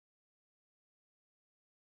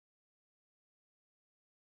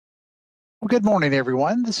Well, good morning,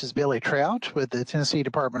 everyone. This is Billy Trout with the Tennessee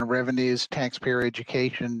Department of Revenue's Taxpayer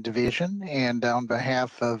Education Division. And on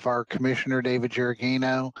behalf of our Commissioner, David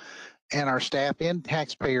Geragino, and our staff in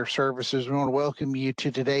Taxpayer Services, we want to welcome you to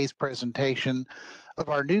today's presentation of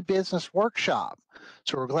our new business workshop.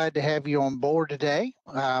 So we're glad to have you on board today.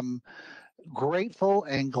 Grateful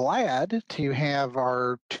and glad to have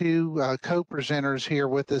our two co-presenters here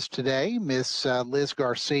with us today, Miss Liz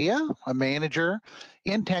Garcia, a manager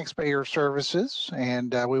in Taxpayer Services,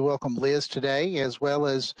 and we welcome Liz today, as well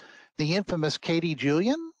as the infamous Katie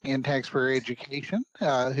Julian in Taxpayer Education,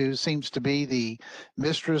 who seems to be the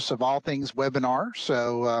mistress of all things webinar.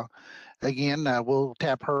 So again, we'll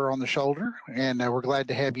tap her on the shoulder, and we're glad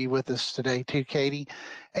to have you with us today too, Katie.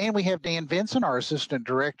 And we have Dan Vinson, our Assistant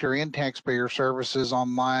Director in Taxpayer Services,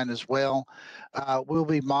 online as well. We'll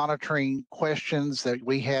be monitoring questions that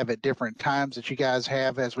we have at different times that you guys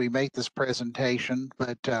have as we make this presentation.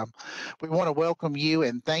 But we want to welcome you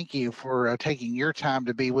and thank you for taking your time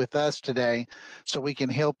to be with us today so we can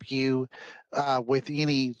help you with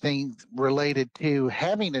anything related to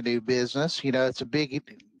having a new business. You know, it's a big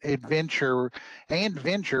adventure and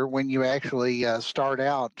venture when you actually start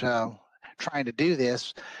out trying to do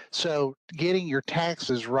this. So getting your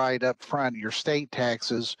taxes right up front, your state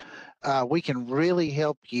taxes, we can really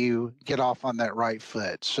help you get off on that right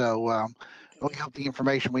foot. So we hope the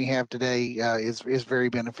information we have today is very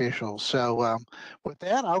beneficial. So with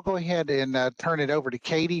that, I'll go ahead and turn it over to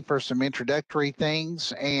Katie for some introductory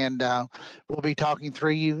things, and we'll be talking to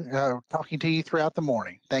you throughout the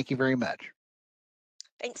morning. Thank you very much.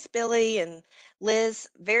 Thanks, Billy and Liz.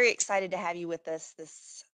 Very excited to have you with us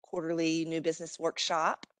this quarterly new business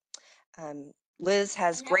workshop. Liz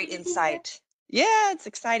has great insight. Yeah, it's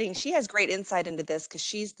exciting. She has great insight into this because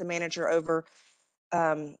she's the manager over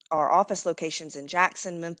our office locations in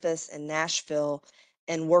Jackson, Memphis, and Nashville,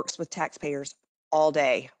 and works with taxpayers all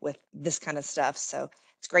day with this kind of stuff. So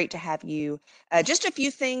it's great to have you. Just a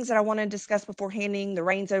few things that I want to discuss before handing the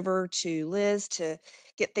reins over to Liz to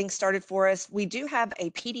get things started for us. We do have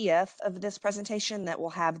a PDF of this presentation that will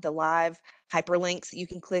have the live hyperlinks that you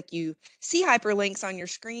can click. You see hyperlinks on your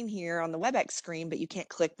screen here on the WebEx screen, but you can't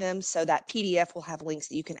click them. So that PDF will have links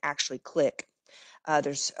that you can actually click.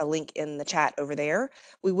 There's a link in the chat over there.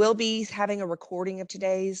 We will be having a recording of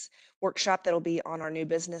today's workshop that'll be on our new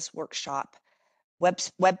business workshop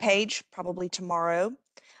web page probably tomorrow.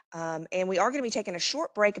 And we are going to be taking a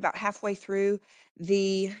short break about halfway through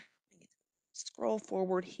the scroll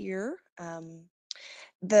forward here.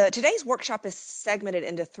 Today's workshop is segmented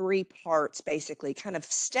into 3 parts, basically, kind of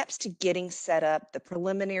steps to getting set up, the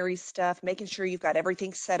preliminary stuff, making sure you've got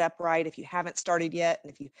everything set up right if you haven't started yet.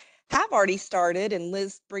 And if you have already started and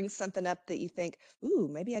Liz brings something up that you think, ooh,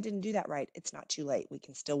 maybe I didn't do that right, it's not too late. We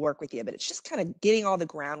can still work with you, but it's just kind of getting all the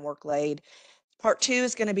groundwork laid. Part 2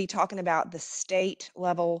 is going to be talking about the state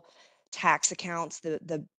level tax accounts,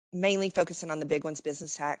 the mainly focusing on the big ones,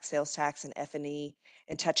 business tax, sales tax, and F&E,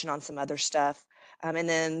 and touching on some other stuff. And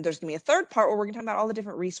then there's going to be a third part where we're going to talk about all the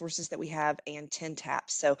different resources that we have and 10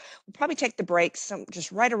 taps. So we'll probably take the break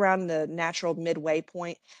just right around the natural midway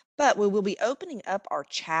point, but we will be opening up our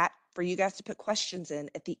chat for you guys to put questions in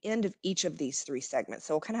at the end of each of these 3 segments.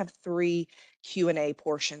 So we'll kind of have 3 Q&A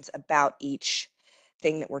portions about each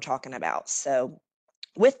thing that we're talking about. So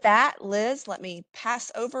with that, Liz, let me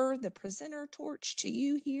pass over the presenter torch to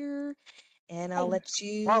you here, and I'll let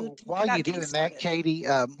you talk While about you're getting doing that, started. Katie,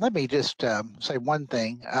 let me just say one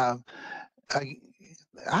thing. I,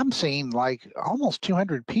 I'm seeing like almost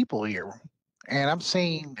 200 people here, and I'm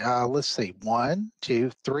seeing, let's see, 1,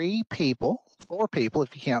 2, 3 people, 4 people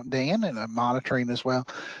if you count Dan, and I'm monitoring as well.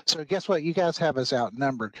 So guess what? You guys have us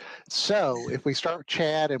outnumbered. So if we start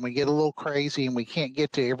chat and we get a little crazy and we can't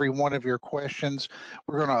get to every one of your questions,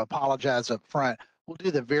 we're going to apologize up front. We'll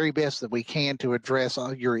do the very best that we can to address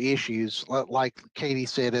all your issues, like Katie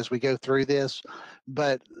said, as we go through this.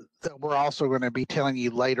 But we're also going to be telling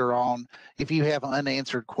you later on, if you have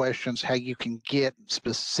unanswered questions, how you can get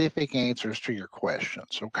specific answers to your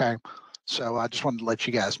questions. Okay. So I just wanted to let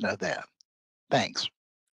you guys know that. Thanks.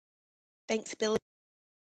 Thanks, Billy.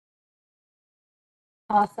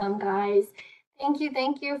 Awesome, guys. Thank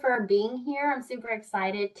you for being here. I'm super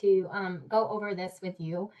excited to go over this with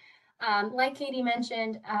you. Like Katie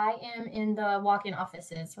mentioned, I am in the walk-in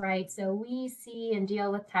offices, right? So we see and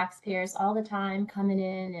deal with taxpayers all the time coming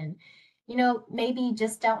in and, maybe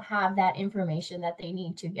just don't have that information that they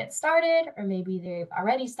need to get started, or maybe they've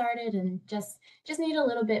already started and just need a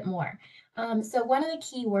little bit more. So one of the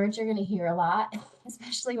key words you're going to hear a lot,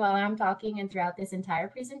 especially while I'm talking and throughout this entire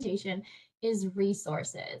presentation, is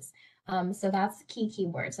resources. So that's key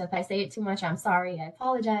keyword. So if I say it too much, I'm sorry. I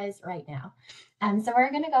apologize right now. So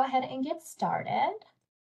we're going to go ahead and get started.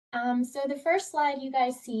 So the first slide you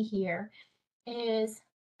guys see here is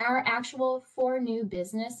our actual For New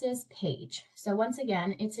Businesses page. So once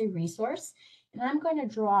again, it's a resource, and I'm going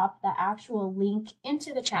to drop the actual link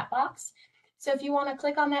into the chat box. So if you want to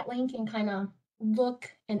click on that link and kind of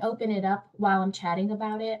look and open it up while I'm chatting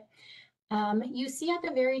about it, you see at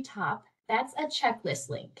the very top, that's a checklist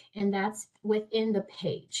link, and that's within the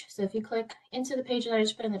page. So if you click into the page that I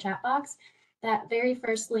just put in the chat box, that very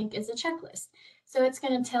first link is a checklist. So it's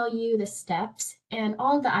going to tell you the steps and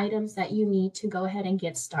all the items that you need to go ahead and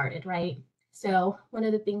get started, right? So one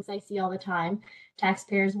of the things I see all the time,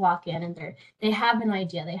 taxpayers walk in and they have an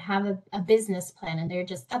idea, they have a business plan, and they're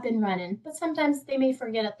just up and running, but sometimes they may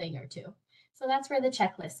forget a thing or two. So that's where the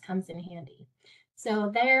checklist comes in handy.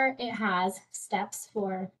 So there it has steps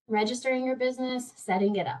for registering your business,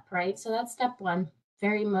 setting it up, right? So that's step one,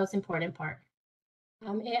 very most important part.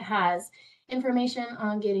 It has information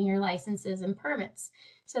on getting your licenses and permits.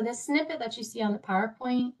 So the snippet that you see on the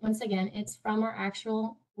PowerPoint, once again, it's from our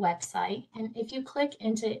actual website. And if you click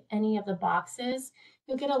into any of the boxes,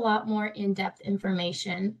 you'll get a lot more in-depth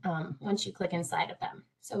information once you click inside of them.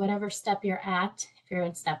 So whatever step you're at, if you're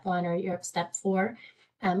in step one or you're at step four,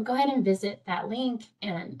 go ahead and visit that link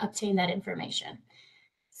and obtain that information.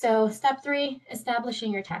 So step three,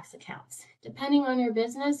 establishing your tax accounts. Depending on your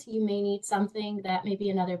business, you may need something that maybe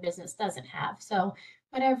another business doesn't have. So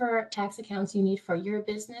whatever tax accounts you need for your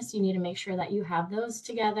business, you need to make sure that you have those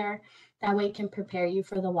together. That way it can prepare you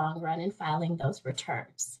for the long run in filing those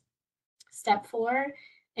returns. Step four,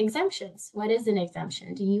 exemptions. What is an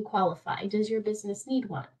exemption? Do you qualify? Does your business need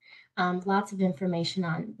one? Lots of information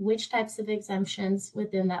on which types of exemptions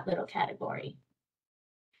within that little category.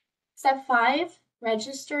 Step five,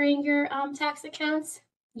 registering your tax accounts.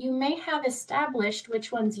 You may have established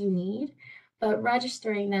which ones you need, but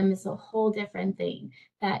registering them is a whole different thing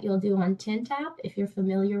that you'll do on TinTap if you're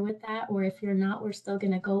familiar with that, or if you're not, we're still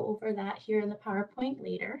going to go over that here in the PowerPoint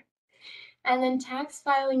later. And then tax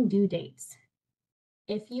filing due dates.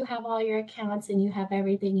 If you have all your accounts and you have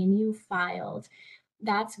everything and you filed,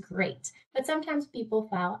 that's great. But sometimes people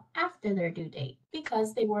file after their due date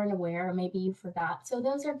because they weren't aware, or maybe you forgot. So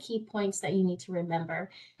those are key points that you need to remember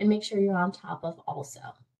and make sure you're on top of also.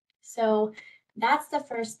 So that's the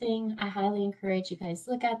first thing. I highly encourage you guys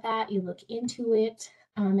look at that, you look into it,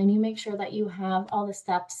 and you make sure that you have all the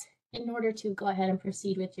steps in order to go ahead and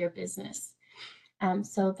proceed with your business.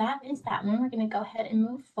 So that is that one. We're going to go ahead and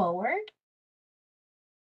move forward.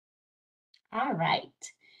 All right.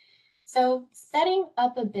 So setting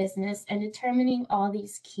up a business and determining all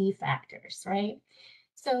these key factors, right?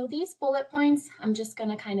 So these bullet points, I'm just going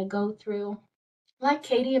to kind of go through. Like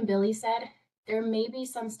Katie and Billy said, there may be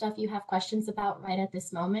some stuff you have questions about right at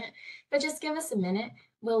this moment, but just give us a minute.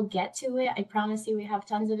 We'll get to it. I promise you we have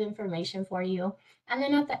tons of information for you. And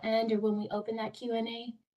then at the end, or when we open that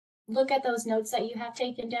Q&A, look at those notes that you have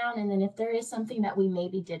taken down. And then if there is something that we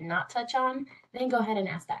maybe did not touch on, then go ahead and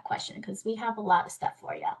ask that question because we have a lot of stuff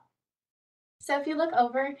for you. So if you look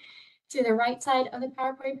over to the right side of the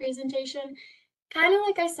PowerPoint presentation, kind of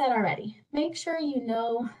like I said already, make sure you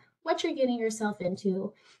know what you're getting yourself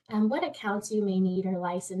into and what accounts you may need or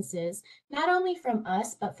licenses, not only from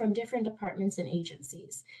us, but from different departments and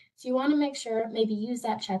agencies. So you want to make sure, maybe use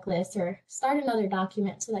that checklist or start another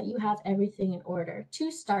document so that you have everything in order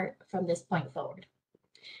to start from this point forward.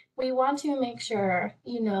 We want to make sure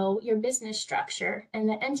you know your business structure and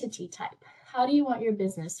the entity type. How do you want your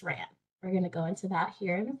business ran? We're going to go into that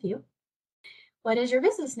here in a few. What is your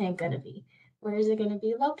business name going to be? Where is it going to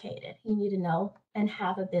be located? You need to know and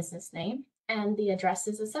have a business name and the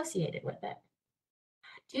addresses associated with it.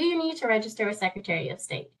 Do you need to register with Secretary of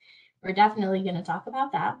State? We're definitely going to talk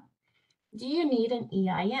about that. Do you need an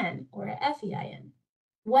EIN or a FEIN?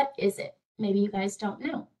 What is it? Maybe you guys don't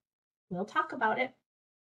know. We'll talk about it.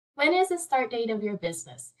 When is the start date of your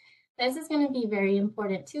business? This is going to be very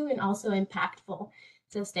important too and also impactful.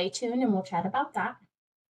 So stay tuned and we'll chat about that.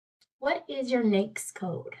 What is your NAICS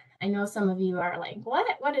code? I know some of you are like,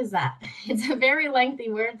 what is that? It's a very lengthy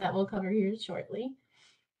word that we'll cover here shortly.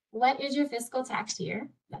 What is your fiscal tax year?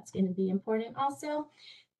 That's going to be important also.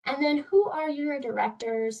 And then who are your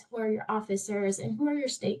directors, who are your officers, and who are your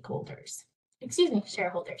stakeholders? Excuse me,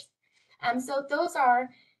 shareholders. So those are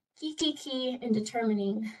key in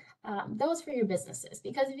determining those for your businesses,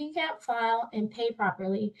 because if you can't file and pay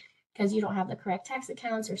properly because you don't have the correct tax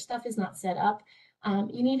accounts or stuff is not set up,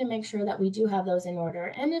 you need to make sure that we do have those in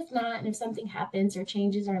order. And if not, and if something happens or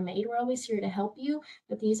changes are made, we're always here to help you.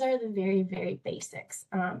 But these are the very, very basics.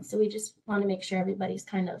 So we just want to make sure everybody's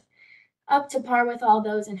kind of up to par with all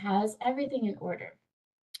those and has everything in order.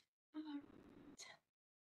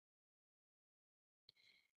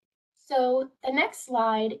 So the next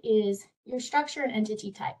slide is your structure and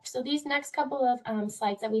entity type. So these next couple of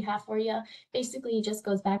slides that we have for you basically just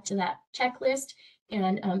goes back to that checklist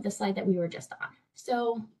and the slide that we were just on.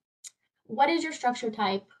 So what is your structure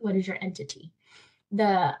type? What is your entity?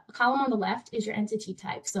 The column on the left is your entity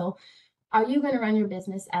type. So are you going to run your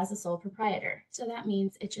business as a sole proprietor? So that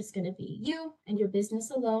means it's just going to be you and your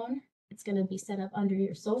business alone. It's going to be set up under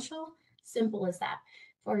your social. Simple as that.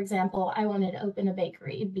 For example, I wanted to open a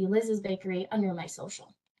bakery. It'd be Liz's Bakery under my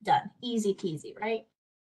social. Done. Easy peasy, right?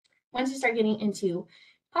 Once you start getting into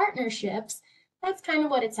partnerships, that's kind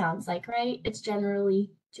of what it sounds like, right? It's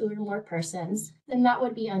generally 2 or more persons. Then that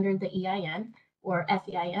would be under the EIN or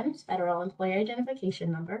FEIN, Federal Employer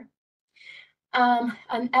Identification Number. An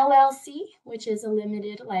LLC, which is a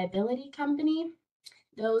limited liability company.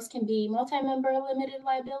 Those can be multi-member limited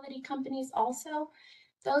liability companies also.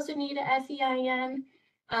 Those would need a FEIN.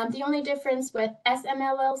 The only difference with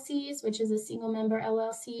SMLLCs, which is a single member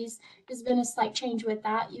LLCs, there's been a slight change with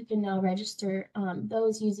that. You can now register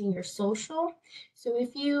those using your social. So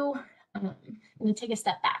if you, I'm going to take a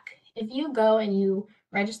step back. If you go and you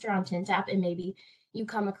register on TINTAP and maybe you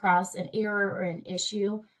come across an error or an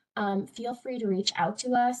issue, feel free to reach out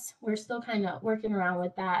to us. We're still kind of working around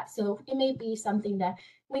with that. So it may be something that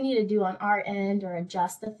we need to do on our end or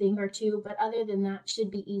adjust a thing or two, but other than that, should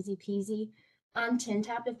be easy peasy on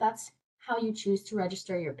TINTAP if that's how you choose to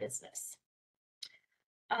register your business.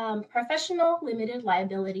 Professional Limited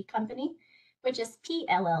Liability Company, which is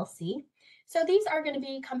PLLC. So these are going to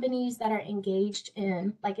be companies that are engaged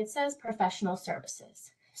in, like it says, professional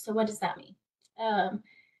services. So what does that mean?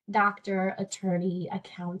 Doctor, attorney,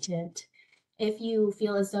 accountant. If you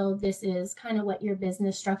feel as though this is kind of what your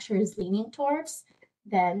business structure is leaning towards,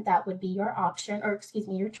 then that would be your option, or excuse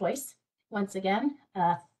me, your choice. Once again,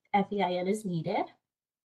 FEIN is needed.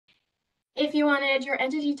 If you wanted your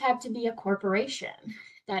entity type to be a corporation,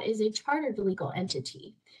 that is a chartered legal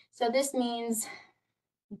entity. So this means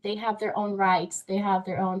they have their own rights, they have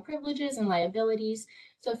their own privileges and liabilities.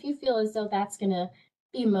 So if you feel as though that's going to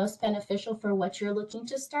be most beneficial for what you're looking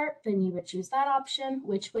to start, then you would choose that option,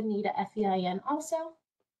 which would need a FEIN also.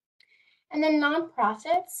 And then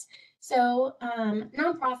nonprofits. So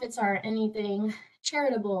nonprofits are anything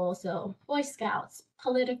charitable, so Boy Scouts,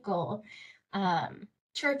 political,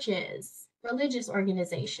 churches, religious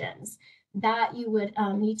organizations, that you would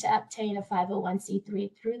need to obtain a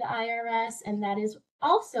 501c3 through the IRS, and that is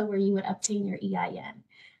also where you would obtain your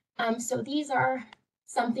EIN. So these are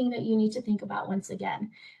something that you need to think about once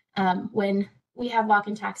again. When we have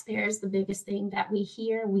walk-in taxpayers, the biggest thing that we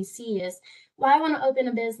hear, we see is, well, I want to open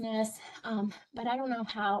a business, but I don't know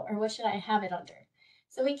how or what should I have it under.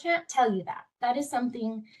 So we can't tell you that. That is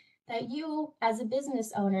something that you as a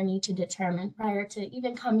business owner need to determine prior to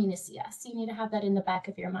even coming to see us. You need to have that in the back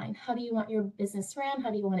of your mind. How do you want your business ran?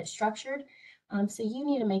 How do you want it structured? So you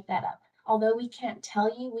need to make that up. Although we can't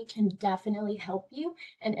tell you, we can definitely help you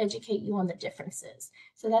and educate you on the differences.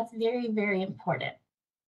 So that's very, very important.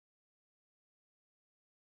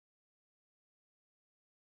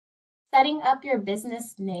 Setting up your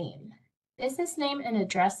business name. Business name and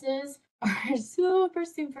addresses are super,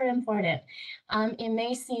 super important. It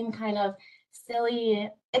may seem kind of silly.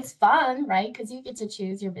 It's fun, right? Because you get to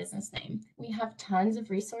choose your business name. We have tons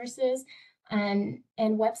of resources and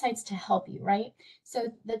websites to help you, right?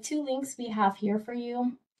 So the 2 links we have here for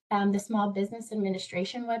you, the Small Business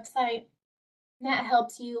Administration website, that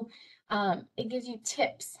helps you. It gives you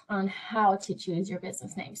tips on how to choose your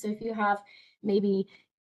business name. So if you have maybe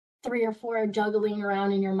 3 or 4 juggling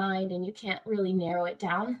around in your mind and you can't really narrow it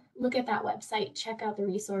down, look at that website, check out the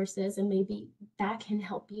resources, and maybe that can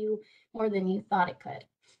help you more than you thought it could.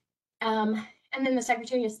 And then the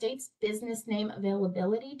Secretary of State's Business Name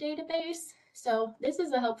Availability Database. So this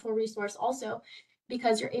is a helpful resource also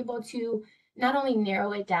because you're able to not only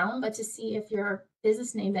narrow it down, but to see if your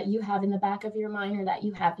business name that you have in the back of your mind or that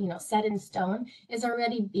you have, set in stone is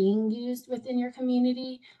already being used within your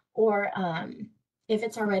community, or if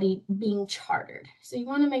it's already being chartered. So you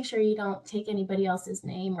want to make sure you don't take anybody else's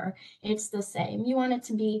name or it's the same. You want it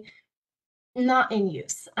to be not in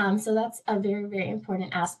use. So that's a very, very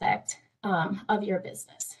important aspect of your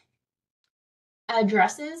business.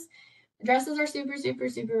 Addresses. Addresses are super, super,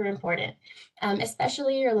 super important,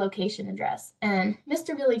 especially your location address. And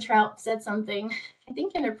Mr. Billy Trout said something, I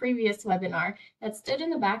think in a previous webinar, that stood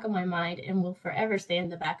in the back of my mind and will forever stay in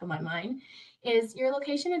the back of my mind, is your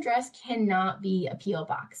location address cannot be a P.O.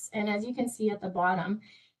 box. And as you can see at the bottom,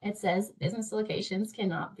 it says business locations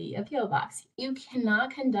cannot be a PO box. You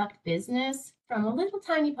cannot conduct business from a little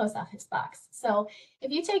tiny post office box. So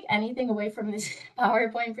if you take anything away from this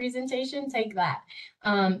PowerPoint presentation, take that.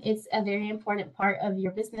 It's a very important part of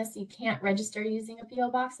your business. You can't register using a PO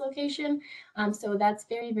box location. So that's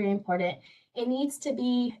very, very important. It needs to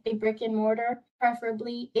be a brick and mortar,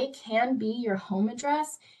 preferably. It can be your home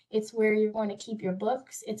address. It's where you're going to keep your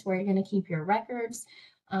books. It's where you're going to keep your records.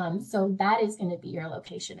 So that is going to be your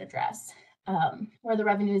location address, where the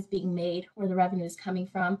revenue is being made, where the revenue is coming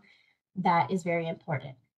from. That is very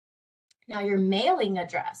important. Now, your mailing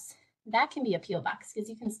address, that can be a PO box because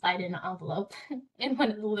you can slide in an envelope in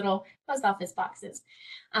one of the little post office boxes.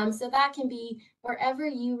 So that can be wherever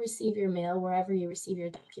you receive your mail, wherever you receive your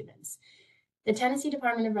documents. The Tennessee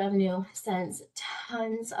Department of Revenue sends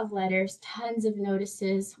tons of letters, tons of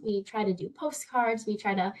notices. We try to do postcards. We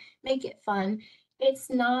try to make it fun.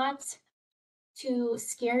 It's not to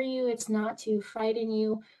scare you. It's not to frighten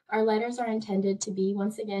you. Our letters are intended to be,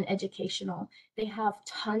 once again, educational. They have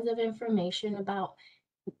tons of information about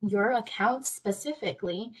your account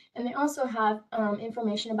specifically, and they also have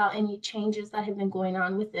information about any changes that have been going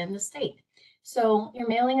on within the state. So your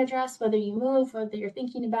mailing address, whether you move, whether you're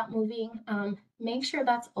thinking about moving, make sure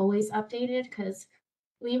that's always updated because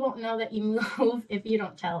we won't know that you move if you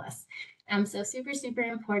don't tell us. So super, super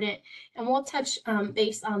important. And we'll touch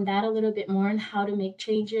base on that a little bit more and how to make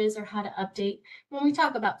changes or how to update when we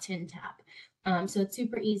talk about TINTAP. So it's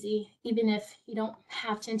super easy. Even if you don't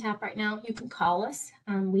have TINTAP right now, you can call us.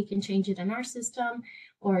 We can change it in our system,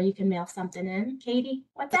 or you can mail something in. Katie,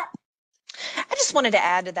 what's up? I just wanted to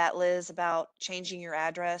add to that, Liz, about changing your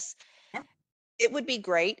address. Yeah. It would be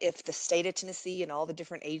great if the state of Tennessee and all the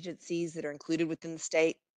different agencies that are included within the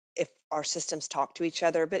state, if our systems talk to each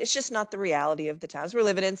other, but it's just not the reality of the times we're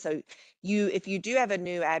living in. So if you do have a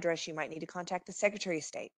new address, you might need to contact the Secretary of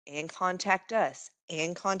State and contact us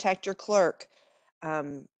and contact your clerk.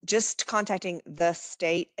 Just contacting the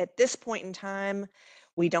state at this point in time,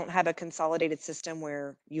 we don't have a consolidated system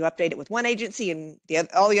where you update it with one agency and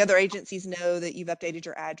all the other agencies know that you've updated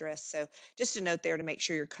your address. So just a note there to make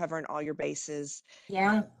sure you're covering all your bases.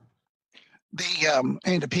 Yeah.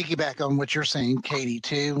 And to piggyback on what you're saying, Katie,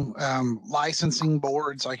 too, licensing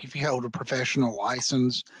boards, like if you hold a professional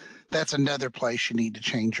license, that's another place you need to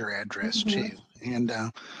change your address Mhm. to.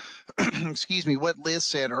 And excuse me, what Liz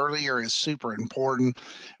said earlier is super important.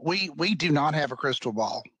 We do not have a crystal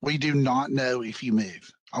ball. We do not know if you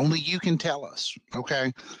move. Only you can tell us.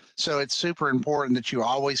 Okay. So it's super important that you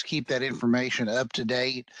always keep that information up to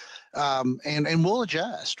date. And we'll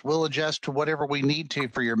adjust. We'll adjust to whatever we need to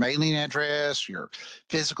for your mailing address, your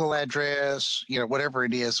physical address, whatever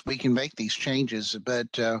it is, we can make these changes. But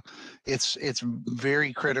it's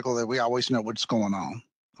very critical that we always know what's going on.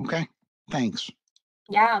 Okay. Thanks.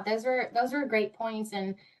 Yeah, those were great points.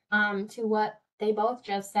 And to what they both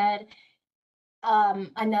just said,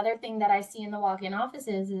 another thing that I see in the walk-in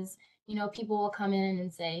offices is, people will come in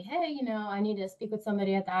and say, hey, I need to speak with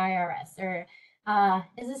somebody at the IRS, or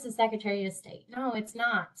is this the Secretary of State? No, it's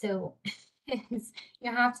not. So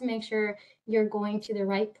you have to make sure you're going to the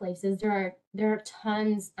right places. There are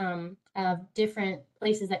tons of different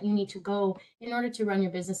places that you need to go in order to run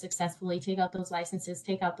your business successfully, take out those licenses,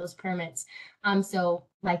 take out those permits. So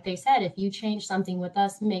like they said, if you change something with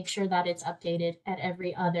us, make sure that it's updated at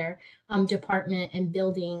every other department and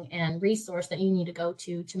building and resource that you need to go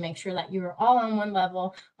to make sure that you're all on one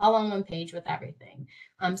level, all on one page with everything.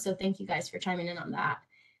 So thank you guys for chiming in on that.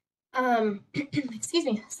 Excuse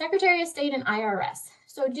me, Secretary of State and IRS.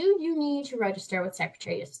 So do you need to register with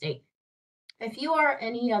Secretary of State? If you are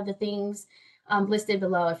any of the things listed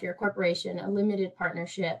below, if you're a corporation, a limited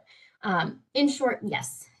partnership, in short,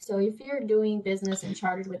 yes. So if you're doing business and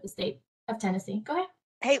chartered with the state of Tennessee, go ahead.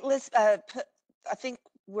 Hey, Liz, I think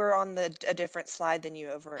we're on a different slide than you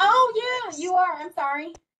over. Oh, yeah, you are. I'm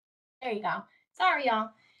sorry. There you go. Sorry, y'all.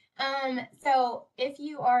 So if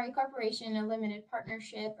you are a corporation, a limited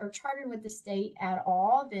partnership, or chartered with the state at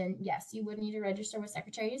all, then yes, you would need to register with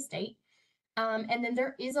Secretary of State. And then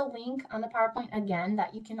there is a link on the PowerPoint again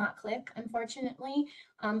that you cannot click, unfortunately,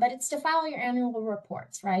 but it's to file your annual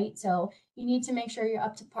reports, right? So you need to make sure you're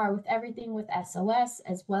up to par with everything with SOS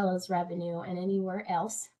as well as revenue and anywhere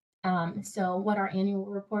else. So what are annual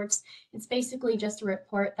reports? It's basically just a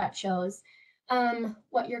report that shows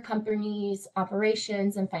what your company's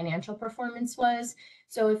operations and financial performance was.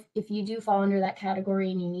 So if you do fall under that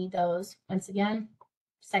category and you need those, once again,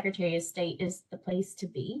 Secretary of State is the place to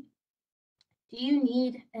be. Do you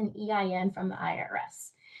need an EIN from the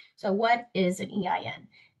IRS? So what is an EIN?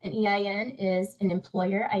 An EIN is an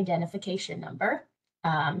employer identification number.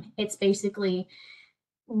 It's basically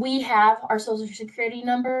we have our social security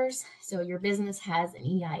numbers. So your business has an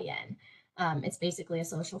EIN. It's basically a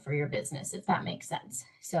social for your business, if that makes sense.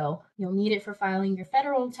 So you'll need it for filing your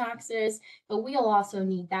federal taxes, but we'll also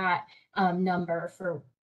need that number for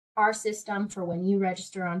our system for when you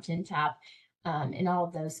register on TINTAP, and all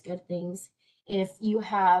of those good things. If you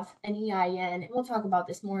have an EIN, and we'll talk about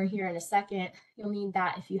this more here in a second, you'll need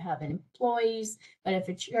that if you have employees, but if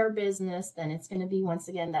it's your business, then it's going to be, once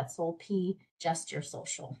again, that sole P, just your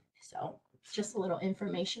social. So just a little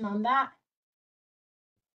information on that.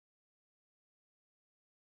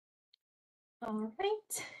 All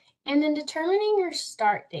right. And then determining your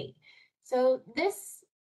start date. So this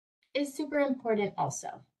is super important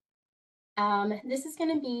also. This is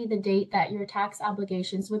going to be the date that your tax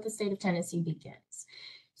obligations with the state of Tennessee begins.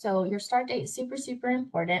 So your start date is super, super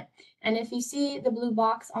important. And if you see the blue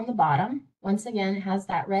box on the bottom, once again, it has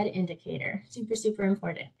that red indicator, super, super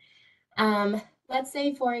important. Let's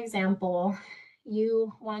say, for example,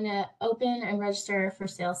 you want to open and register for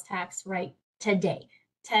sales tax right today,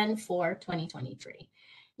 10/4/2023.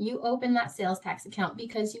 You open that sales tax account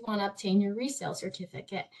because you want to obtain your resale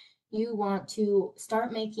certificate. You want to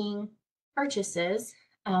start making purchases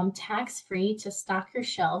tax-free to stock your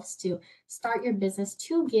shelves, to start your business,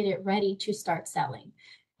 to get it ready to start selling.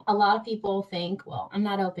 A lot of people think, well, I'm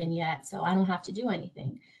not open yet, so I don't have to do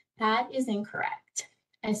anything. That is incorrect.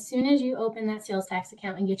 As soon as you open that sales tax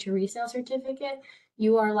account and get your resale certificate,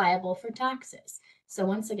 you are liable for taxes. So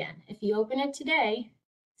once again, if you open it today,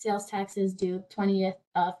 sales tax is due 20th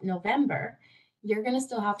of November, you're going to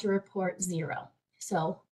still have to report 0.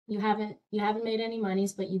 So you haven't made any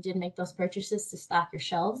monies, but you did make those purchases to stock your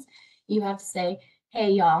shelves. You have to say,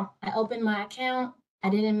 hey, y'all, I opened my account. I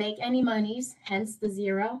didn't make any monies, hence the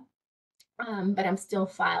 0. But I'm still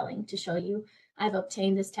filing to show you I've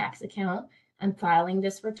obtained this tax account. I'm filing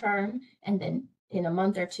this return, and then in a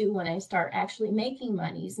month or two, when I start actually making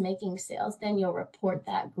monies, making sales, then you'll report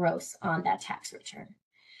that gross on that tax return.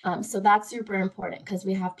 So that's super important because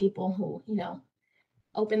we have people who,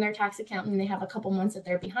 open their tax account and they have a couple months that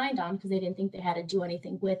they're behind on because they didn't think they had to do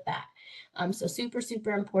anything with that. So super,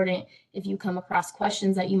 super important. If you come across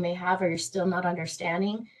questions that you may have or you're still not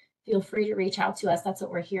understanding, feel free to reach out to us. That's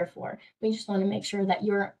what we're here for. We just want to make sure that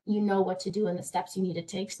you know what to do and the steps you need to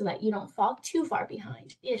take so that you don't fall too far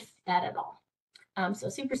behind, if that at all. So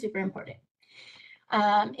super, super important.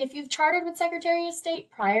 If you've chartered with Secretary of State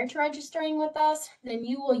prior to registering with us, then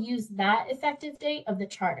you will use that effective date of the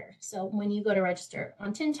charter. So when you go to register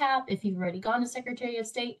on TINTAP, if you've already gone to Secretary of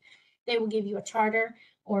State, they will give you a charter,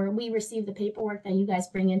 or we receive the paperwork that you guys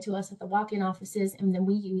bring into us at the walk-in offices, and then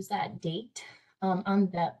we use that date on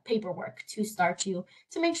the paperwork to start you,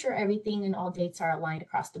 to make sure everything and all dates are aligned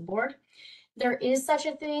across the board. There is such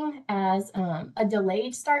a thing as a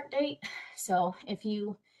delayed start date. So if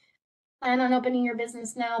you plan on opening your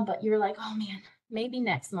business now, but you're like, oh man, maybe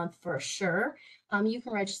next month for sure, you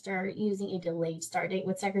can register using a delayed start date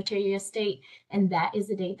with Secretary of State, and that is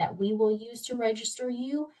the date that we will use to register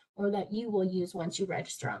you, or that you will use once you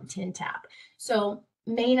register on TINTAP. So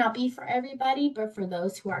may not be for everybody, but for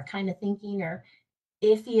those who are kind of thinking or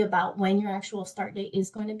iffy about when your actual start date is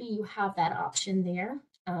going to be, you have that option there.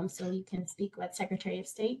 So you can speak with Secretary of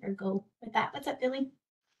State or go with that. What's up, Billy?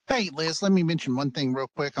 Hey, Liz, let me mention one thing real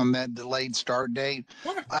quick on that delayed start date.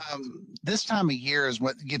 Yeah. This time of year is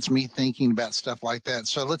what gets me thinking about stuff like that.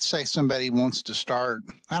 So let's say somebody wants to start,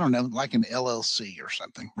 I don't know, like an LLC or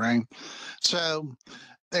something, right? So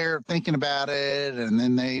they're thinking about it and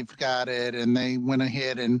then they've got it and they went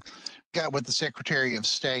ahead and got with the Secretary of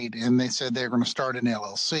State and they said they're going to start an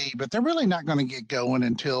LLC, but they're really not going to get going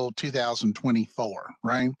until 2024,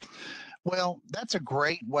 right? Well, that's a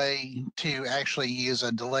great way to actually use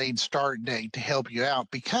a delayed start date to help you out,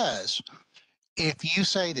 because if you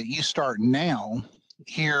say that you start now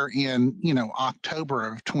here in, October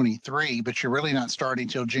of 23, but you're really not starting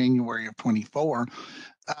till January of 24,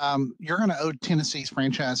 you're going to owe Tennessee's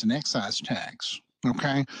franchise and excise tax.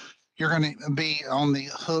 Okay. You're going to be on the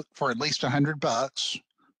hook for at least $100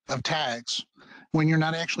 of tax when you're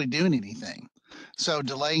not actually doing anything. So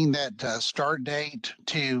delaying that start date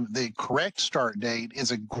to the correct start date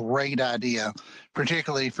is a great idea,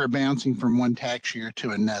 particularly if you're bouncing from one tax year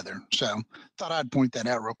to another. So thought I'd point that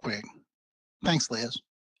out real quick. Thanks, Liz.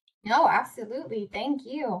 No, absolutely. Thank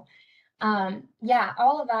you. Yeah,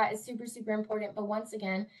 all of that is super, super important. But once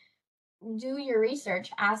again, do your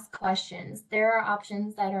research, ask questions. There are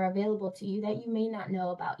options that are available to you that you may not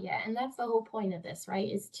know about yet. And that's the whole point of this, right?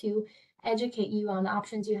 Is to educate you on the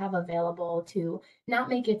options you have available, to not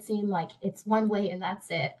make it seem like it's one way and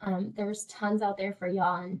that's it. There's tons out there for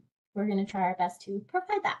y'all, and we're going to try our best to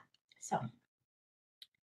provide that. So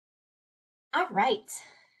All right,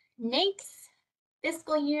 NAICS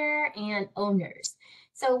fiscal year and owners.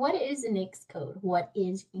 So what is a NAICS code? What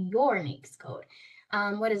is your NAICS code?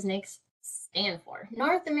 What does NAICS stand for?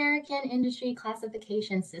 North American Industry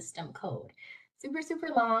Classification System Code. Super, super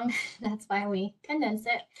long. That's why we condense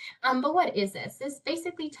it. But what is this? This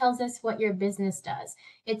basically tells us what your business does.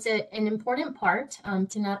 It's an important part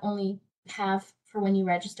to not only have for when you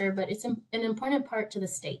register, but it's an important part to the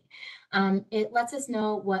state. It lets us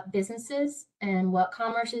know what businesses and what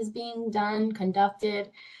commerce is being done, conducted,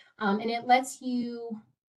 and it lets you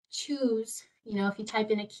choose, if you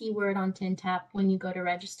type in a keyword on TinTap when you go to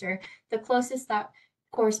register, the closest that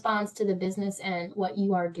corresponds to the business and what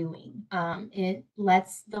you are doing. It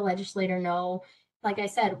lets the legislator know, like I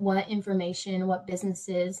said, what information, what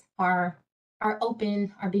businesses are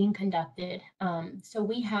open, are being conducted. So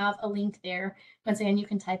we have a link there. Once again, you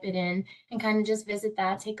can type it in and kind of just visit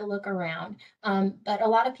that, take a look around. But a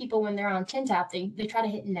lot of people, when they're on TinTap, they try to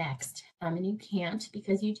hit next, and you can't,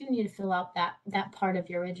 because you do need to fill out that part of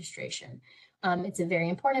your registration. It's a very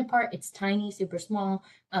important part. It's tiny, super small,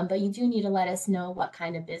 but you do need to let us know what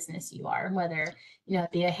kind of business you are, whether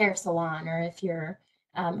it be a hair salon or if you're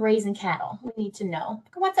raising cattle. We need to know.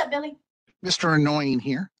 What's up, Billy? Mr. Annoying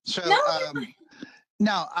here. So, No,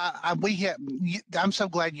 no, I'm so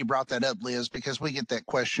glad you brought that up, Liz, because we get that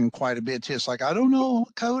question quite a bit too. It's like, I don't know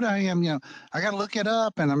what code I am, I got to look it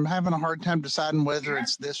up and I'm having a hard time deciding whether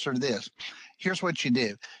it's this or this. Here's what you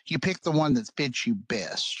do. You pick the one that fits you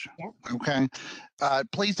best. Yep. Okay.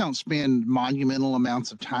 Please don't spend monumental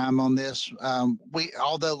amounts of time on this.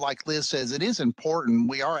 Although like Liz says, it is important.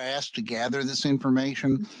 We are asked to gather this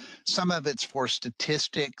information. Some of it's for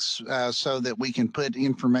statistics, so that we can put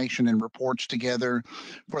information and reports together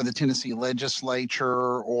for the Tennessee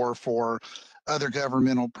legislature or for other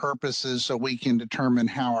governmental purposes, so we can determine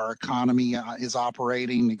how our economy is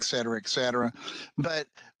operating, et cetera, et cetera. But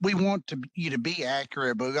we want you to be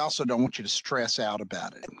accurate, but we also don't want you to stress out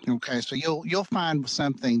about it. Okay, so you'll find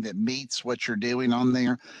something that meets what you're doing on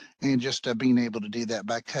there, and just being able to do that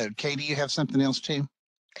by code. Katie, you have something else too?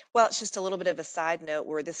 Well, it's just a little bit of a side note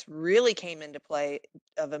where this really came into play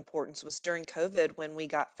of importance was during COVID when we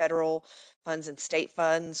got federal funds and state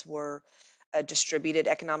funds were distributed.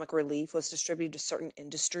 Economic relief was distributed to certain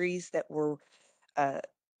industries that were uh,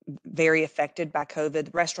 very affected by COVID,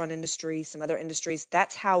 the restaurant industry, some other industries.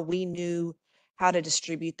 That's how we knew how to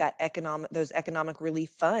distribute those economic relief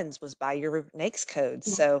funds was by your NAICS code.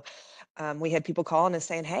 Yeah. So we had people calling us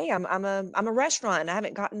saying, "Hey, I'm a restaurant and I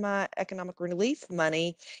haven't gotten my economic relief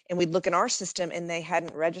money." And we'd look in our system and they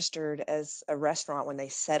hadn't registered as a restaurant when they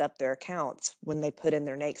set up their accounts when they put in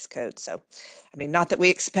their NAICS code. So, I mean, not that we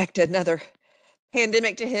expect another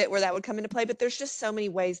pandemic to hit where that would come into play, but there's just so many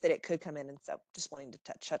ways that it could come in. And so just wanting to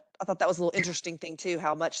touch up. I thought that was a little interesting thing too,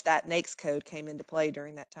 how much that NAICS code came into play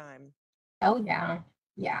during that time. Oh yeah.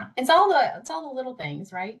 Yeah. It's all the little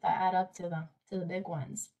things, right? That add up to the big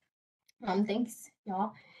ones. Thanks,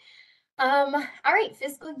 y'all. All right,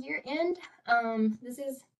 fiscal year end. This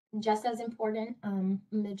is just as important.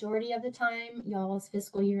 Majority of the time, y'all's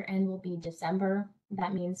fiscal year end will be December.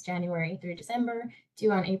 That means January through December,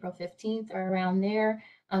 due on April 15th or around there,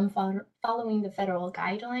 following the federal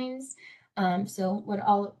guidelines. So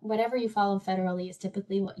whatever you follow federally is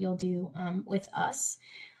typically what you'll do with us.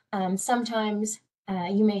 Sometimes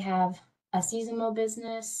you may have a seasonal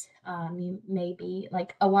business. You may be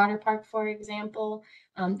like a water park, for example,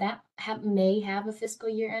 that may have a fiscal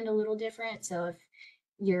year end a little different. So if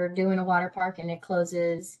you're doing a water park and it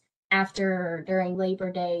closes after or during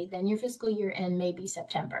Labor Day, then your fiscal year end may be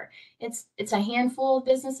September. It's a handful of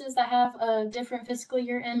businesses that have a different fiscal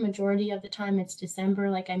year end. Majority of the time it's December,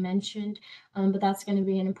 like I mentioned, but that's going to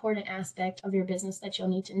be an important aspect of your business that you'll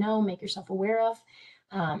need to know, make yourself aware of.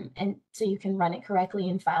 And so you can run it correctly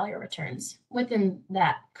and file your returns within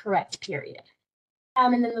that correct period.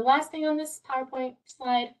 And then the last thing on this PowerPoint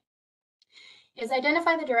slide is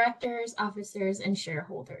identify the directors, officers, and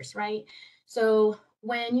shareholders, right? So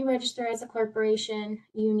when you register as a corporation,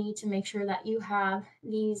 you need to make sure that you have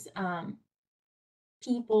these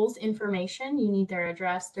people's information. You need their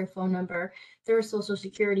address, their phone number, their social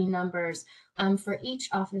security numbers for each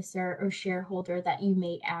officer or shareholder that you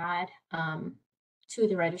may add to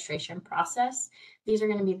the registration process. These are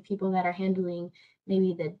going to be the people that are handling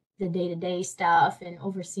maybe the day-to-day stuff and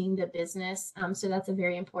overseeing the business. So that's a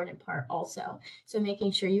very important part also. So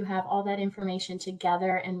making sure you have all that information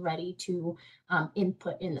together and ready to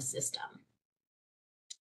input in the system.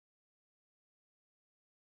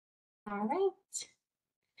 All right.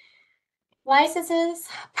 Licenses,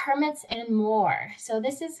 permits, and more. So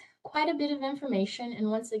this is quite a bit of information. And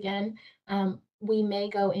once again, we may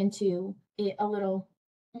go into it a little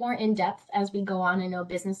more in depth as we go on. I know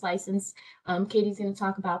business license, Katie's going to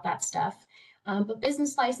talk about that stuff. But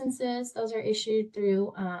business licenses, those are issued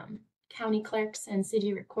through county clerks and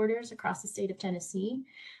city recorders across the state of Tennessee.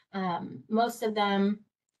 Most of them,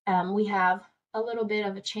 we have a little bit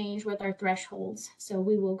of a change with our thresholds. So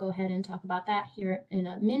we will go ahead and talk about that here in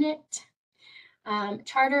a minute.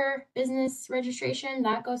 Charter business registration,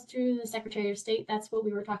 that goes through the Secretary of State. That's what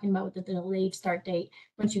we were talking about with the delayed start date.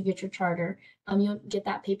 Once you get your charter, you'll get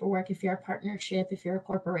that paperwork if you're a partnership, if you're a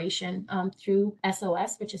corporation, through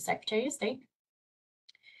SOS, which is Secretary of State.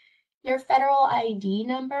 Your federal ID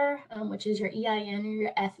number, which is your EIN or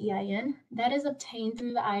your FEIN, that is obtained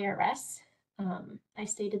through the IRS. I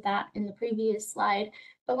stated that in the previous slide,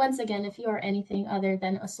 but once again, if you are anything other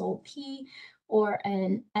than a sole P or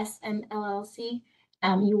an SMLLC,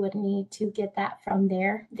 you would need to get that from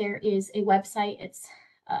there. There is a website, it's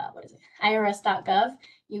irs.gov.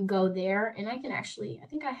 You go there, and I can actually, I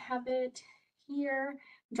think I have it here,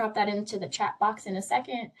 drop that into the chat box in a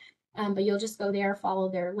second. But you'll just go there, follow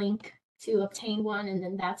their link to obtain one, and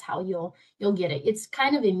then that's how you'll get it. It's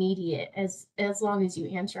kind of immediate as long as you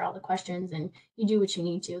answer all the questions and you do what you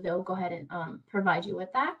need to. They'll go ahead and provide you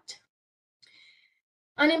with that.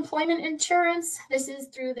 Unemployment insurance, this is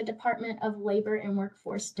through the Department of Labor and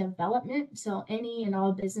Workforce Development. So any and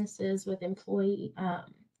all businesses with employees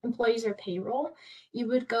or payroll, you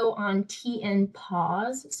would go on TN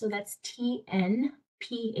PAWS. So that's TN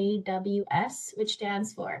PAWS, which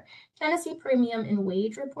stands for Tennessee Premium and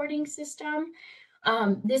Wage Reporting System.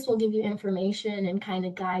 This will give you information and kind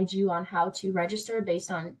of guide you on how to register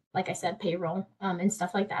based on, like I said, payroll and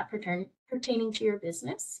stuff like that pertaining to your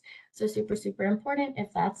business. So super, super important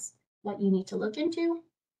if that's what you need to look into.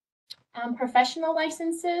 Professional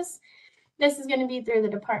licenses. This is going to be through the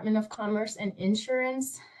Department of Commerce and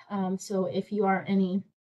Insurance. So if you are any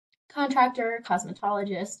contractor,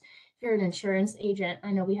 cosmetologist, if you're an insurance agent,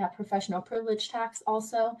 I know we have professional privilege tax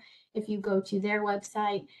also. If you go to their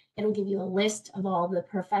website, it'll give you a list of all the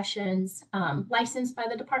professions licensed by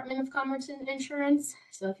the Department of Commerce and Insurance.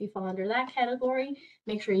 So if you fall under that category,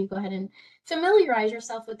 make sure you go ahead and familiarize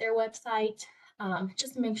yourself with their website,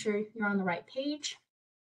 just to make sure you're on the right page.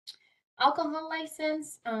 Alcohol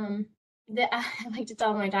license. I like to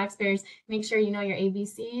tell my taxpayers, make sure you know your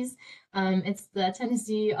ABCs. It's the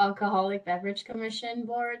Tennessee Alcoholic Beverage Commission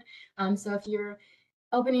Board. So if you're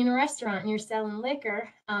opening a restaurant and you're selling liquor,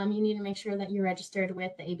 you need to make sure that you're registered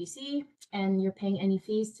with the ABC and you're paying any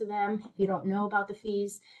fees to them. If you don't know about the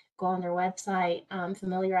fees, go on their website,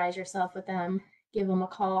 familiarize yourself with them, give them a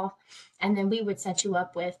call, and then we would set you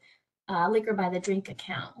up with Liquor by the Drink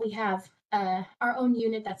account. We have our own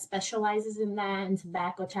unit that specializes in that and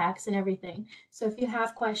tobacco tax and everything. So if you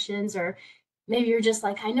have questions, or maybe you're just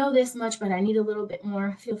like, I know this much, but I need a little bit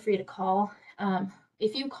more, feel free to call.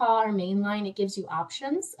 If you call our main line, it gives you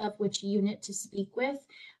options of which unit to speak with.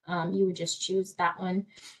 You would just choose that one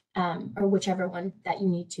or whichever one that you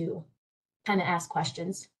need to kind of ask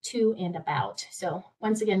questions to and about. So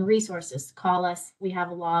once again, resources, call us. We have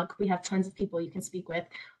a log. We have tons of people you can speak with.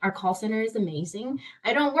 Our call center is amazing.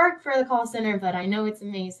 I don't work for the call center, but I know it's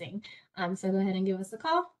amazing. So go ahead and give us a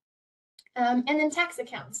call. And then tax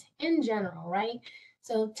accounts in general, right?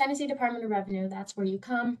 So Tennessee Department of Revenue, that's where you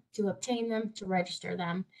come to obtain them, to register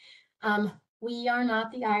them. We are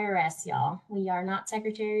not the IRS, y'all. We are not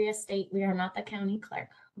Secretary of State. We are not the county clerk.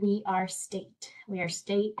 We are state. We are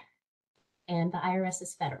state, and the IRS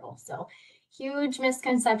is federal. So huge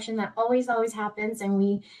misconception that always happens,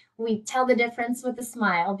 and we tell the difference with a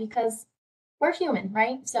smile because we're human,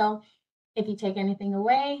 right? So if you take anything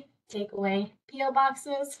away, take away PO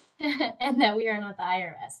boxes, and that we are not the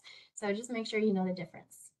IRS. So just make sure you know the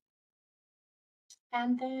difference.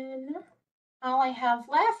 And then all I have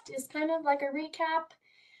left is kind of like a recap.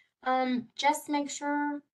 Just make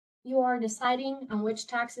sure you are deciding on which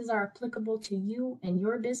taxes are applicable to you and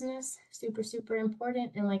your business. Super, super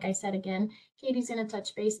important. And like I said, again, Katie's going to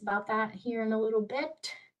touch base about that here in a little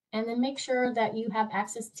bit. And then make sure that you have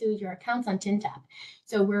access to your accounts on TINTAP.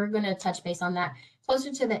 So we're going to touch base on that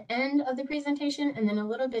closer to the end of the presentation and then a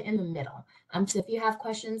little bit in the middle. So if you have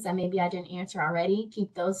questions that maybe I didn't answer already,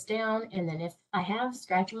 keep those down. And then if I have,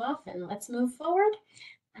 scratch them off and let's move forward.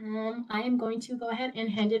 I am going to go ahead and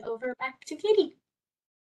hand it over back to Katie.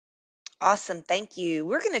 Awesome. Thank you.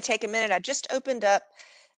 We're going to take a minute. I just opened up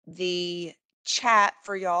the chat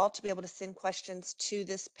for y'all to be able to send questions to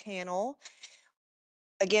this panel.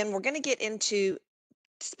 Again, we're going to get into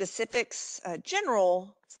specifics,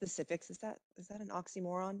 general specifics. Is that an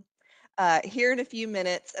oxymoron? Here in a few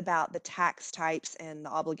minutes about the tax types and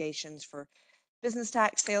the obligations for business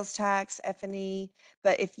tax, sales tax, F&E.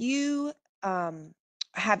 But if you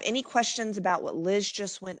have any questions about what Liz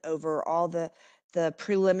just went over, all the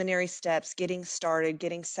preliminary steps, getting started,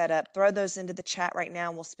 getting set up, throw those into the chat right now,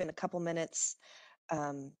 and we'll spend a couple minutes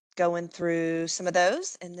going through some of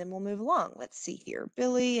those, and then we'll move along. Let's see here.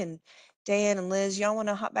 Billy and Dan and Liz, y'all want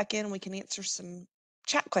to hop back in and we can answer some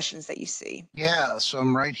chat questions that you see. Yeah, so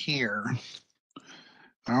I'm right here.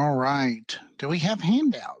 All right. Do we have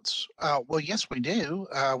handouts? Well, yes, we do.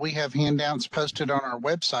 We have handouts posted on our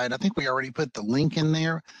website. I think we already put the link in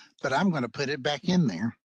there, but I'm going to put it back in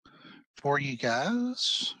there for you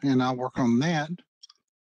guys, and I'll work on that.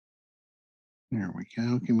 There we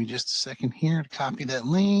go. Give me just a second here to copy that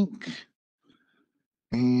link.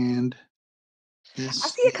 And this I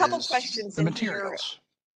see a couple is questions the in materials.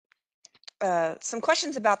 here. Some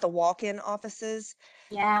questions about the walk-in offices.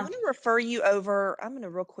 I'm Yeah. going to refer you over. I'm going to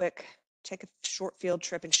real quick take a short field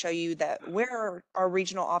trip and show you that where our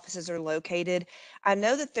regional offices are located. I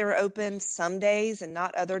know that they're open some days and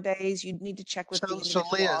not other days. You'd need to check with the So individual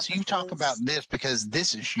Liz, you talk about offices. this because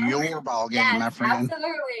this is your ball game, Yes, my friend.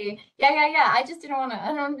 absolutely. Yeah. I just didn't want to. I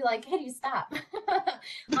don't want to be like, "Hey, you stop."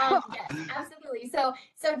 Yes, absolutely. So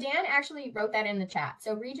Dan actually wrote that in the chat.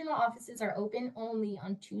 So regional offices are open only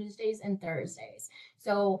on Tuesdays and Thursdays.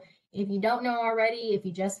 So if you don't know already, if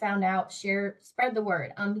you just found out, spread the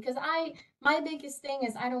word. Because my biggest thing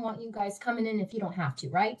is I don't want you guys coming in if you don't have to,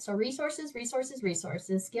 right? So resources.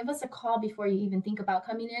 Give us a call before you even think about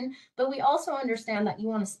coming in. But we also understand that you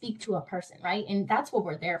want to speak to a person, right? And that's what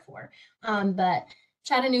we're there for. But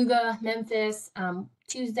Chattanooga, Memphis,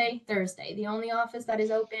 Tuesday, Thursday. The only office that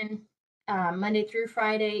is open Monday through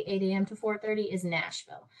Friday, 8 a.m. to 4:30 is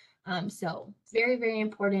Nashville. So very, very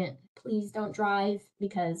important. Please don't drive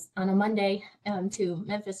because on a Monday to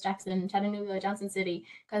Memphis, Jackson, Chattanooga, Johnson City,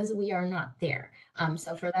 because we are not there.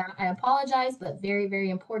 So for that, I apologize, but very, very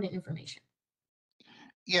important information.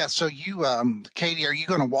 Yeah, so you, Katie, are you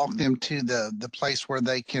going to walk them to the place where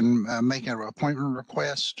they can make an appointment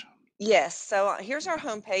request? Yes. So here's our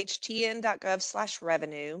homepage,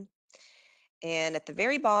 tn.gov/revenue. And at the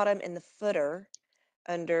very bottom in the footer,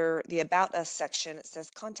 under the About Us section, it says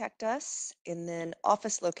Contact Us, and then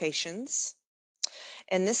Office Locations.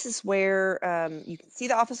 And this is where you can see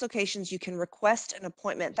the office locations. You can request an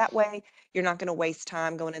appointment. That way, you're not going to waste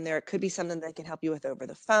time going in there. It could be something they can help you with over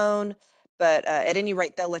the phone. But at any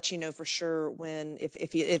rate, they'll let you know for sure when,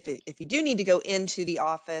 if you do need to go into the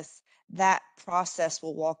office, that process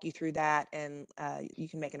will walk you through that, and you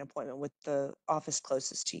can make an appointment with the office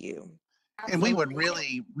closest to you. And we would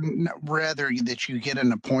really rather that you get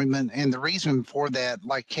an appointment. And the reason for that,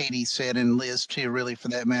 like Katie said, and Liz too, really for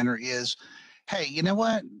that matter, is, hey, you know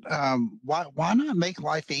what? Why not make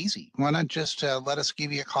life easy? Why not just let us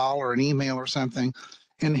give you a call or an email or something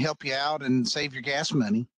and help you out and save your gas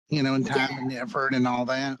money, and time and effort and all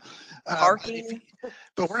that. Parking.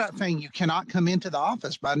 But we're not saying you cannot come into the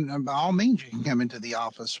office. By all means, you can come into the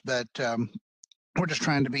office, but we're just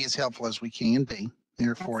trying to be as helpful as we can be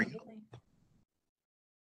there for you.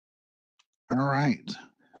 All right.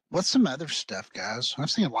 What's some other stuff, guys?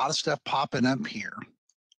 I've seen a lot of stuff popping up here.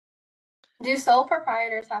 Do sole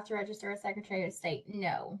proprietors have to register a Secretary of State?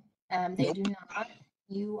 No, they Nope. do not.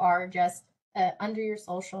 You are just under your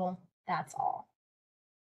social. That's all.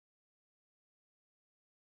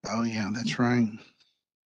 Oh, yeah, that's right.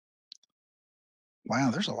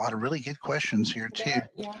 Wow, there's a lot of really good questions here, too.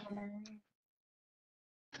 Yeah.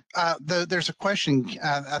 There's a question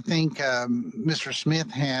I think Mr. Smith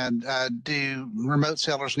had. Do remote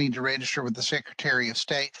sellers need to register with the Secretary of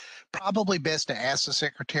State? Probably best to ask the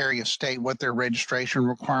Secretary of State what their registration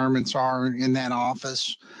requirements are in that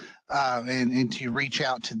office, and to reach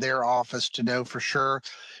out to their office to know for sure.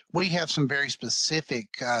 We have some very specific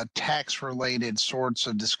tax-related sorts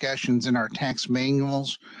of discussions in our tax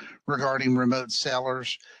manuals regarding remote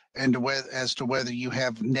sellers and as to whether you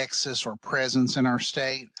have nexus or presence in our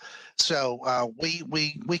state. So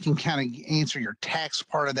we can kind of answer your tax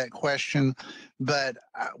part of that question, but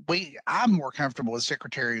I'm more comfortable with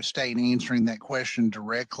Secretary of State answering that question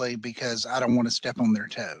directly because I don't want to step on their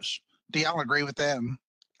toes. Do y'all agree with that?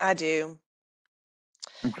 I do.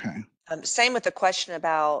 Okay. Same with the question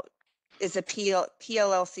about, is a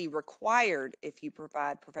PLLC required if you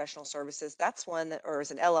provide professional services? That's one that, or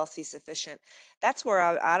is an LLC sufficient? That's where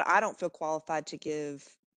I don't feel qualified to give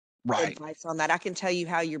advice on that. I can tell you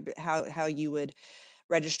how you would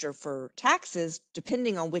register for taxes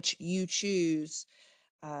depending on which you choose.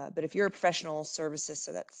 But if you're a professional services,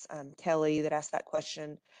 so that's Kelly that asked that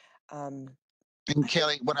question. And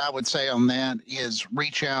Kelly, what I would say on that is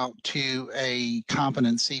reach out to a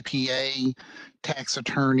competent CPA, tax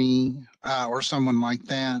attorney, or someone like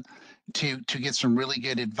that to get some really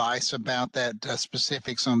good advice about that,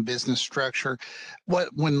 specifics on business structure.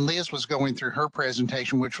 When Liz was going through her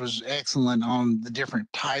presentation, which was excellent on the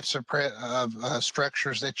different types of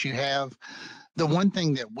structures that you have, the one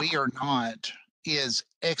thing that we are not is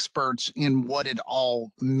experts in what it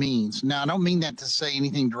all means. Now, I don't mean that to say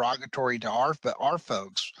anything derogatory to our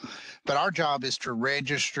folks, but our job is to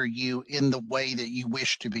register you in the way that you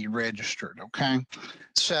wish to be registered. Okay.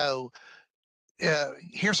 So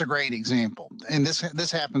here's a great example, and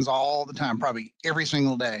this happens all the time, probably every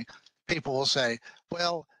single day. People will say,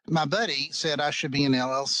 well, my buddy said I should be an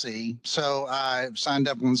LLC, so I signed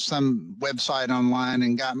up on some website online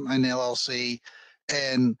and got an LLC,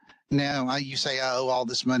 and now you say I owe all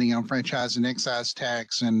this money on franchise and excise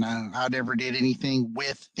tax, and I never did anything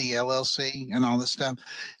with the LLC and all this stuff.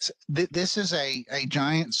 So this is a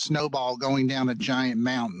giant snowball going down a giant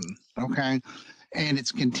mountain. Okay. And it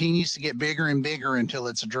continues to get bigger and bigger until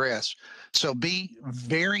it's addressed. So be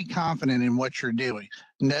very confident in what you're doing.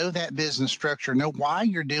 Know that business structure. Know why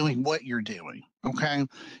you're doing what you're doing. Okay.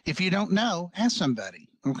 If you don't know, ask somebody.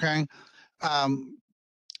 Okay.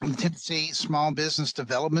 Tennessee Small Business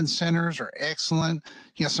Development Centers are excellent.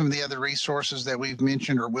 You know, some of the other resources that we've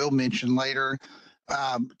mentioned or will mention later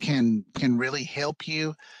can really help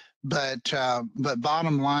you. But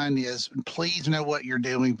bottom line is, please know what you're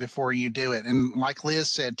doing before you do it. And like Liz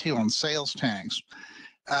said too, on sales tax,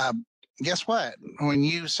 guess what? When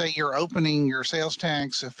you say you're opening your sales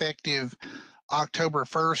tax effective October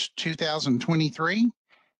 1st, 2023,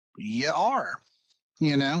 you are.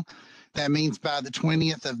 You know, that means by the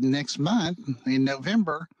 20th of next month in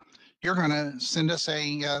November, you're going to send us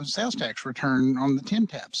a sales tax return on the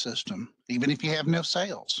TINTAP system, even if you have no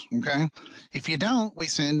sales. Okay. If you don't, we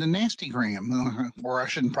send a nastygram, or I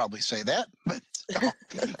shouldn't probably say that, but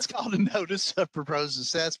it's called a notice of proposed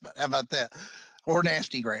assessment. How about that? Or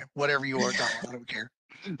nastygram, whatever you want to call it. I don't care.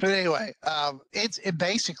 But anyway,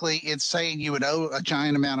 it's saying you would owe a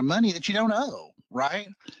giant amount of money that you don't owe, right?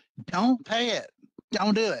 Don't pay it.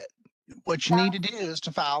 Don't do it. What you need to do is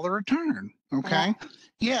to file a return. Okay.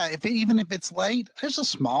 Yeah. Even if it's late, there's a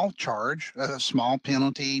small charge, a small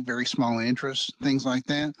penalty, very small interest, things like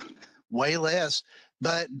that. Way less,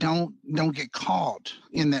 but don't get caught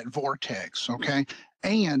in that vortex. Okay.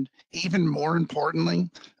 And even more importantly,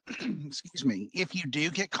 excuse me, if you do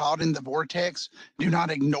get caught in the vortex, do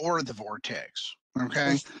not ignore the vortex.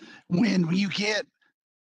 Okay. When you get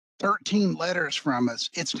 13 letters from us,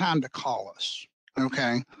 it's time to call us.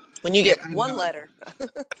 Okay. When you get one letter,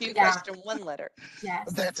 you question one letter.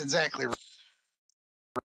 Yes. That's exactly right.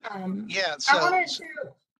 Yeah.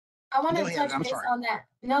 I wanted to touch base on that.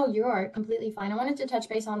 No, you're completely fine. I wanted to touch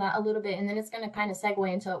base on that a little bit, and then it's going to kind of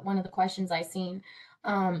segue into one of the questions I've seen.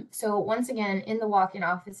 So once again, in the walk-in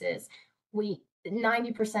offices,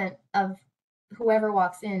 90% of whoever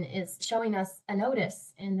walks in is showing us a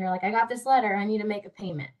notice, and they're like, I got this letter, I need to make a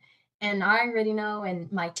payment. And I already know,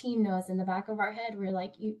 and my team knows in the back of our head, we're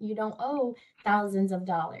like, you don't owe thousands of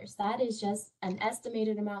dollars. That is just an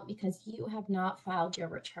estimated amount because you have not filed your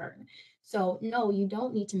return. So no, you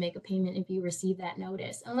don't need to make a payment if you receive that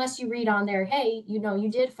notice, unless you read on there, hey, you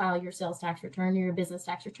did file your sales tax return or your business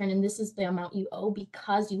tax return, and this is the amount you owe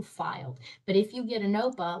because you filed. But if you get a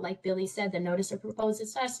NOPA, like Billy said, the notice of proposed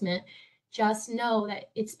assessment, just know that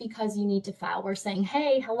it's because you need to file. We're saying,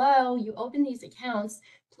 hey, hello, you open these accounts,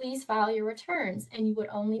 please file your returns, and you would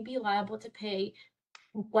only be liable to pay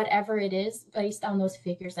whatever it is based on those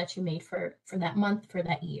figures that you made for that month, for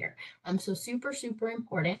that year. So super, super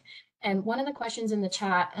important. And one of the questions in the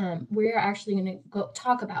chat, we're actually going to go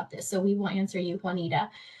talk about this. So we will answer you, Juanita.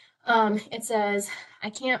 It says, I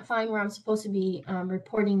can't find where I'm supposed to be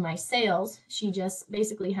reporting my sales. She just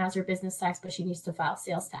basically has her business tax, but she needs to file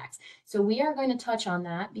sales tax. So we are going to touch on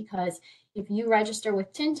that because if you register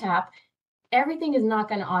with TINTAP, everything is not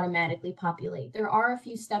going to automatically populate. There are a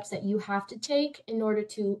few steps that you have to take in order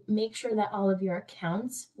to make sure that all of your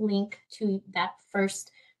accounts link to that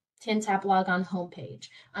first TINTAP logon homepage.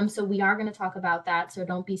 So we are going to talk about that. So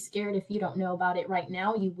don't be scared if you don't know about it right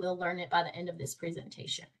now. You will learn it by the end of this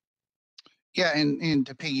presentation. Yeah, and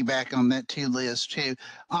to piggyback on that too, Liz, too,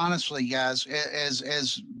 honestly, guys,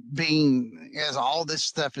 as all this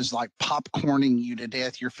stuff is like popcorning you to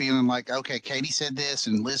death, you're feeling like, okay, Katie said this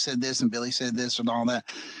and Liz said this and Billy said this and all that.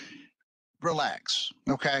 Relax,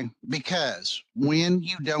 okay? Because when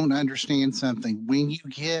you don't understand something, when you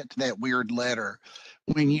get that weird letter,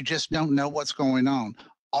 when you just don't know what's going on,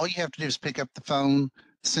 all you have to do is pick up the phone,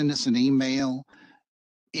 send us an email.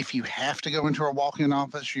 If you have to go into our walk-in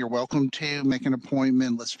office, you're welcome to make an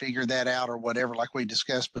appointment. Let's figure that out or whatever, like we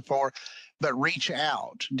discussed before. But reach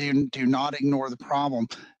out. Do not ignore the problem.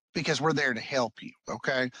 because we're there to help you.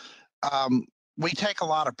 Okay. Um, we take a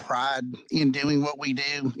lot of pride in doing what we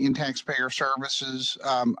do in taxpayer services.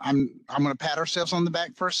 I'm going to pat ourselves on the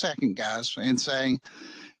back for a second, guys, and say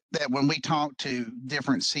that when we talk to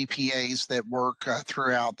different CPAs that work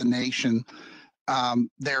throughout the nation,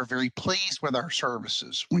 they're very pleased with our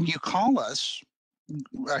services. When you call us,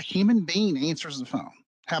 a human being answers the phone.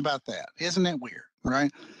 How about that? Isn't that weird,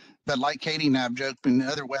 right? But like Katie and I have joked in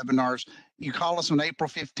other webinars, you call us on April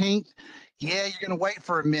 15th, yeah, you're going to wait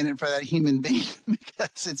for a minute for that human being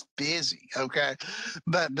because it's busy. Okay.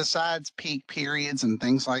 But besides peak periods and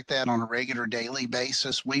things like that on a regular daily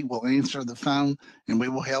basis, we will answer the phone and we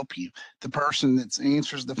will help you. The person that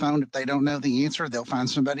answers the phone, if they don't know the answer, they'll find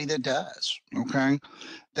somebody that does. Okay.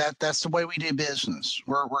 That's the way we do business.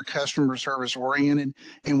 We're customer service oriented,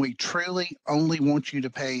 and we truly only want you to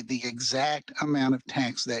pay the exact amount of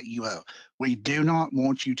tax that you owe. We do not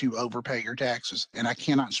want you to overpay your taxes, and I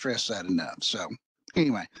cannot stress that enough. So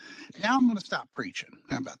anyway, now I'm going to stop preaching.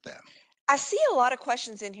 How about that? I see a lot of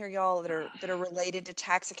questions in here, y'all, that are related to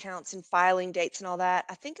tax accounts and filing dates and all that.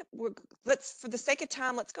 I think let's, for the sake of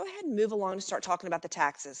time, let's go ahead and move along to start talking about the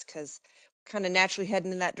taxes because kind of naturally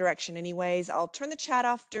heading in that direction anyways. I'll turn the chat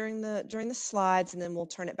off during the slides and then we'll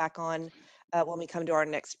turn it back on when we come to our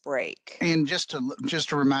next break. And just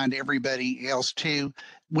to remind everybody else too,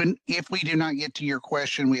 when if we do not get to your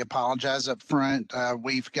question, we apologize up front.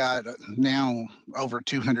 We've got now over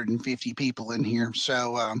 250 people in here,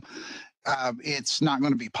 so it's not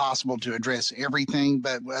going to be possible to address everything,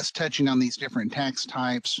 but us touching on these different tax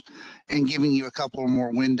types and giving you a couple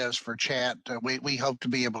more windows for chat, we hope to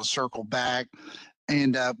be able to circle back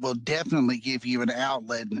and we'll definitely give you an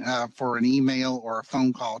outlet for an email or a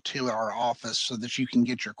phone call to our office so that you can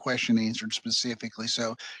get your question answered specifically.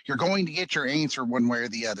 So you're going to get your answer one way or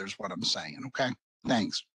the other is what I'm saying. Okay.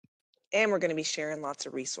 Thanks. And we're going to be sharing lots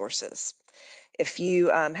of resources. If you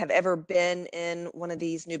have ever been in one of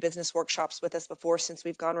these new business workshops with us before, since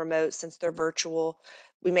we've gone remote, since they're virtual,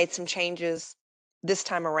 we made some changes this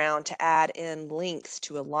time around to add in links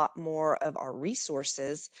to a lot more of our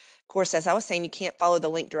resources. Of course, as I was saying, you can't follow the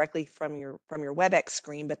link directly from your WebEx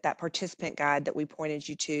screen, but that participant guide that we pointed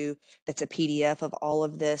you to, that's a PDF of all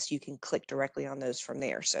of this, you can click directly on those from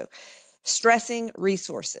there. So stressing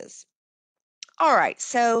resources. All right,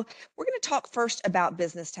 so we're going to talk first about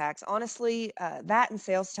business tax. Honestly, that and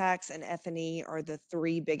sales tax and F&E are the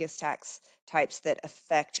three biggest tax types that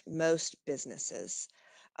affect most businesses.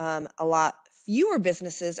 A lot fewer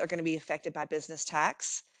businesses are going to be affected by business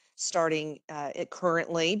tax starting it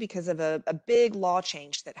currently because of a big law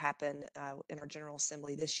change that happened in our General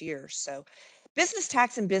Assembly this year. So business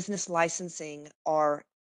tax and business licensing are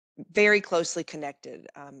very closely connected.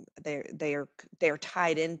 They're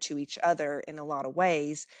tied into each other in a lot of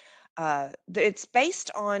ways. It's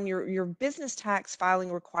based on your business tax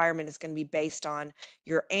filing requirement is going to be based on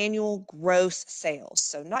your annual gross sales.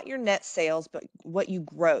 So not your net sales, but what you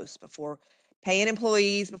gross before paying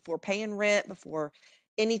employees, before paying rent, before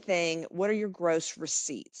anything. What are your gross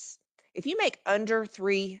receipts? If you make under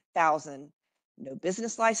 3,000, no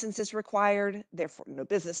business license is required, therefore no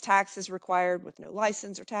business tax is required. With no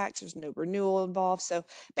license or tax, there's no renewal involved. So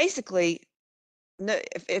basically, no,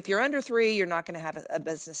 if you're under 3, you're not going to have a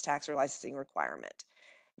business tax or licensing requirement.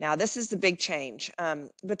 Now, this is the big change.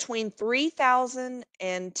 Between 3,000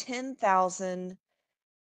 and 10,000,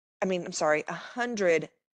 I'm sorry,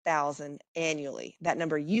 100,000 annually. That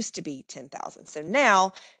number used to be 10,000. So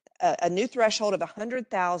now a new threshold of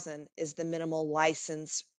 100,000 is the minimal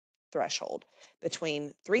license threshold.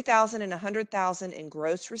 Between 3,000 and 100,000 in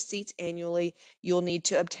gross receipts annually, you'll need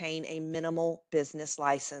to obtain a minimal business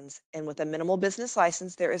license. And with a minimal business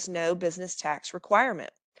license, there is no business tax requirement.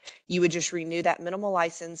 You would just renew that minimal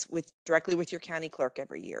license directly with your county clerk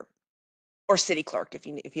every year, or city clerk if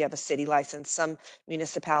you have a city license. Some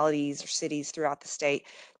municipalities or cities throughout the state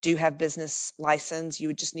do have business license. You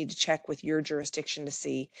would just need to check with your jurisdiction to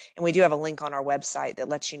see. And we do have a link on our website that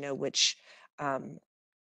lets you know which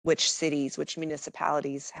cities, which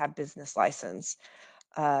municipalities have business license.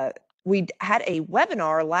 We had a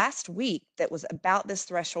webinar last week that was about this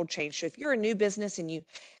threshold change. So if you're a new business and you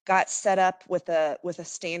got set up with a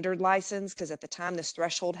standard license, because at the time this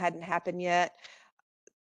threshold hadn't happened yet,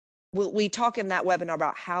 we talk in that webinar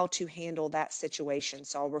about how to handle that situation.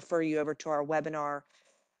 So I'll refer you over to our webinar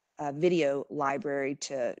video library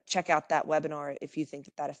to check out that webinar if you think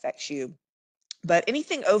that affects you. But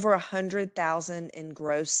anything over 100,000 in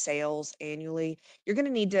gross sales annually, you're going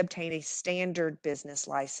to need to obtain a standard business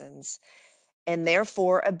license and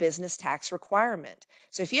therefore a business tax requirement.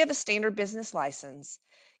 So if you have a standard business license,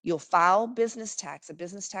 You'll file business tax, a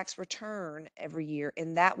business tax return every year,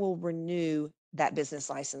 and that will renew that business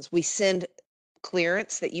license. We send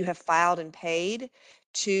clearance that you have filed and paid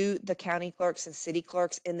to the county clerks and city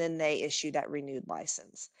clerks, and then they issue that renewed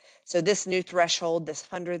license. So this new threshold, this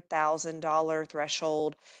 $100,000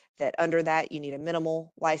 threshold, that under that you need a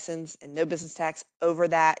minimal license and no business tax. Over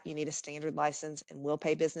that, you need a standard license and will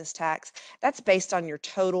pay business tax. That's based on your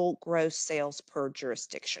total gross sales per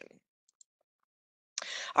jurisdiction.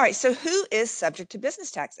 All right, so who is subject to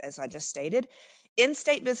business tax? As I just stated,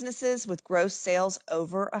 in-state businesses with gross sales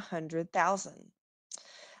over 100,000.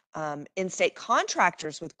 In-state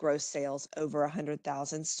contractors with gross sales over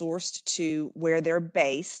 100,000 sourced to where they're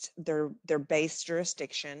based, their base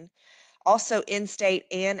jurisdiction. Also in-state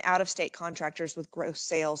and out-of-state contractors with gross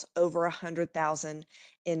sales over 100,000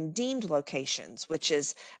 in deemed locations, which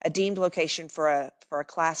is a deemed location for a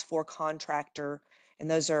class 4 contractor,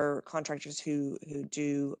 and those are contractors who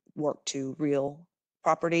do work to real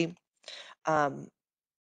property.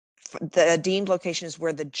 The deemed location is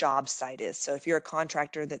where the job site is. So if you're a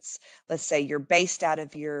contractor that's, let's say you're based out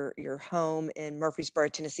of your home in Murfreesboro,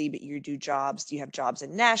 Tennessee, but you do jobs, you have jobs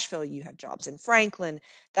in Nashville, you have jobs in Franklin,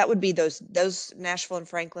 that would be those Nashville and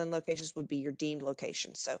Franklin locations would be your deemed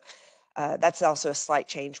locations. So that's also a slight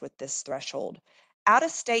change with this threshold.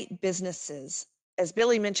 Out-of-state businesses, as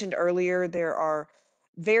Billy mentioned earlier, there are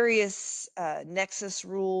various nexus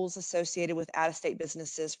rules associated with out-of-state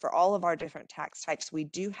businesses for all of our different tax types. We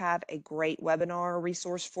do have a great webinar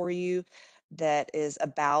resource for you that is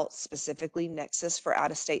about specifically nexus for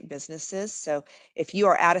out-of-state businesses. So if you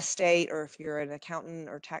are out of state, or if you're an accountant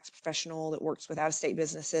or tax professional that works with out-of-state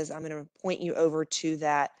businesses, I'm going to point you over to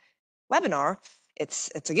that webinar.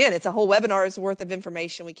 It's again, it's a whole webinar's worth of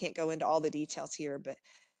information. We can't go into all the details here, but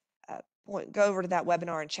go over to that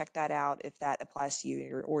webinar and check that out if that applies to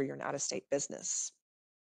you or you're an out-of-state business.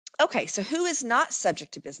 Okay, so who is not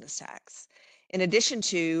subject to business tax? In addition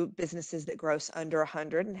to businesses that gross under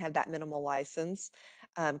 100 and have that minimal license,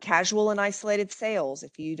 casual and isolated sales.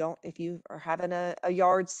 If you are having a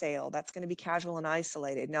yard sale, that's going to be casual and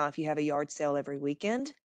isolated. Now, if you have a yard sale every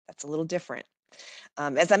weekend, that's a little different.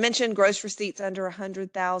 As I mentioned, gross receipts under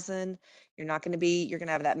 100,000, you're going to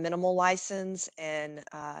have that minimal license and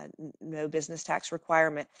no business tax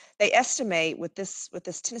requirement. They estimate with this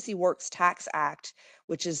Tennessee Works Tax Act,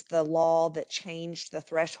 which is the law that changed the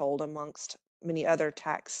threshold amongst many other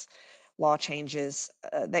tax law changes,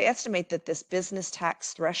 they estimate that this business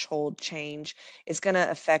tax threshold change is going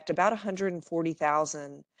to affect about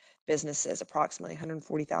 140,000 businesses, approximately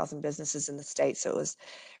 140,000 businesses in the state. So it was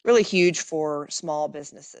really huge for small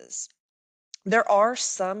businesses. There are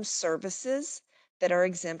some services that are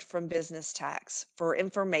exempt from business tax. For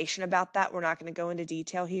information about that, we're not going to go into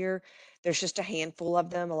detail here. There's just a handful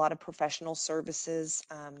of them, a lot of professional services,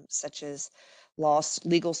 such as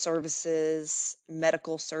legal services,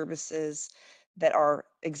 medical services that are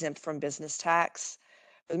exempt from business tax.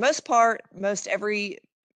 For the most part, most every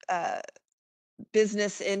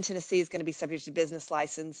business in Tennessee is going to be subject to business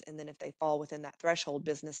license, and then if they fall within that threshold,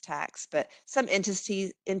 business tax. But some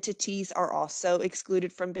entities are also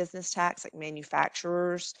excluded from business tax, like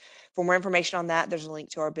manufacturers. For more information on that, there's a link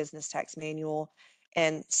to our business tax manual.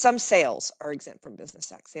 And some sales are exempt from business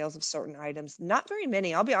tax, sales of certain items. Not very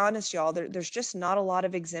many. I'll be honest, y'all. There's just not a lot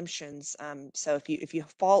of exemptions. So if you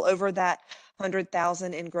fall over that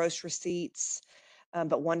 100,000 in gross receipts,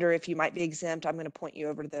 but wonder if you might be exempt, I'm going to point you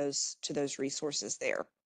over to those resources there.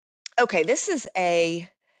 Okay, this is a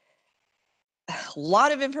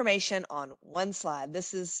lot of information on one slide.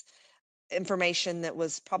 This is information that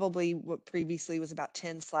was probably what previously was about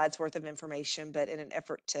 10 slides worth of information, but in an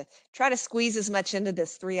effort to try to squeeze as much into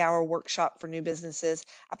this 3-hour workshop for new businesses,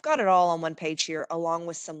 I've got it all on one page here, along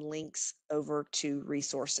with some links over to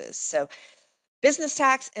resources. So business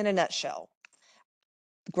tax in a nutshell.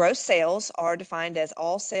 Gross sales are defined as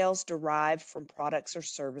all sales derived from products or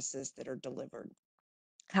services that are delivered.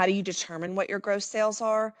 How do you determine what your gross sales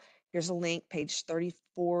are? Here's a link, page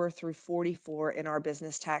 34 through 44 in our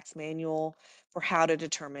business tax manual for how to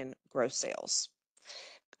determine gross sales.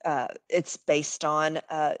 It's based on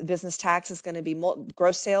business tax is going to be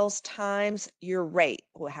gross sales times your rate.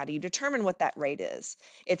 Well, how do you determine what that rate is?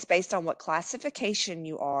 It's based on what classification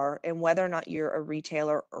you are and whether or not you're a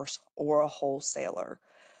retailer or a wholesaler.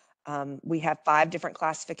 We have 5 different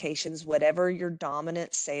classifications. Whatever your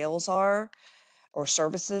dominant sales are or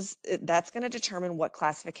services, that's going to determine what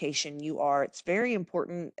classification you are. It's very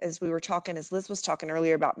important, as Liz was talking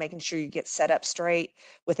earlier, about making sure you get set up straight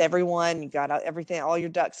with everyone. You got everything, all your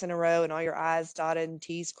ducks in a row and all your I's dotted and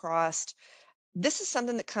T's crossed. This is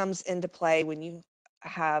something that comes into play when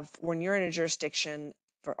you're in a jurisdiction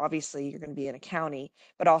for obviously you're going to be in a county,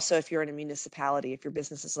 but also if you're in a municipality, if your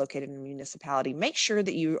business is located in a municipality, make sure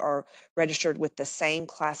that you are registered with the same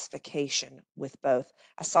classification with both.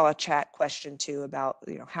 I saw a chat question too about,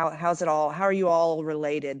 how's it all, how are you all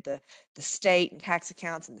related, the state and tax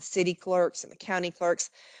accounts and the city clerks and the county clerks?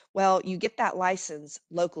 Well, you get that license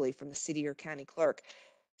locally from the city or county clerk.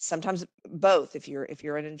 Sometimes both, if you're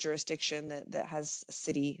in a jurisdiction that has a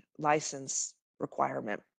city license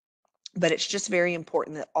requirement. But it's just very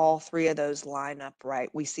important that all three of those line up right.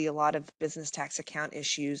 We see a lot of business tax account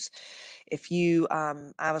issues. If you,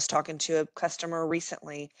 I was talking to a customer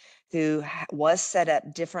recently who was set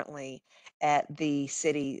up differently at the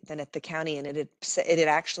city than at the county, and it had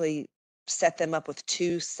actually set them up with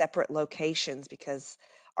two separate locations because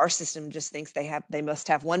our system just thinks they must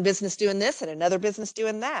have one business doing this and another business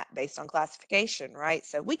doing that based on classification, right?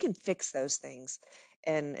 So we can fix those things.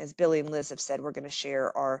 And as Billy and Liz have said, we're going to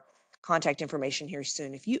share our contact information here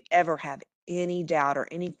soon. If you ever have any doubt or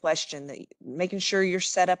any question, that making sure you're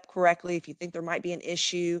set up correctly, if you think there might be an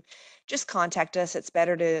issue, just contact us. It's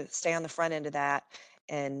better to stay on the front end of that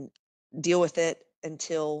and deal with it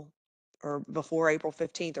until or before April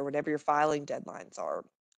 15th or whatever your filing deadlines are.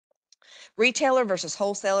 Retailer versus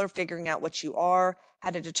wholesaler, figuring out what you are, how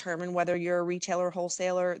to determine whether you're a retailer or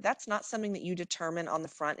wholesaler. That's not something that you determine on the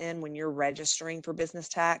front end when you're registering for business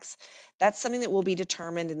tax. That's something that will be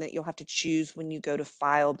determined and that you'll have to choose when you go to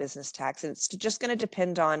file business tax. And it's just going to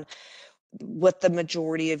depend on what the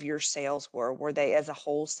majority of your sales were. Were they as a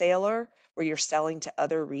wholesaler, where you're selling to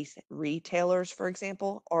other retailers, for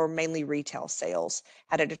example, or mainly retail sales?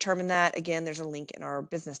 How to determine that, again, there's a link in our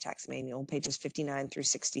business tax manual, pages 59 through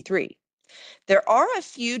 63. There are a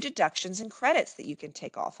few deductions and credits that you can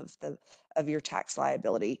take off of your tax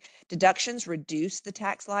liability. Deductions reduce the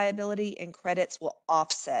tax liability and credits will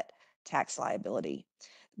offset tax liability.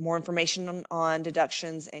 More information on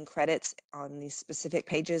deductions and credits on these specific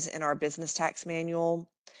pages in our business tax manual.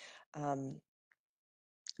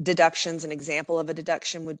 Deductions, an example of a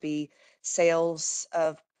deduction would be sales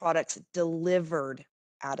of products delivered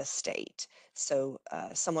out of state. So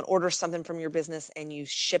someone orders something from your business and you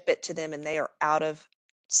ship it to them and they are out of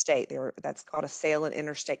state. That's called a sale in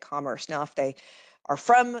interstate commerce. Now,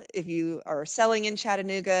 if you are selling in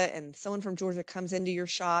Chattanooga and someone from Georgia comes into your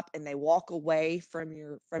shop and they walk away from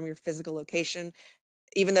your physical location,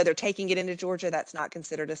 even though they're taking it into Georgia, that's not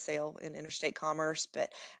considered a sale in interstate commerce.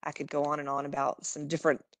 But I could go on and on about some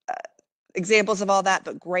different examples of all that,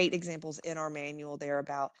 but great examples in our manual there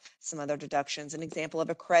about some other deductions. An example of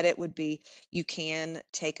a credit would be you can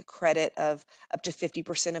take a credit of up to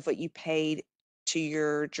 50% of what you paid to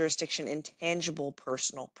your jurisdiction in tangible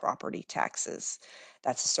personal property taxes.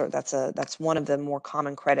 That's one of the more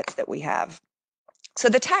common credits that we have. So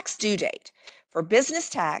the tax due date for business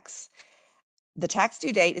tax. The tax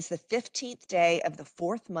due date is the 15th day of the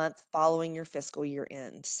fourth month following your fiscal year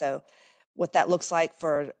end. So what that looks like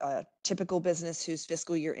for a typical business whose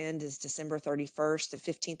fiscal year end is December 31st, the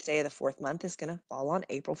 15th day of the fourth month is going to fall on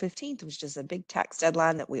April 15th, which is a big tax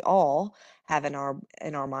deadline that we all have in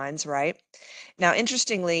our minds, right? Now,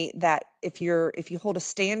 interestingly, that if you hold a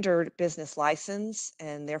standard business license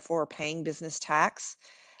and therefore are paying business tax,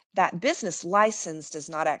 that business license does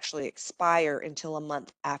not actually expire until a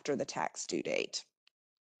month after the tax due date.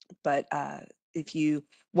 But if you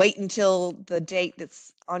wait until the date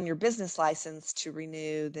that's on your business license to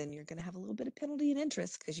renew, then you're going to have a little bit of penalty and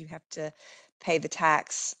interest because you have to pay the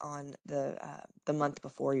tax on the month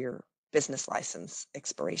before your business license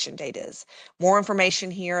expiration date is. More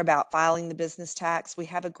information here about filing the business tax. We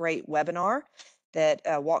have a great webinar that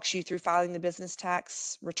walks you through filing the business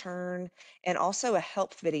tax return, and also a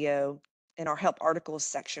help video in our help articles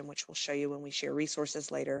section, which we'll show you when we share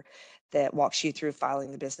resources later, that walks you through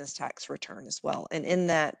filing the business tax return as well. And in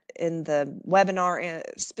the webinar,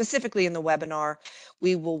 specifically in the webinar,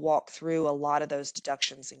 we will walk through a lot of those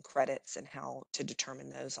deductions and credits and how to determine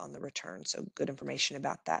those on the return. So good information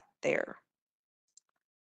about that there.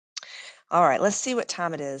 All right, let's see what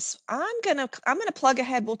time it is. I'm gonna plug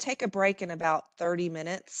ahead. We'll take a break in about 30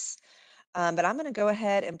 minutes, but I'm gonna go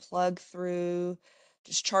ahead and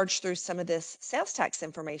just charge through some of this sales tax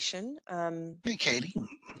information. Hey, Katie.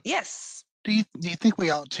 Yes. Do you think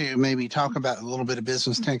we ought to maybe talk about a little bit of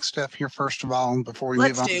business tax stuff here first of all before we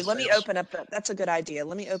move on? Let me open up. That's a good idea.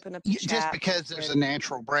 Let me open up the chat. Just because there's a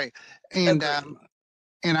natural break, and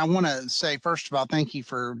I want to say, first of all, thank you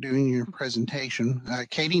for doing your presentation.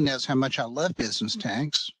 Katie knows how much I love business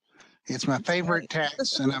tax. It's my favorite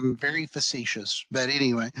tax, and I'm very facetious. But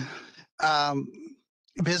anyway,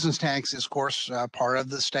 Business tax is, of course, part of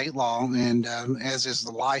the state law, and as is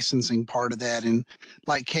the licensing part of that. And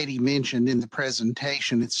like Katie mentioned in the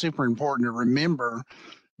presentation, it's super important to remember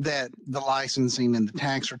that the licensing and the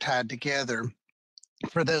tax are tied together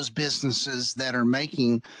for those businesses that are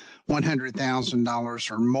making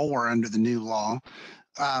 $100,000 or more under the new law.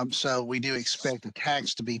 So we do expect a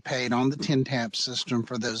tax to be paid on the TIN-TAP system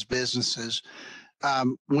for those businesses.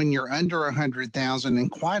 When you're under 100,000,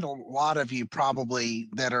 and quite a lot of you probably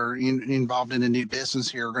that are involved in a new business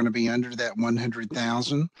here are going to be under that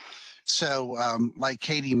 100,000. So, like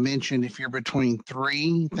Katie mentioned, if you're between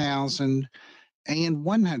 3,000 and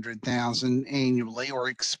 100,000 annually or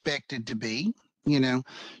expected to be,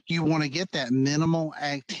 you want to get that minimal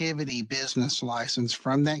activity business license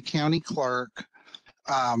from that county clerk.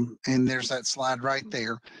 And there's that slide right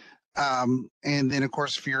there. And then, of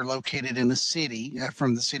course, if you're located in a city,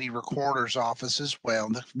 from the city recorder's office as well,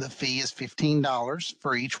 the fee is $15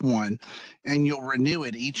 for each one. And you'll renew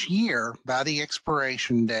it each year by the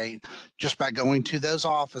expiration date just by going to those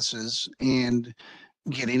offices and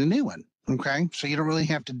getting a new one. Okay. So you don't really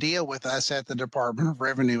have to deal with us at the Department of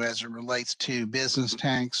Revenue as it relates to business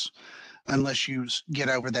tax unless you get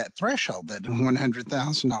over that threshold, that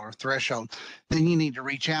 $100,000 threshold. Then you need to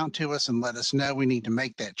reach out to us and let us know. We need to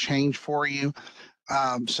make that change for you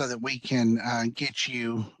so that we can get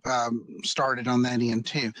you started on that end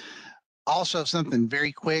too. Also, something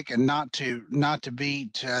very quick, and not to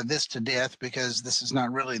beat this to death, because this is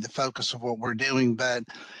not really the focus of what we're doing, but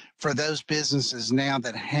for those businesses now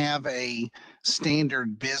that have a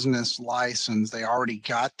standard business license, they already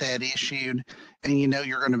got that issued, and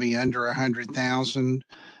you're going to be under 100,000.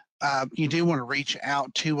 You do want to reach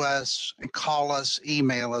out to us and call us,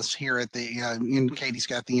 email us here at the, and Katie's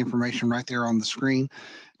got the information right there on the screen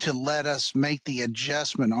to let us make the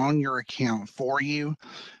adjustment on your account for you.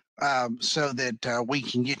 So that we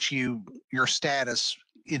can get you your status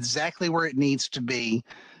exactly where it needs to be.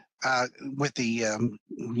 With the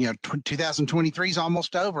 2023 is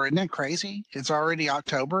almost over. Isn't that crazy? It's already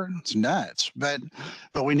October. It's nuts. But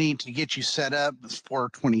we need to get you set up for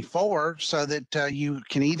 24 so that you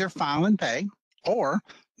can either file and pay or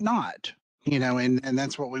not. And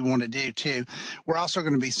that's what we want to do too. We're also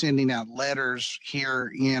going to be sending out letters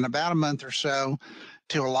here in about a month or so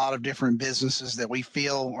to a lot of different businesses that we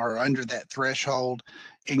feel are under that threshold,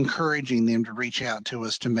 encouraging them to reach out to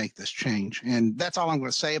us to make this change. And that's all I'm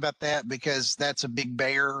going to say about that, because that's a big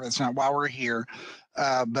bear. That's not why we're here.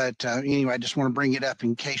 But anyway, I just want to bring it up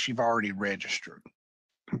in case you've already registered.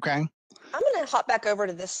 Okay. I'm going to hop back over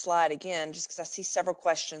to this slide again, just because I see several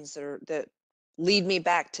questions that lead me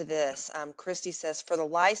back to this. Christy says, for the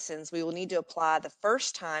license, we will need to apply the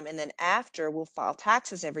first time, and then after we'll file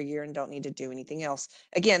taxes every year and don't need to do anything else.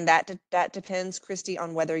 Again, that depends, Christy,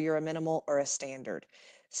 on whether you're a minimal or a standard.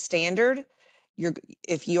 Standard,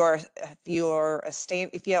 if you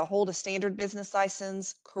hold a standard business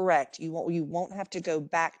license, correct, you won't have to go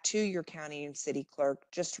back to your county and city clerk,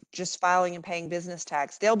 just filing and paying business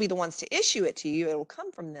tax. They'll be the ones to issue it to you. It will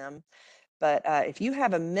come from them. But if you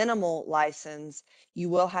have a minimal license, you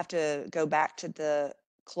will have to go back to the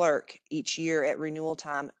clerk each year at renewal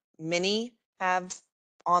time. Many have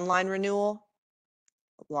online renewal.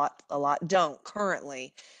 A lot don't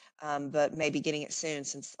currently, but maybe getting it soon,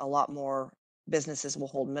 since a lot more businesses will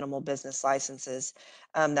hold minimal business licenses.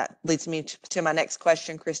 That leads me to my next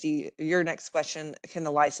question, Christy. Your next question: can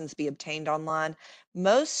the license be obtained online?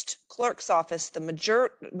 Most clerk's office, the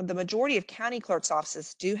majority of county clerk's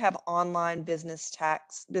offices do have online business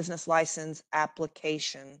license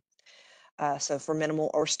application. So for minimal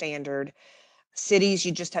or standard. Cities,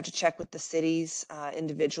 you just have to check with the cities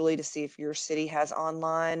individually to see if your city has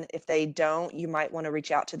online. If they don't, you might want to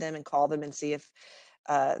reach out to them and call them and see if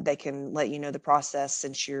they can let you know the process,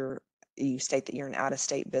 since you state that you're an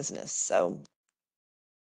out-of-state business. So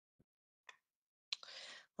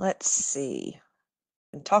let's see.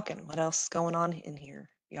 I'm talking. What else is going on in here,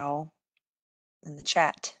 y'all, in the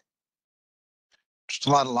chat? Just a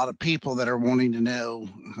lot of people that are wanting to know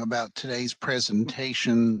about today's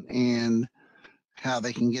presentation and how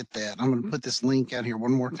they can get that. I'm going to put this link out here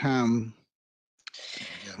one more time. There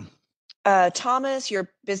we go. Thomas, you're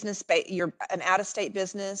an out-of-state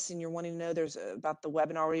business and you're wanting to know about the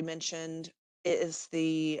webinar we mentioned. It is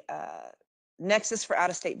the Nexus for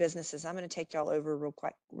out-of-state businesses. I'm going to take y'all over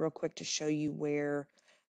real quick to show you where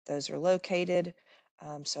those are located.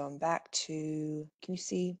 So I'm back to, can you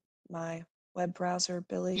see my web browser,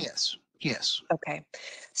 Billy? Yes. Okay.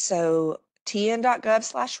 So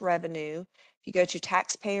tn.gov/revenue. If you go to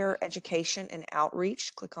taxpayer education and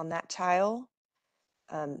outreach, click on that tile.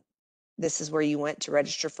 This is where you went to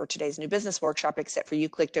register for today's new business workshop, except for you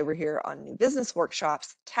clicked over here on new business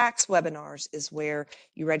workshops. Tax webinars is where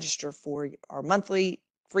you register for our monthly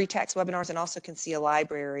free tax webinars, and also can see a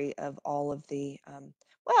library of all of the,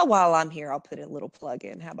 well, while I'm here, I'll put a little plug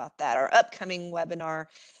in. How about that? Our upcoming webinar,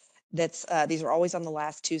 these are always on the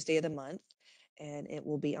last Tuesday of the month, and it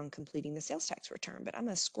will be on completing the sales tax return. But I'm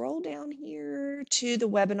going to scroll down here to the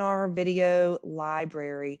webinar video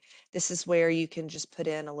library. This is where you can just put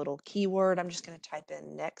in a little keyword. I'm just going to type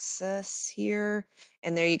in Nexus here,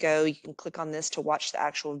 and there you go. You can click on this to watch the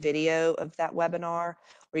actual video of that webinar,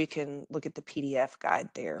 or you can look at the PDF guide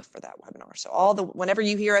there for that webinar. So whenever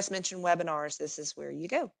you hear us mention webinars, this is where you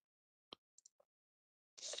go.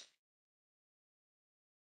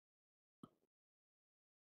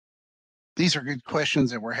 These are good questions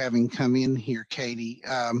that we're having come in here, Katie.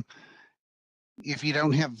 If you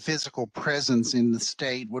don't have physical presence in the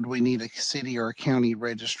state, would we need a city or a county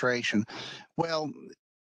registration? Well,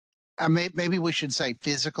 maybe we should say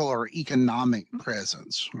physical or economic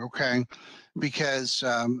presence, okay? Because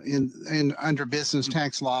in under business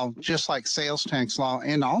tax law, just like sales tax law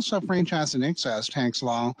and also franchise and excise tax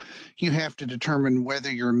law, you have to determine whether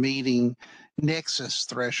you're meeting nexus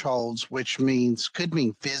thresholds, which could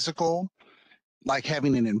mean physical, like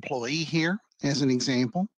having an employee here as an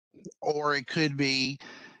example, or it could be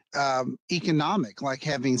economic, like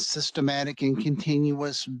having systematic and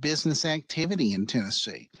continuous business activity in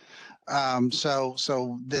Tennessee.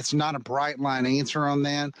 So that's not a bright line answer on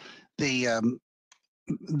that. The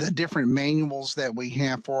different manuals that we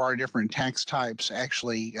have for our different tax types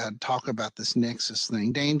actually talk about this nexus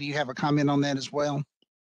thing. Dan, do you have a comment on that as well?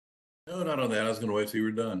 No, not on that. I was going to wait till you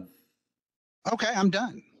were done. Okay, I'm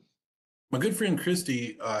done. My good friend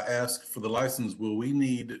Christy asked for the license. Will we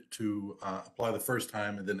need to apply the first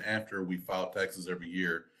time, and then after we file taxes every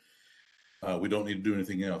year, we don't need to do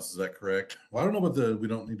anything else? Is that correct? Well, I don't know about the we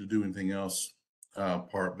don't need to do anything else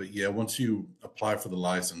part, but yeah, once you apply for the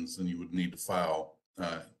license, then you would need to file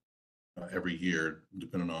every year,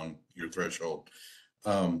 depending on your threshold.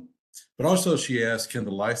 But also, she asked, can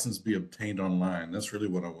the license be obtained online? That's really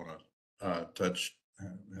what I want to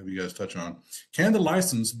have you guys touch on. Can the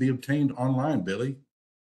license be obtained online, Billy?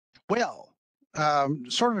 Well,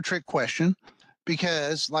 sort of a trick question,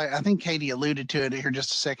 because like I think Katie alluded to it here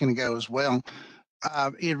just a second ago as well.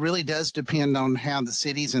 It really does depend on how the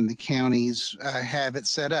cities and the counties have it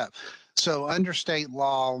set up. So under state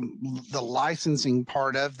law, the licensing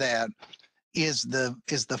part of that is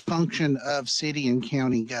the function of city and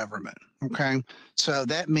county government. Okay, so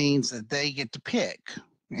that means that they get to pick.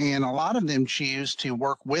 And a lot of them choose to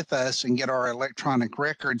work with us and get our electronic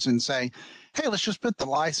records and say, hey, let's just put the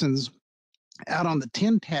license out on the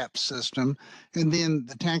TINTAP system, and then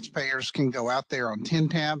the taxpayers can go out there on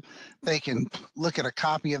TINTAP. They can look at a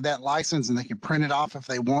copy of that license and they can print it off if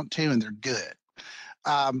they want to, and they're good.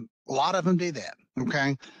 A lot of them do that.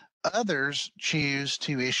 Okay. Others choose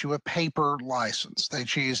to issue a paper license. They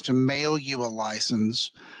choose to mail you a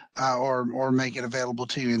license or make it available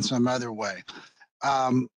to you in some other way.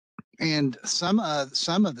 And some of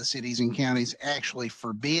the cities and counties actually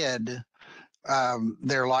forbid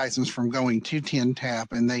their license from going to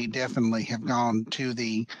TINTAP, and they definitely have gone to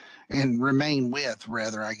and remain with,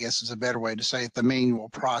 rather, I guess is a better way to say it, the manual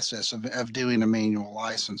process of doing a manual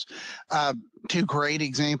license. Two great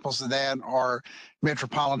examples of that are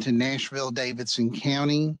Metropolitan Nashville, Davidson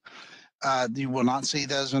County. You will not see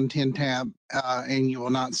those on TINTAP, and you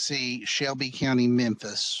will not see Shelby County,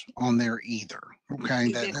 Memphis on there either.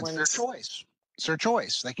 Okay, that's their choice. It's their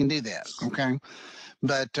choice. They can do that. Okay.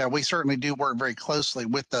 But we certainly do work very closely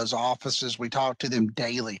with those offices. We talk to them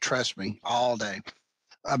daily, trust me, all day,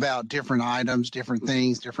 about different items, different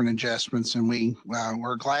things, different adjustments, and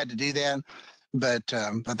we're glad to do that. But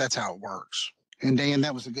that's how it works. And Dan,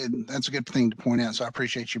 that's a good thing to point out. So I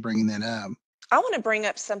appreciate you bringing that up. I want to bring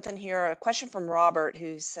up something here, a question from Robert,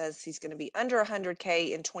 who says he's going to be under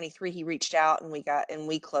 100K in 23. He reached out and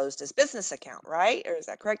we closed his business account, right? Or is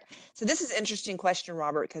that correct? So this is an interesting question,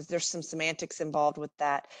 Robert, because there's some semantics involved with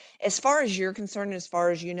that. As far as you're concerned, as far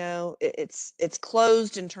as you know, it's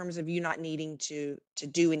closed in terms of you not needing to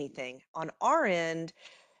do anything. On our end,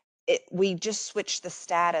 we just switch the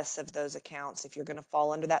status of those accounts. If you're going to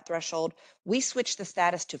fall under that threshold, we switch the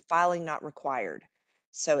status to filing not required.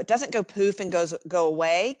 So it doesn't go poof and go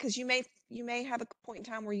away, because you may have a point in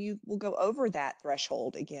time where you will go over that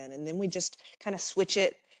threshold again, and then we just kind of switch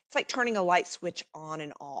it. It's like turning a light switch on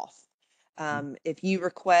and off. If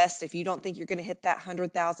you don't think you're going to hit that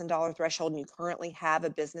 $100,000 threshold and you currently have a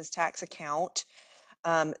business tax account,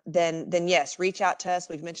 then yes, reach out to us.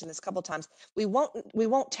 We've mentioned this a couple times. We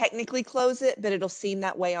won't technically close it, but it'll seem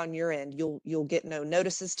that way on your end. You'll get no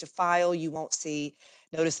notices to file. You won't see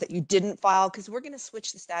notice that you didn't file, because we're going to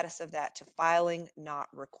switch the status of that to filing not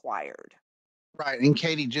required. Right. And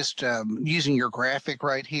Katie, just using your graphic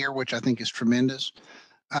right here, which I think is tremendous.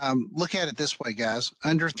 Look at it this way, guys.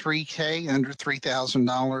 Under 3K, under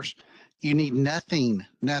 $3,000, you need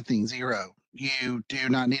nothing, zero. You do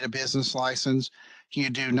not need a business license. You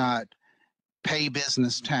do not pay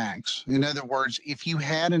business tax. In other words, if you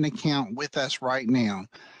had an account with us right now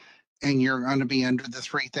and you're going to be under the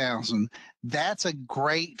 3,000, that's a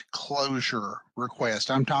great closure request.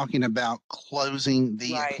 I'm talking about closing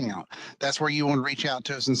the Right. account. That's where you want to reach out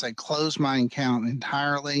to us and say, close my account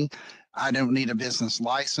entirely. I don't need a business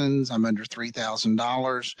license. I'm under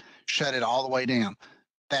 $3,000. Shut it all the way down.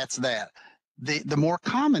 That's that. The more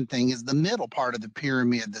common thing is the middle part of the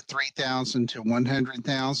pyramid, the 3,000 to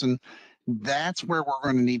 100,000. That's where we're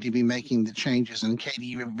going to need to be making the changes. And Katie,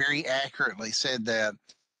 you very accurately said that.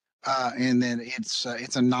 And then it's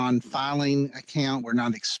a non-filing account. We're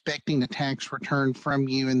not expecting a tax return from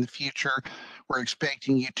you in the future. We're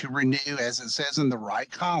expecting you to renew, as it says in the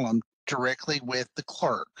right column, directly with the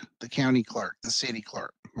clerk, the county clerk, the city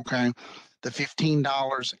clerk. Okay, the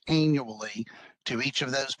 $15 annually to each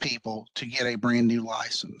of those people to get a brand new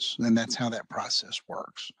license, and that's how that process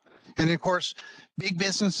works. And of course, big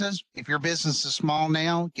businesses, if your business is small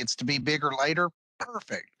now, gets to be bigger later,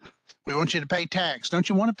 perfect. We want you to pay tax. Don't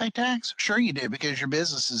you want to pay tax? Sure you do, because your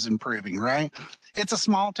business is improving, right? It's a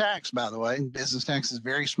small tax, by the way. Business tax is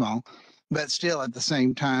very small, but still at the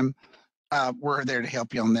same time, we're there to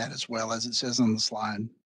help you on that as well, as it says on the slide.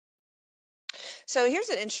 So here's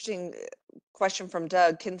an interesting question from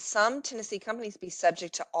Doug. Can some Tennessee companies be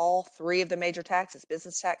subject to all three of the major taxes,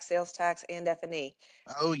 business tax, sales tax, and F&E?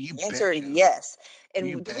 Oh, you Answer betcha. yes.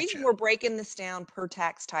 You And the reason betcha. we're breaking this down per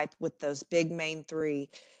tax type with those big main three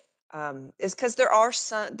is because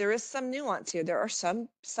there is some nuance here. There are some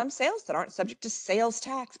sales that aren't subject to sales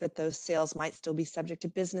tax, but those sales might still be subject to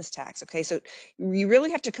business tax. Okay, so you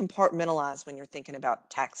really have to compartmentalize when you're thinking about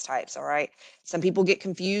tax types. All right, some people get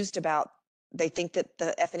confused about. They think that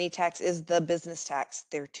the F&E tax is the business tax.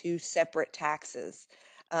 They're two separate taxes.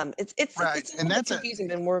 It's Right. a And little bit that's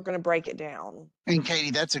confusing, and we're going to break it down. and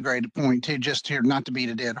Katie, that's a great point too, just here, not to beat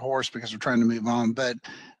a dead horse because we're trying to move on, but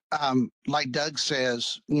like Doug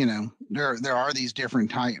says, there are these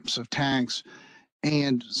different types of tax.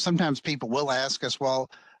 And sometimes people will ask us,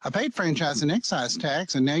 well, I paid franchise and excise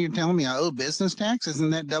tax, and now you're telling me I owe business tax? Isn't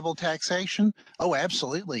that double taxation? Oh,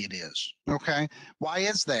 absolutely it is. Okay. Why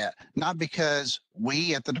is that? Not because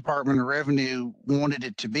we at the Department of Revenue wanted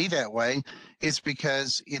it to be that way. It's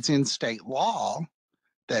because it's in state law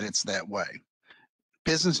that it's that way.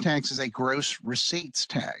 Business tax is a gross receipts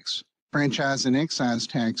tax. Franchise and excise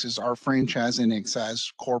taxes are franchise and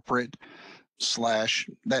excise corporate /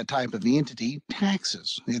 that type of entity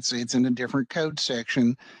taxes. It's in a different code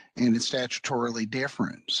section and it's statutorily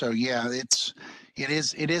different. So yeah, it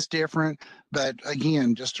is different. But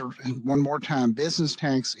again, one more time, business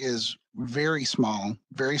tax is very small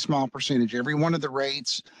percentage. Every one of the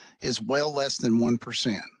rates is well less than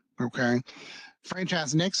 1%. Okay.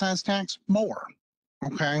 Franchise and excise tax, more.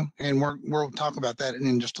 Okay. And we'll talk about that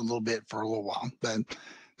in just a little bit for a little while. But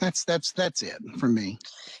that's it for me.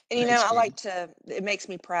 And Thanks, Katie. it makes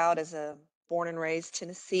me proud as a born and raised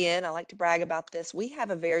Tennessean. I like to brag about this. We have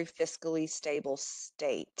a very fiscally stable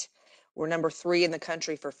state. We're number 3 in the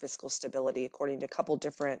country for fiscal stability, according to a couple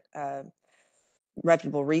different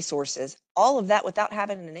reputable resources. All of that without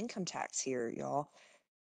having an income tax here, y'all.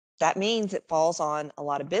 That means it falls on a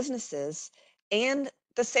lot of businesses, and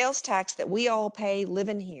the sales tax that we all pay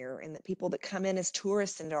living here and that people that come in as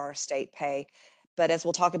tourists into our state pay. But as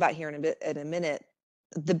we'll talk about here in a minute,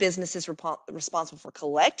 the business is responsible for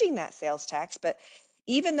collecting that sales tax. But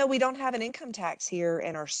even though we don't have an income tax here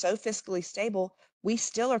and are so fiscally stable, we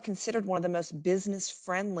still are considered one of the most business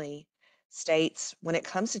friendly states when it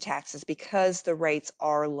comes to taxes because the rates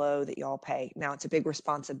are low that y'all pay. Now, it's a big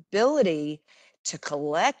responsibility to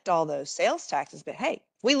collect all those sales taxes, but hey,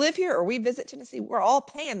 we live here or we visit Tennessee, we're all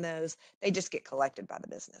paying those. They just get collected by the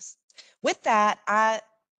business. With that, I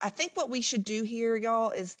think what we should do here, y'all,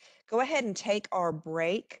 is go ahead and take our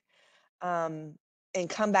break and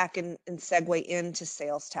come back and segue into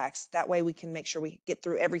sales tax. That way we can make sure we get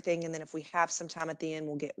through everything. And then if we have some time at the end,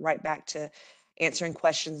 we'll get right back to answering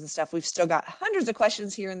questions and stuff. We've still got hundreds of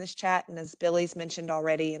questions here in this chat. And as Billy's mentioned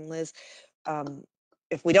already, and Liz,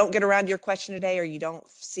 if we don't get around to your question today, or you don't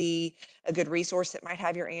see a good resource that might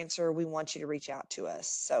have your answer, we want you to reach out to us.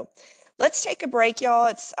 So Let's take a break, y'all.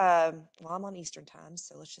 It's well, I'm on Eastern time,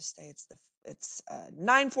 so let's just say it's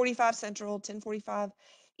 9:45 Central, 10:45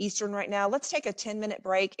 Eastern right now. Let's take a 10-minute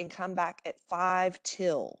break and come back at 5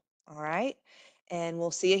 till. All right, and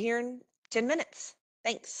we'll see you here in 10 minutes.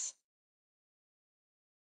 Thanks.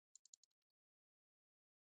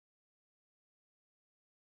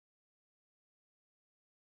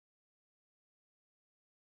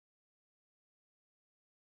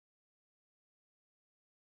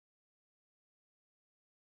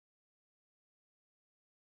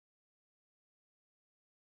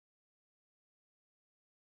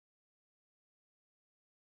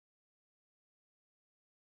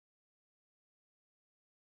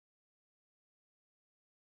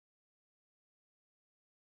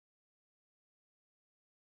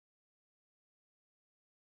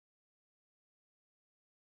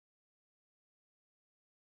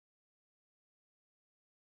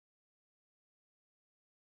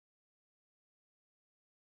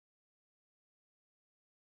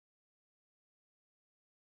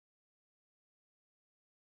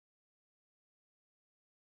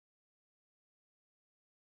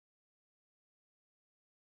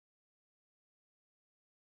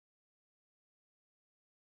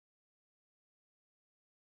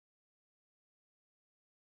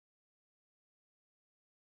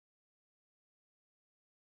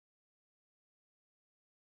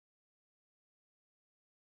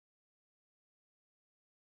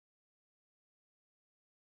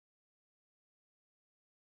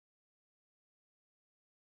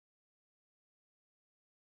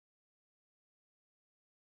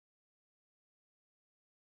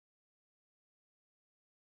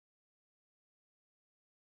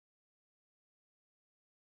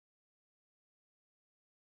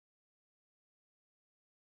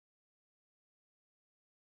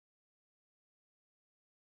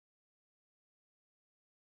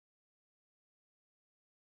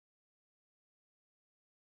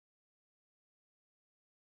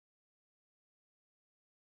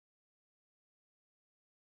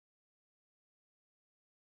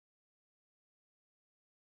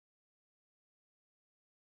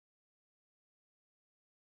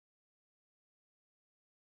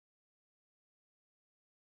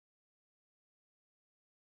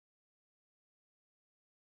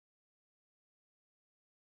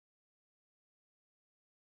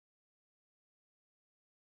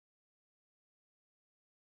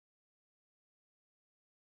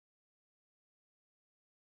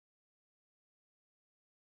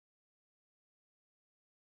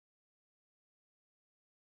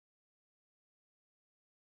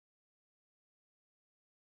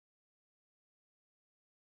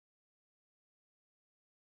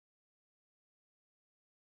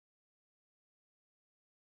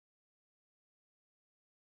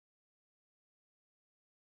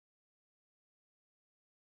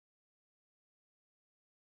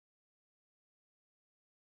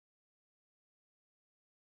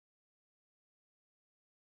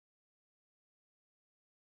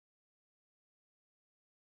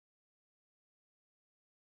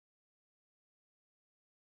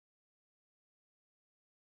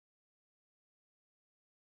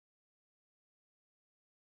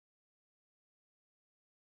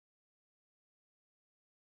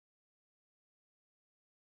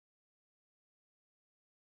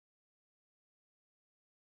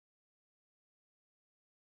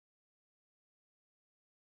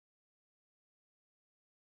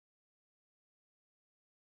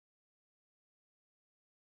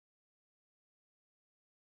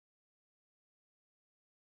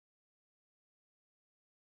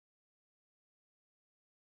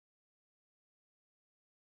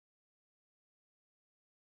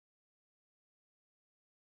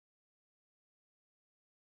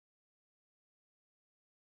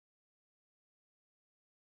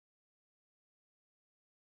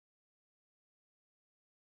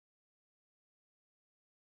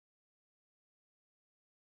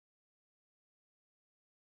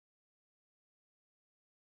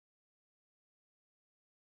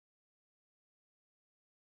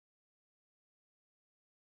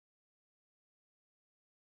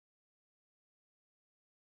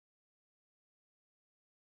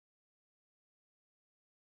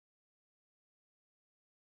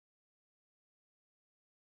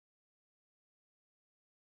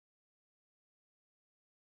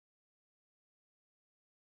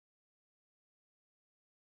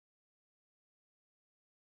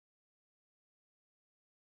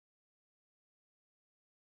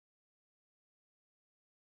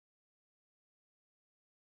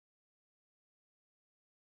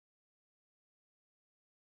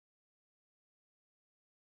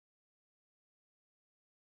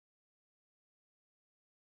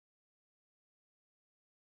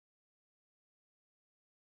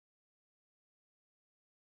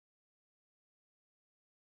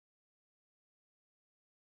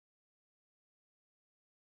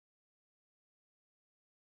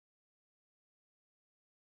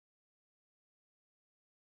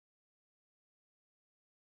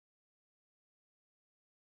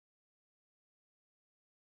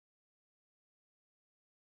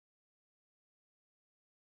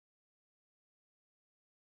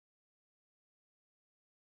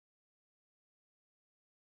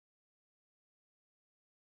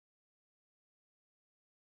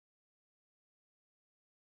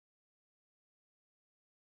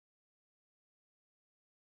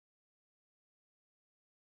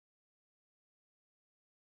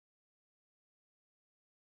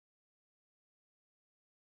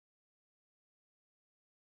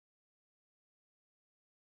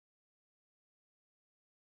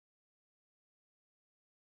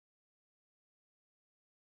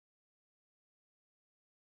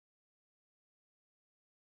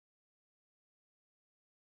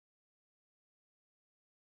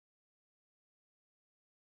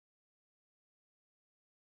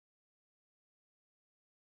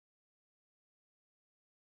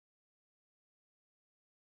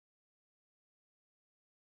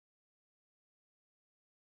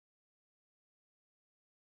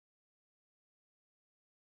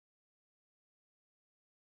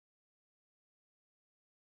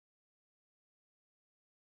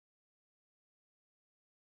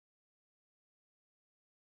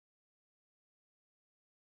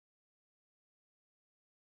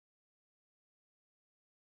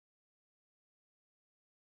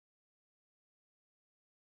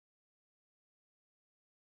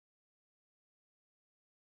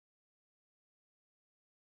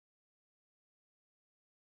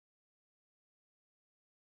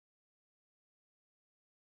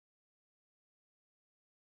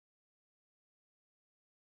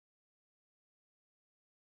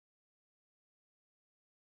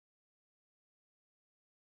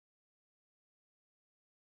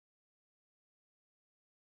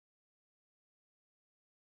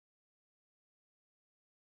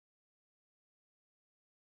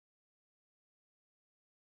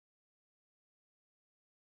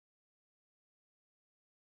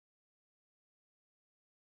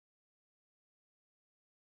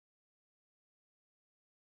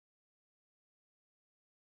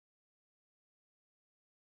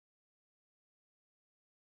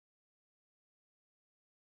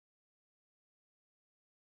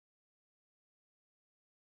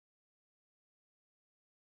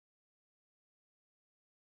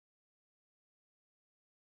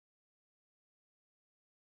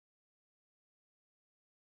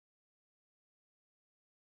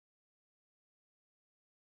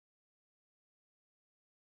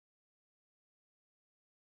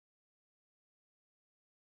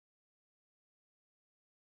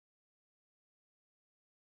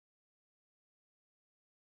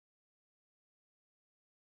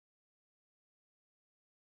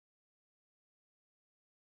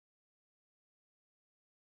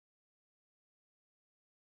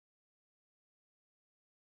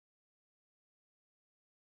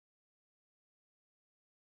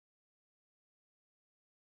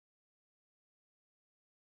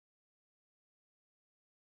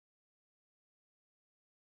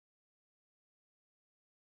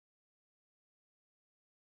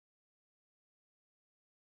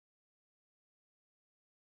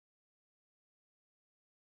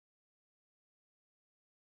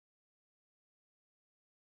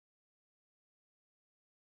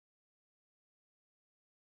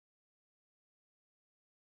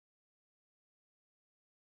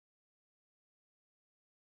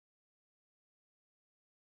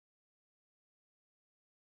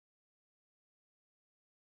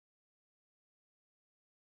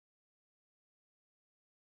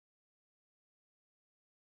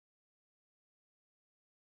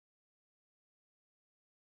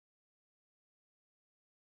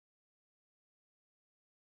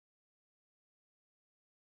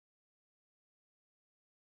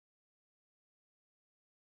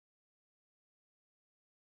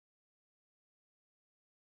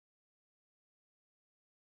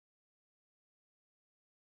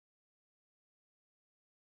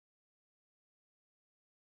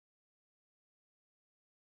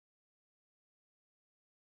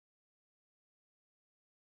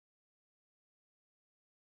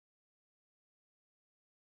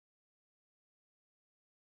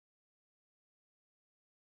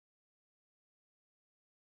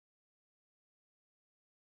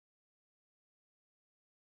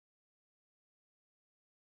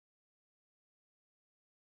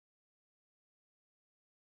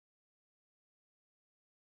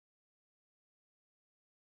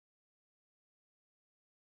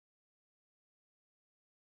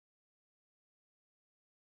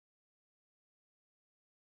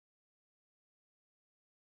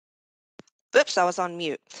 Oops, I was on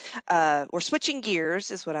mute. We're switching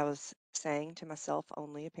gears is what I was saying to myself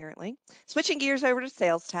only, apparently. Switching gears over to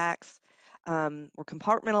sales tax. We're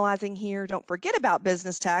compartmentalizing here. Don't forget about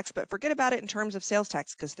business tax, but forget about it in terms of sales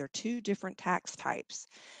tax because they're two different tax types.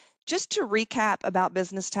 Just to recap about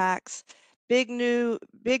business tax, big new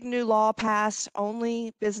law passed.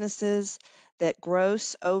 Only businesses that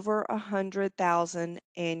gross over 100,000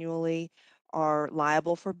 annually are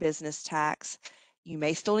liable for business tax. You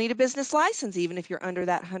may still need a business license even if you're under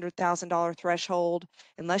that $100,000 threshold,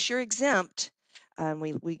 unless you're exempt.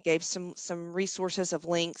 We gave some resources of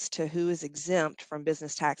links to who is exempt from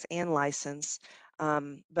business tax and license,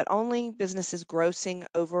 but only businesses grossing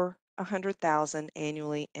over 100,000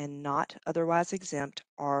 annually and not otherwise exempt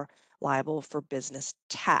are liable for business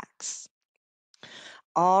tax.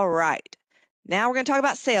 All right, now we're going to talk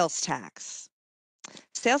about sales tax.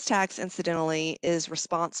 Sales tax, incidentally, is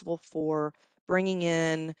responsible for bringing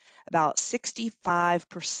in about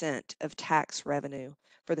 65% of tax revenue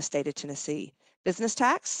for the state of Tennessee. Business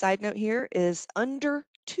tax, side note here, is under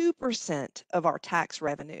 2% of our tax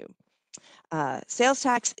revenue. Sales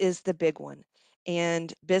tax is the big one,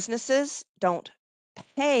 and businesses don't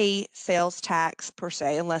pay sales tax per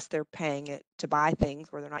se unless they're paying it to buy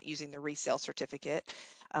things where they're not using the resale certificate.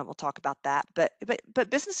 We'll talk about that, but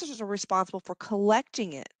businesses are responsible for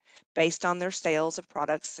collecting it based on their sales of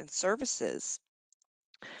products and services.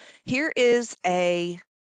 Here is a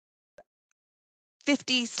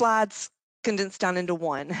 50 slides condensed down into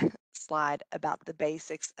one slide about the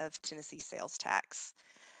basics of Tennessee sales tax.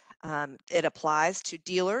 It applies to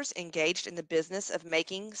dealers engaged in the business of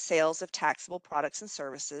making sales of taxable products and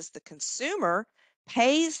services. The consumer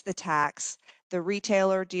pays the tax. The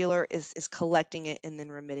retailer dealer is collecting it and then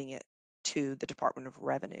remitting it to the Department of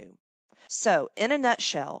Revenue. So in a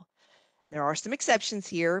nutshell, there are some exceptions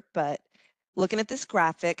here, but looking at this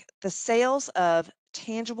graphic, the sales of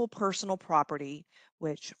tangible personal property,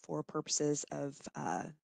 which for purposes of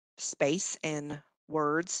space and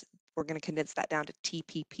words, we're going to condense that down to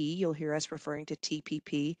TPP. You'll hear us referring to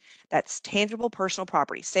TPP. That's tangible personal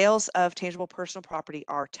property. Sales of tangible personal property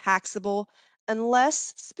are taxable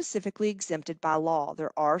unless specifically exempted by law.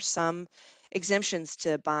 There are some exemptions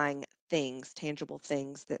to buying things, tangible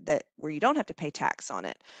things that where you don't have to pay tax on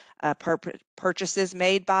it. Purchases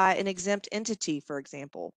made by an exempt entity, for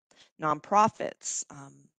example, nonprofits,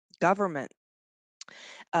 government.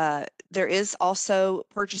 There is also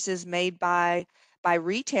purchases made by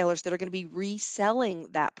retailers that are going to be reselling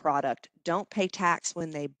that product. Don't pay tax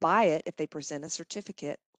when they buy it if they present a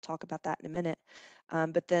certificate. We'll talk about that in a minute.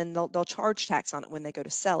 But then they'll charge tax on it when they go to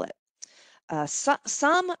sell it.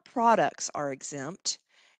 Some products are exempt,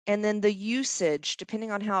 and then the usage,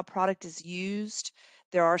 depending on how a product is used,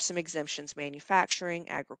 there are some exemptions: manufacturing,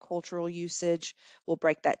 agricultural usage. We'll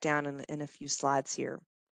break that down in a few slides here.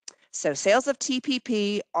 So sales of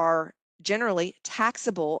TPP are generally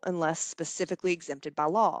taxable unless specifically exempted by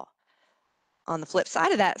law. On the flip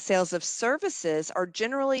side of that, sales of services are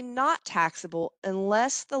generally not taxable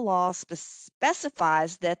unless the law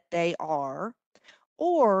specifies that they are,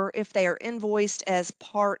 or if they are invoiced as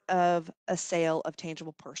part of a sale of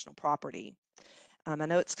tangible personal property. I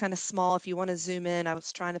know it's kind of small. If you want to zoom in, I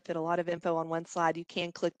was trying to fit a lot of info on one slide. You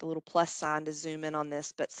can click the little plus sign to zoom in on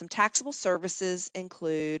this, but some taxable services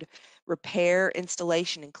include repair,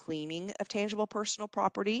 installation, and cleaning of tangible personal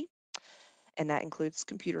property, and that includes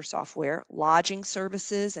computer software, lodging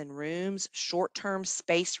services and rooms, short-term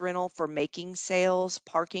space rental for making sales,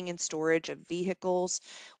 parking and storage of vehicles.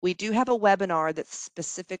 We do have a webinar that's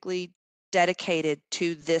specifically dedicated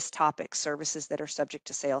to this topic, services that are subject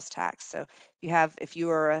to sales tax. So if you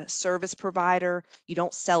are a service provider, you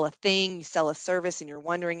don't sell a thing, you sell a service, and you're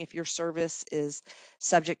wondering if your service is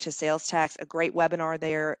subject to sales tax, a great webinar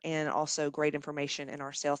there, and also great information in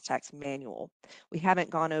our sales tax manual. We haven't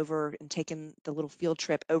gone over and taken the little field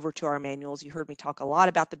trip over to our manuals. You heard me talk a lot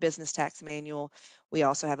about the business tax manual. We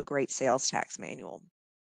also have a great sales tax manual.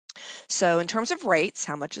 So in terms of rates,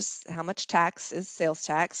 how much tax is sales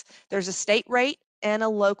tax? There's a state rate and a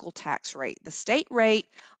local tax rate. The state rate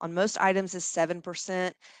on most items is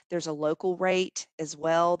 7%. There's a local rate as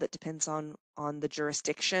well that depends on the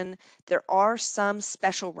jurisdiction. There are some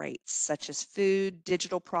special rates such as food,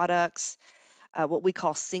 digital products, what we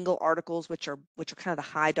call single articles, which are kind of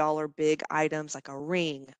the high dollar big items like a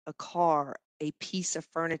ring, a car, a piece of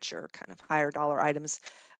furniture, kind of higher dollar items.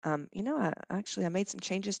 I made some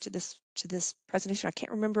changes to this presentation. I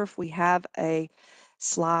can't remember if we have a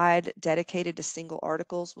slide dedicated to single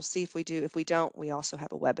articles. We'll see if we do. If we don't, we also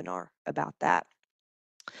have a webinar about that.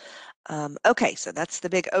 Okay, so that's the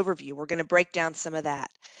big overview. We're going to break down some of that.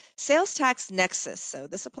 Sales tax nexus. So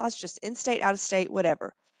this applies just in-state, out-of-state,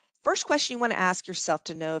 whatever. First question you want to ask yourself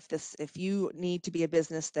to know if you need to be a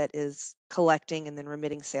business that is collecting and then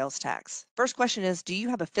remitting sales tax. First question is, do you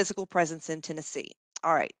have a physical presence in Tennessee?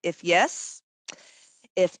 All right, if yes,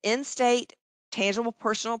 if in-state tangible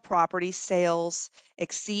personal property sales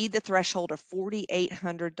exceed the threshold of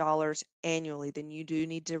 $4,800 annually, then you do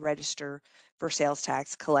need to register for sales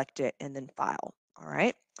tax, collect it, and then file. All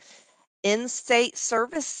right. In-state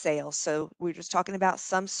service sales. So we're just talking about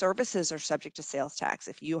some services are subject to sales tax.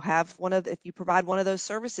 If you provide one of those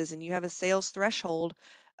services and you have a sales threshold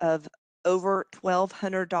of over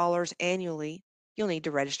 $1,200 annually, you'll need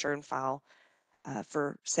to register and file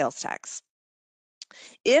for sales tax.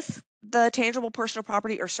 If the tangible personal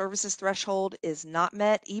property or services threshold is not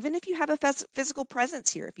met, even if you have a physical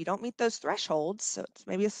presence here, if you don't meet those thresholds, so it's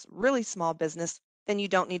maybe a really small business, then you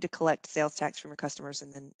don't need to collect sales tax from your customers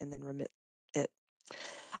and then remit it.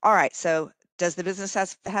 All right, so does the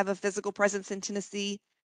business have a physical presence in Tennessee?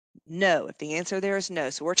 No, if the answer there is no.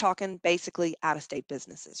 So we're talking basically out-of-state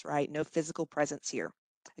businesses, right? No physical presence here.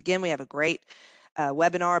 Again, we have a great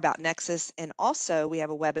webinar about Nexus, and also we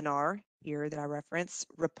have a webinar here that I reference,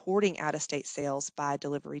 reporting out-of-state sales by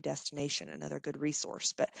delivery destination, another good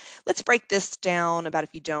resource. But let's break this down about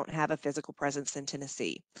if you don't have a physical presence in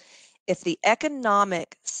Tennessee. If the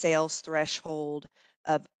economic sales threshold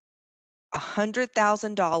of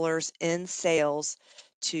 $100,000 in sales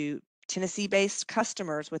to Tennessee-based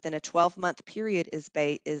customers within a 12-month period is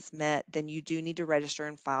met, then you do need to register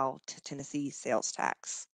and file Tennessee sales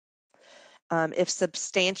tax. If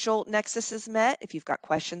substantial nexus is met, if you've got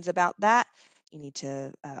questions about that, you need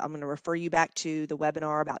to, I'm going to refer you back to the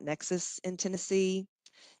webinar about Nexus in Tennessee.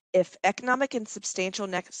 If economic and substantial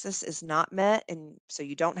nexus is not met, and so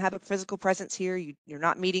you don't have a physical presence here, you're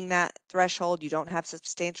not meeting that threshold, you don't have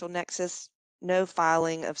substantial nexus, no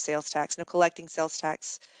filing of sales tax, no collecting sales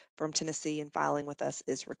tax from Tennessee and filing with us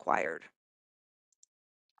is required.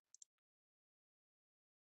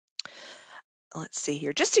 Let's see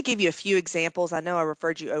here, just to give you a few examples. I know I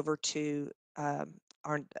referred you over to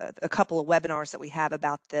a couple of webinars that we have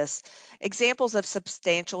about this. Examples of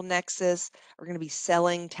substantial nexus are going to be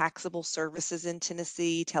selling taxable services in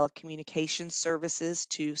Tennessee, telecommunications services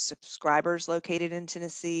to subscribers located in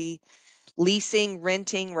Tennessee, leasing,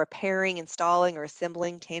 renting, repairing, installing, or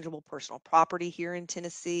assembling tangible personal property here in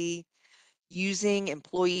Tennessee, using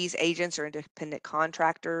employees, agents, or independent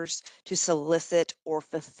contractors to solicit or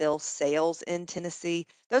fulfill sales in Tennessee.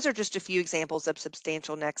 Those are just a few examples of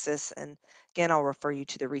substantial nexus, and again, I'll refer you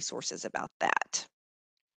to the resources about that.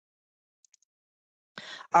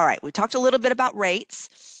 All right, we talked a little bit about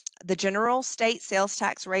rates. The general state sales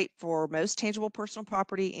tax rate for most tangible personal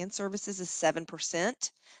property and services is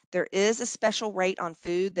 7%. There is a special rate on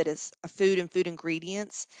food that is a food and food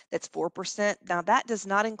ingredients that's 4%. Now that does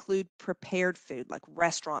not include prepared food like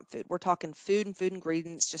restaurant food. We're talking food and food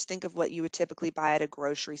ingredients. Just think of what you would typically buy at a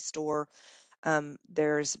grocery store.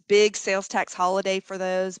 There's big sales tax holiday for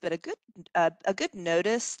those, but a good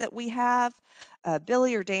notice that we have,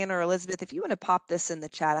 Billy or Dan or Elizabeth, if you want to pop this in the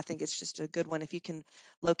chat, I think it's just a good one. If you can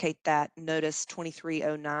locate that notice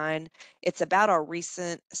 2309, it's about our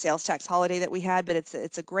recent sales tax holiday that we had, but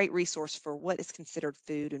it's a great resource for what is considered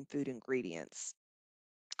food and food ingredients.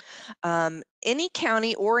 Any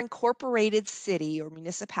county or incorporated city or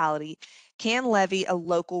municipality can levy a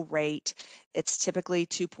local rate. It's typically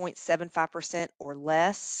 2.75% or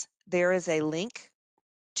less. There is a link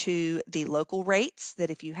to the local rates that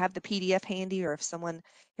if you have the PDF handy, or if someone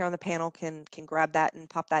here on the panel can grab that and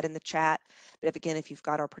pop that in the chat. But if you've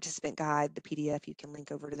got our participant guide, the PDF, you can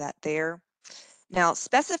link over to that there. Now,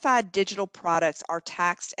 specified digital products are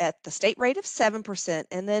taxed at the state rate of 7%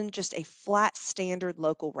 and then just a flat standard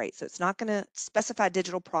local rate. So it's not going to specify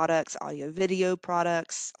digital products, audio video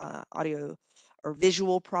products, audio or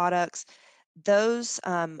visual products. Those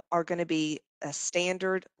are going to be a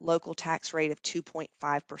standard local tax rate of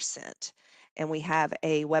 2.5%. And we have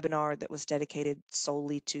a webinar that was dedicated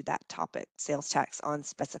solely to that topic, sales tax on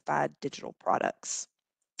specified digital products.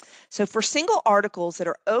 So for single articles that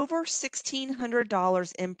are over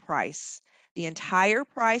 $1,600 in price, the entire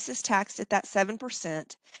price is taxed at that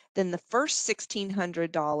 7%. Then the first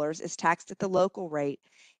 $1,600 is taxed at the local rate.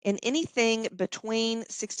 And anything between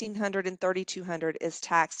 $1,600 and $3,200 is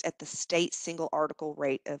taxed at the state single article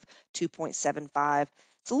rate of 2.75.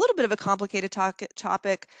 It's a little bit of a complicated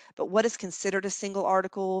topic, but what is considered a single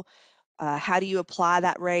article? How do you apply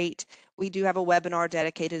that rate? we do have a webinar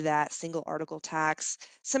dedicated to that single article tax.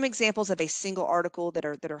 Some examples of a single article that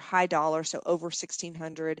are high dollar, so over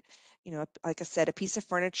 1,600. You know, like I said, a piece of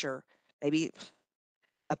furniture, maybe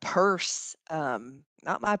a purse,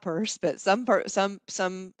 not my purse, but some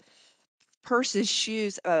purses,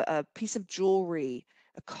 shoes, a piece of jewelry,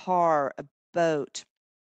 a car, a boat.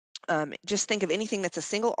 Just think of anything that's a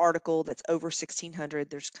single article that's over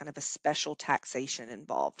 1,600. There's kind of a special taxation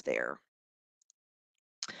involved there.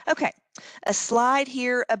 Okay, a slide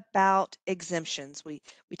here about exemptions. We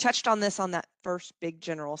touched on this on that first big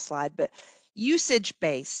general slide, but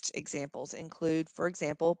usage-based examples include, for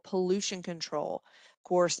example, pollution control. Of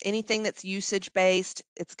course, anything that's usage-based,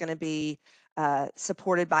 it's going to be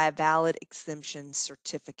supported by a valid exemption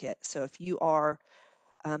certificate. So if you are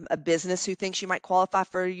a business who thinks you might qualify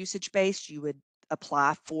for usage-based, you would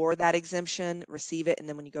apply for that exemption, receive it, and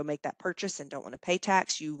then when you go make that purchase and don't want to pay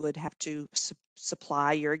tax, you would have to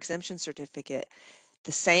supply your exemption certificate.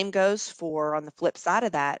 The same goes for, on the flip side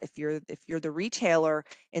of that, if you're the retailer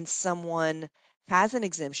and someone has an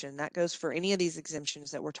exemption, that goes for any of these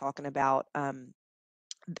exemptions that we're talking about,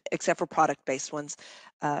 except for product-based ones.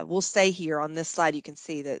 We'll say here on this slide, you can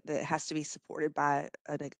see that it has to be supported by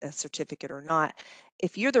a certificate or not.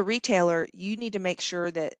 If you're the retailer, you need to make sure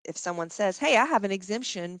that if someone says, hey, I have an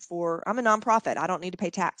exemption for, I'm a nonprofit, I don't need to pay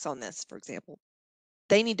tax on this, for example,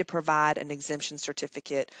 they need to provide an exemption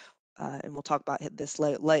certificate. And we'll talk about this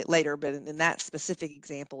later, but in that specific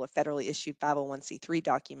example, a federally issued 501c3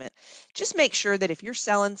 document, just make sure that if you're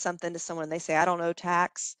selling something to someone and they say, I don't owe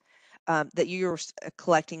tax, that you're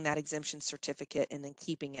collecting that exemption certificate and then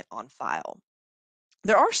keeping it on file.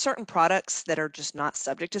 There are certain products that are just not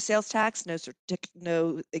subject to sales tax,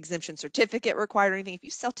 no exemption certificate required or anything. If you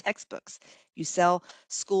sell textbooks, you sell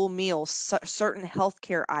school meals, certain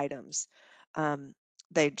healthcare items,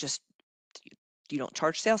 they just, you don't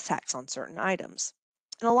charge sales tax on certain items.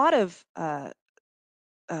 And a lot of,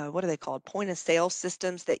 what are they called? Point of sale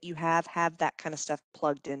systems that you have that kind of stuff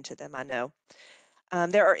plugged into them, I know.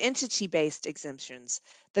 There are entity-based exemptions.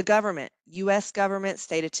 The government, U.S. government,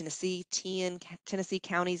 state of Tennessee, Tennessee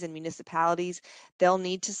counties and municipalities, they'll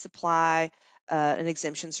need to supply an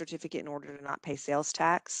exemption certificate in order to not pay sales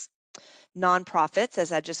tax. Nonprofits,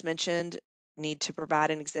 as I just mentioned, need to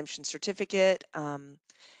provide an exemption certificate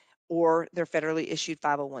or their federally issued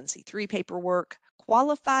 501c3 paperwork.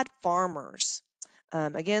 Qualified farmers,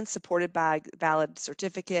 again, supported by valid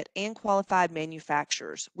certificate, and qualified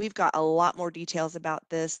manufacturers. We've got a lot more details about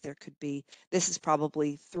this. There could be, this is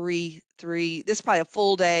probably this is probably a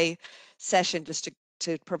full day session just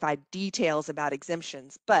to provide details about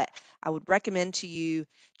exemptions, but I would recommend to you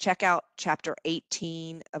check out chapter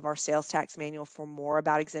 18 of our sales tax manual for more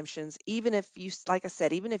about exemptions. Even if you, like I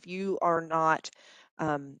said, even if you are not,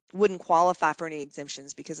 wouldn't qualify for any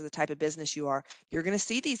exemptions because of the type of business you are, you're going to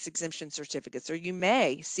see these exemption certificates, or you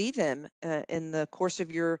may see them in the course of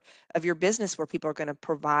your business, where people are going to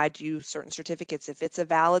provide you certain certificates. If it's a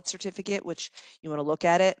valid certificate, which you want to look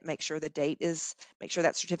at it, make sure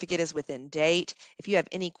that certificate is within date. If you have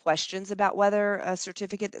any questions about whether a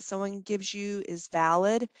certificate that someone gives you is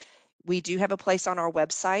valid, we do have a place on our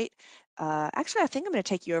website. Actually, I think I'm going to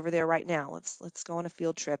take you over there right now. Let's go on a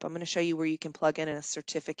field trip. I'm going to show you where you can plug in a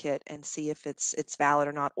certificate and see if it's valid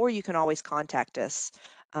or not. Or you can always contact us.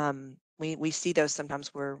 We see those sometimes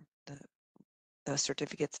where the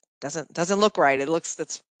certificates doesn't look right. It looks,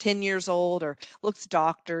 that's 10 years old or looks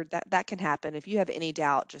doctored. That can happen. If you have any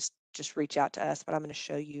doubt, just reach out to us. But I'm going to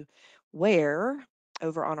show you where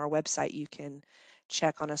over on our website you can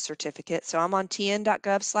check on a certificate. So I'm on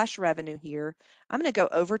tn.gov/revenue here. I'm going to go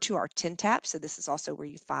over to our TIN-TAP. So this is also where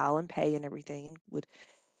you file and pay and everything.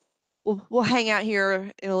 We'll hang out here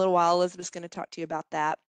in a little while. Elizabeth's going to talk to you about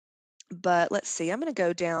that. But let's see, I'm going to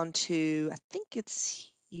go down to, I think it's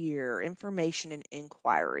here, information and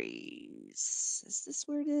inquiries. Is this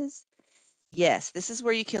where it is? Yes, this is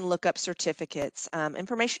where you can look up certificates,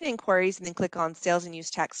 information and inquiries, and then click on sales and use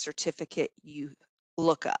tax certificate you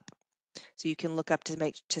look up. So you can look up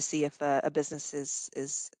to see if a business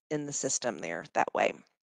is in the system there that way.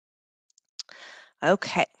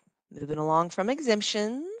 Okay, moving along from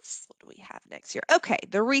exemptions. What do we have next here? Okay,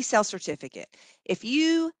 the resale certificate. If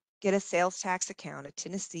you get a sales tax account, a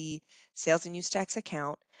Tennessee sales and use tax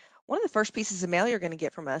account, one of the first pieces of mail you're going to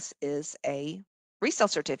get from us is a resale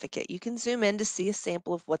certificate. You can zoom in to see a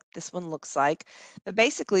sample of what this one looks like. But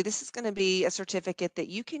basically, this is going to be a certificate that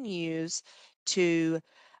you can use to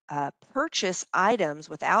purchase items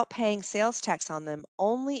without paying sales tax on them,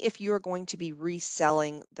 only if you are going to be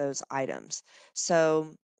reselling those items.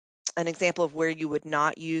 So an example of where you would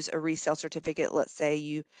not use a resale certificate, let's say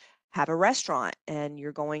you have a restaurant and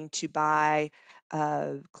you're going to buy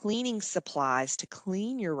cleaning supplies to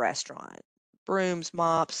clean your restaurant, brooms,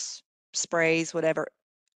 mops, sprays, whatever,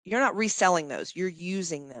 you're not reselling those, you're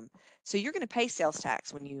using them. So you're going to pay sales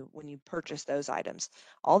tax when you purchase those items.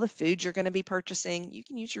 All the food you're going to be purchasing, you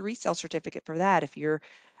can use your resale certificate for that. If you're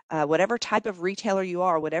whatever type of retailer you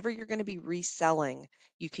are, whatever you're going to be reselling,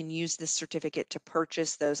 you can use this certificate to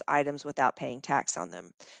purchase those items without paying tax on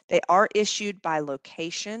them. They are issued by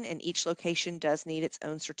location, and each location does need its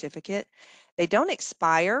own certificate. They don't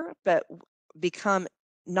expire, but become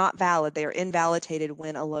not valid. They are invalidated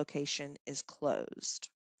when a location is closed.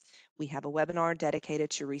 We have a webinar dedicated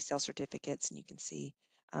to resale certificates, and you can see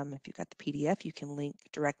if you've got the PDF, you can link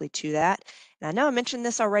directly to that. And I know I mentioned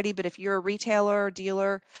this already, but if you're a retailer or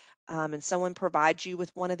dealer and someone provides you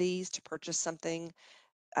with one of these to purchase something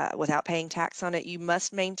without paying tax on it, you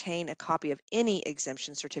must maintain a copy of any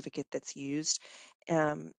exemption certificate that's used.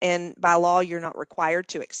 And by law, you're not required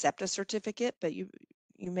to accept a certificate, but you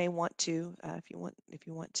may want to if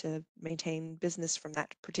you want to maintain business from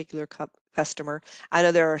that particular customer. I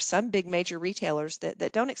know there are some big major retailers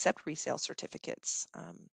that don't accept resale certificates.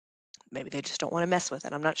 Maybe they just don't want to mess with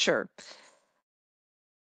it. I'm not sure.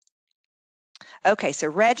 Okay, so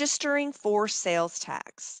registering for sales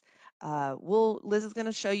tax. Liz is going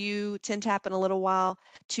to show you TINTAP in a little while.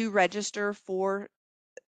 To register for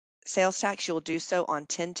sales tax, you'll do so on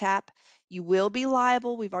TINTAP. You will be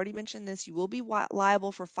liable, we've already mentioned this, you will be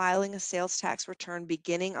liable for filing a sales tax return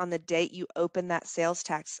beginning on the date you open that sales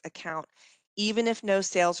tax account, even if no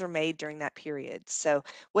sales are made during that period. So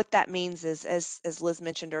what that means is, as Liz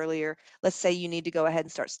mentioned earlier, let's say you need to go ahead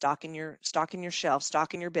and start stocking your shelves,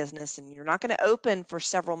 stocking your business, and you're not going to open for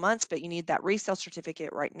several months, but you need that resale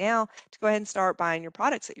certificate right now to go ahead and start buying your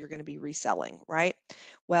products that you're going to be reselling, right?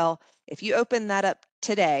 Well, if you open that up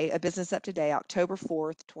today, a business up today, October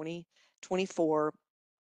 4th, 2024,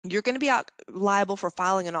 you're going to be liable for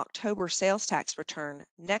filing an October sales tax return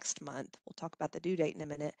next month. We'll talk about the due date in a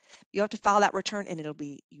minute. You have to file that return and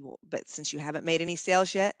but since you haven't made any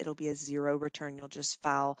sales yet, it'll be a zero return. You'll just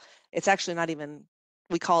file. It's actually not even,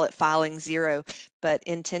 we call it filing zero, but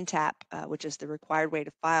in TINTAP, which is the required way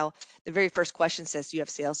to file, the very first question says, do you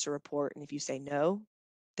have sales to report? And if you say no,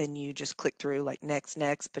 then you just click through like next,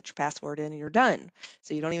 put your password in and you're done.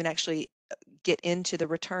 So you don't even actually get into the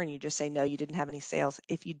return. You just say, no, you didn't have any sales.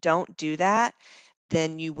 If you don't do that,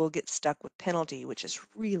 then you will get stuck with penalty, which is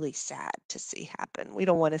really sad to see happen. We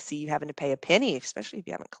don't want to see you having to pay a penny, especially if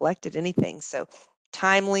you haven't collected anything. So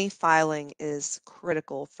timely filing is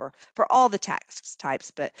critical for all the tax types,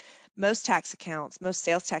 but most tax accounts, most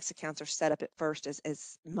sales tax accounts are set up at first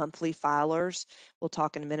as monthly filers. We'll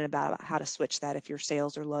talk in a minute about how to switch that if your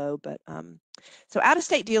sales are low. But so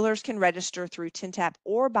out-of-state dealers can register through TINTAP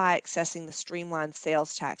or by accessing the streamlined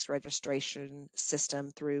sales tax registration system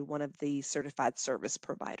through one of the certified service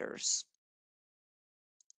providers.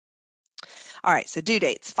 All right, so due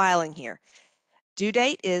dates, filing here. Due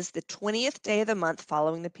date is the 20th day of the month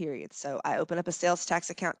following the period. So I open up a sales tax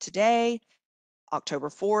account today, October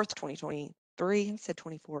 4th, 2023. I said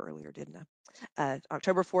 24 earlier, didn't I?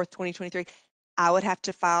 October 4th, 2023. I would have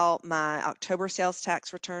to file my October sales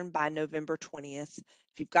tax return by November 20th.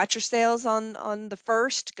 If you've got your sales on the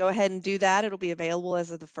 1st, go ahead and do that. It'll be available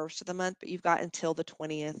as of the 1st of the month, but you've got until the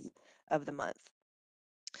 20th of the month.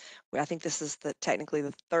 I think this is technically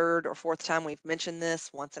the 3rd or 4th time we've mentioned this.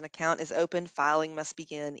 Once an account is open, filing must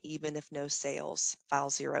begin even if no sales. File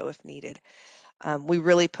zero if needed. We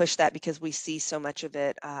really push that because we see so much of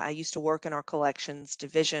it. I used to work in our collections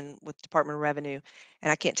division with Department of Revenue,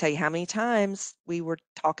 and I can't tell you how many times we were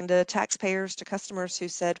talking to taxpayers, to customers who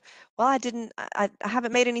said, well, I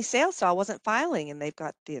haven't made any sales, so I wasn't filing. And they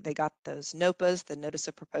got those NOPAs, the Notice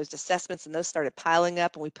of Proposed Assessments, and those started piling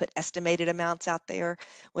up, and we put estimated amounts out there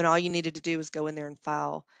when all you needed to do was go in there and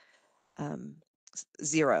file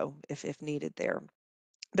zero if needed there.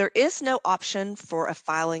 There is no option for a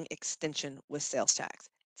filing extension with sales tax.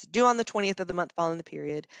 It's due on the 20th of the month following the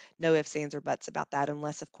period. No ifs, ands, or buts about that,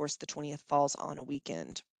 unless, of course, the 20th falls on a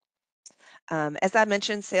weekend. As I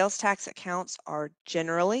mentioned, sales tax accounts are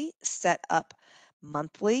generally set up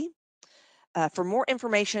monthly. For more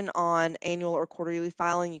information on annual or quarterly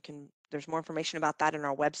filing, there's more information about that in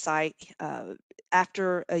our website.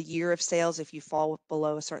 After a year of sales, if you fall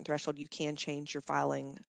below a certain threshold, you can change your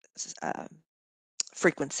filing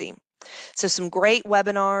frequency. So some great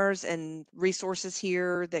webinars and resources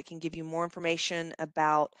here that can give you more information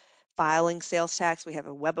about filing sales tax. We have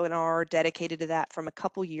a webinar dedicated to that from a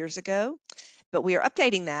couple years ago, but we are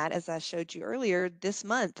updating that, as I showed you earlier, this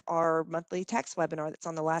month, our monthly tax webinar that's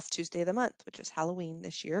on the last Tuesday of the month, which is Halloween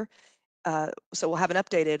this year. so we'll have an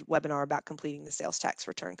updated webinar about completing the sales tax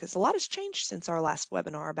return because a lot has changed since our last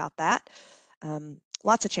webinar about that.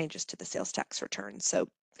 Lots of changes to the sales tax return. So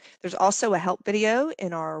there's also a help video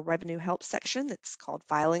in our revenue help section that's called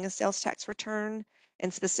Filing a Sales Tax Return,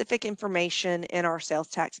 and specific information in our sales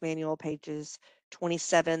tax manual pages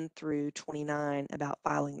 27 through 29 about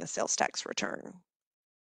filing the sales tax return.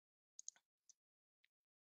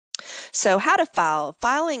 So how to file.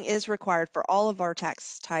 Filing is required for all of our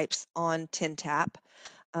tax types on TINTAP.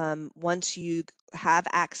 Once you have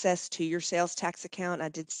access to your sales tax account, I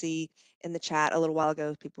did see in the chat a little while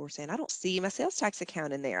ago, people were saying, I don't see my sales tax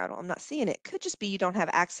account in there. I'm not seeing it. Could just be you don't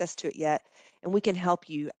have access to it yet, and we can help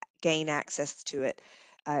you gain access to it.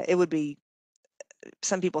 It would be,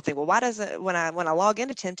 some people think, well, why doesn't, when I log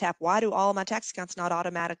into TINTAP, why do all my tax accounts not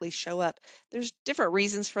automatically show up? There's different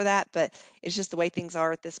reasons for that, but it's just the way things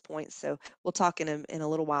are at this point. So we'll talk in a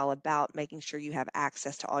little while about making sure you have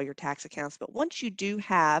access to all your tax accounts. But once you do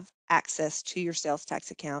have access to your sales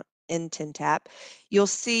tax account in TINTAP, you'll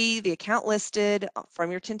see the account listed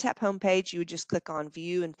from your TINTAP homepage. You would just click on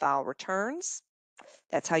View and File Returns.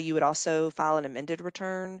 That's how you would also file an amended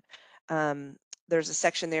return. There's a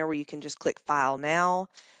section there where you can just click File Now.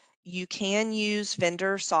 You can use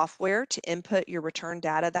vendor software to input your return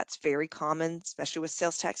data. That's very common, especially with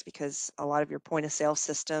sales tax, because a lot of your point of sale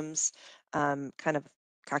systems kind of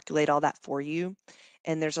calculate all that for you.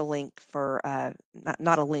 And there's a link for,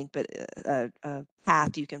 not a link, but a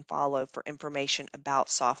path you can follow for information about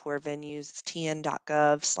software venues. It's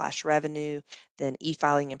tn.gov/revenue, then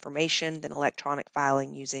e-filing information, then electronic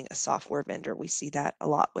filing using a software vendor. We see that a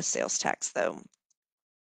lot with sales tax though.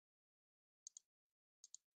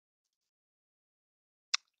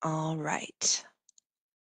 All right.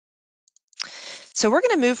 So we're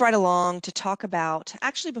going to move right along to talk about,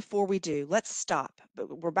 actually before we do, let's stop.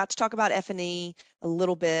 But we're about to talk about F&E a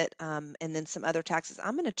little bit and then some other taxes.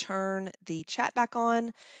 I'm going to turn the chat back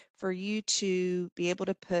on for you to be able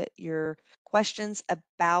to put your questions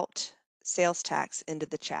about sales tax into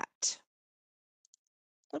the chat.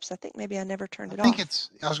 Oops, I think maybe I never turned it I think off.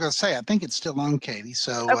 I was going to say, I think it's still on, Katie.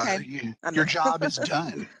 So Okay. your job is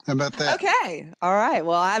done. How about that? Okay. All right.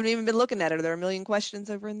 Well, I haven't even been looking at it. Are there a million questions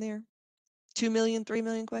over in there? 2 million, 3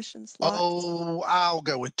 million questions? Lots. Oh, I'll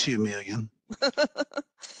go with 2 million. We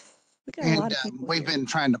got a lot of people We've here. been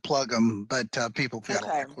trying to plug them, but people have got a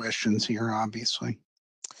lot Okay. of questions here, obviously.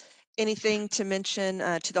 Anything to mention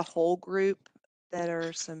to the whole group that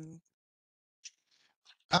are some?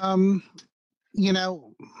 You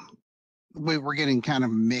know, we're getting kind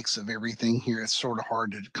of a mix of everything here. It's sort of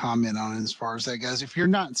hard to comment on as far as that goes. If you're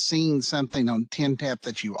not seeing something on TINTAP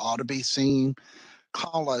that you ought to be seeing,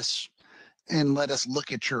 call us and let us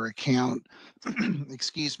look at your account,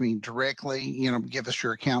 excuse me, directly, give us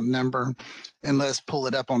your account number and let's pull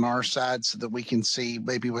it up on our side so that we can see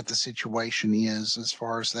maybe what the situation is as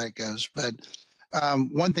far as that goes. But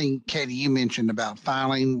one thing, Katie, you mentioned about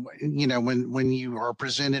filing, when you are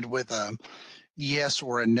presented with a yes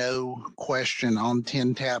or a no question on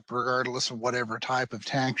TINTAP, regardless of whatever type of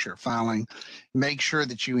tax you're filing, make sure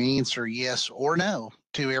that you answer yes or no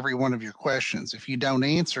to every one of your questions. If you don't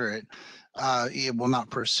answer it, it will not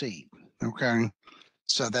proceed. Okay.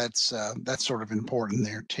 So that's sort of important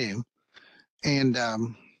there too. And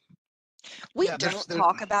we yeah, don't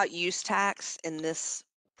talk about use tax in this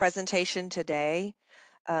presentation today.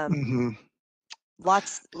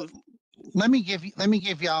 Lots. Let me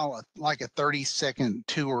give y'all like a 30-second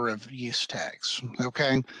tour of use tax.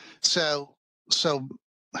 Okay. So,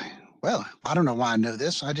 well, I don't know why I know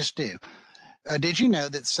this. I just do. Did you know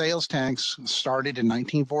that sales tax started in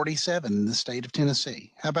 1947 in the state of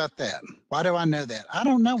Tennessee? How about that? Why do I know that? I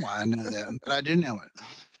don't know why I know that, but I do know it.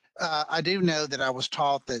 I do know that I was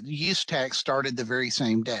taught that use tax started the very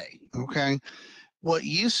same day. Okay. What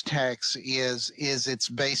use tax is it's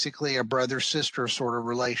basically a brother-sister sort of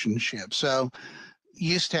relationship. So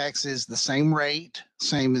use tax is the same rate,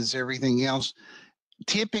 same as everything else.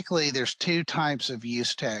 Typically, there's two types of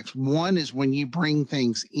use tax. One is when you bring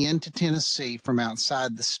things into Tennessee from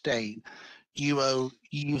outside the state, you owe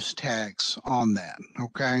use tax on that.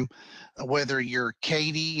 Okay. Whether you're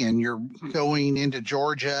Katie and you're going into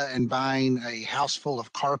Georgia and buying a house full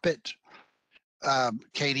of carpet,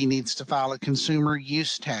 Katie needs to file a consumer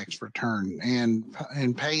use tax return and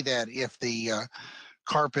pay that if the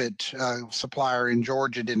carpet supplier in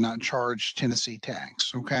Georgia did not charge Tennessee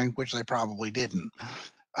tax, okay, which they probably didn't.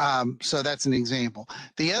 So that's an example.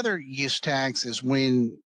 The other use tax is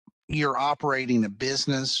when you're operating a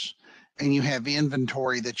business and you have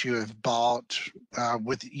inventory that you have bought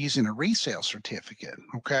with using a resale certificate,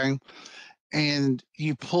 okay? and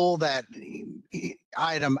you pull that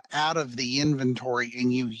item out of the inventory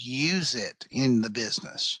and you use it in the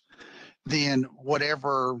business, then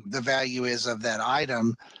whatever the value is of that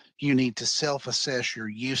item, you need to self-assess your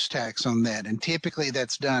use tax on that. And typically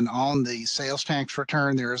that's done on the sales tax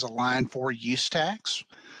return. There is a line for use tax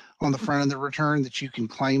on the front of the return that you can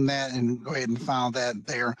claim that and go ahead and file that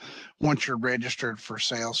there once you're registered for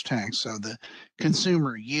sales tax. So the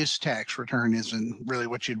consumer use tax return isn't really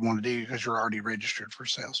what you'd want to do because you're already registered for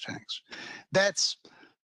sales tax. That's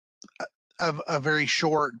a very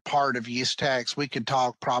short part of use tax. We could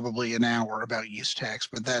talk probably an hour about use tax,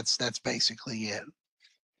 but that's basically it.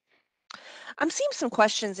 I'm seeing some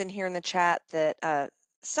questions in here in the chat that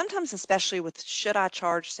sometimes, especially with should I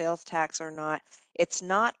charge sales tax or not, it's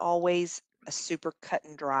not always a super cut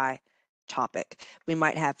and dry topic. We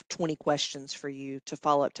might have 20 questions for you to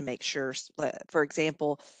follow up to make sure. For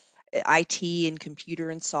example, IT and computer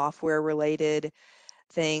and software related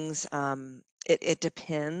things. It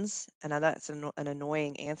depends. And I know that's an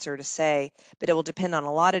annoying answer to say, but it will depend on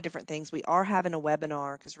a lot of different things. We are having a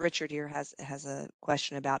webinar because Richard here has a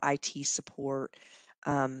question about IT support.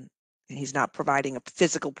 And he's not providing a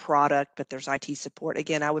physical product, but there's IT support.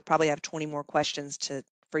 Again, I would probably have 20 more questions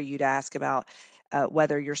for you to ask about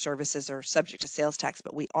whether your services are subject to sales tax,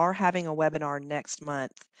 but we are having a webinar next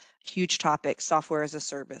month. Huge topic, software as a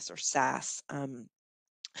service or SaaS.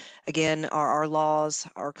 Again, our laws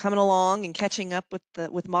are coming along and catching up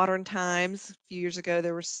with modern times. A few years ago,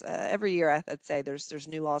 there was every year I'd say there's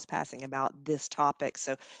new laws passing about this topic.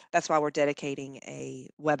 So that's why we're dedicating a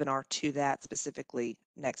webinar to that specifically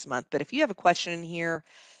next month. But if you have a question here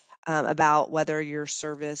about whether your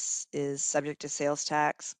service is subject to sales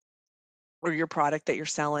tax or your product that you're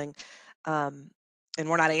selling, and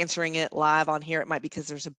we're not answering it live on here, it might be because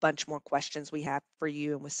there's a bunch more questions we have for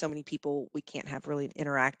you. And with so many people, we can't have really an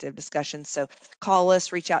interactive discussion. So call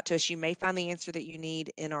us, reach out to us. You may find the answer that you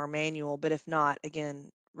need in our manual, but if not, again,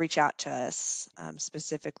 reach out to us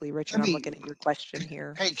specifically. Richard, I'm looking at your question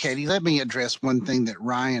here. Hey, Katie, let me address one thing that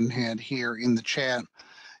Ryan had here in the chat.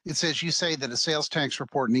 It says you say that a sales tax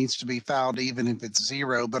report needs to be filed even if it's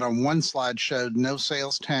zero, but on one slide showed no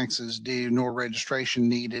sales taxes due nor registration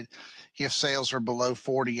needed if sales are below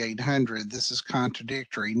 4,800. This is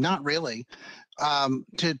contradictory. Not really.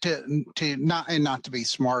 To not to be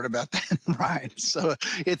smart about that, right? So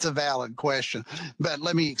it's a valid question, but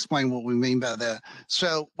let me explain what we mean by that.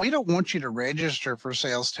 So we don't want you to register for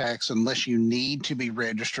sales tax unless you need to be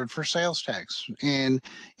registered for sales tax. And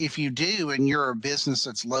if you do, and you're a business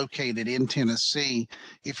that's located in Tennessee,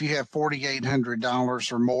 if you have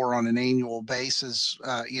 $4,800 or more on an annual basis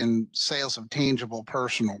in sales of tangible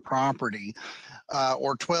personal property,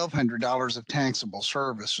 or $1,200 of taxable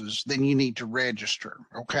services, then you need to register.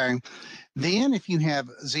 Okay. Then, if you have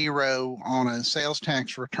zero on a sales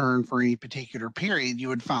tax return for any particular period, you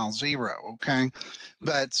would file zero. Okay.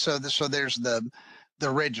 But so there's the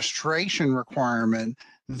registration requirement.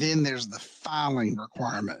 Then there's the filing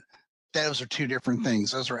requirement. Those are two different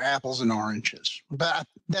things. Those are apples and oranges. But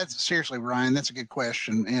that's seriously, Ryan, that's a good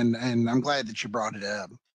question, and I'm glad that you brought it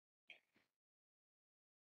up.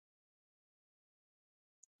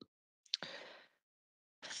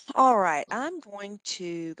 All right, I'm going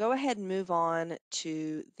to go ahead and move on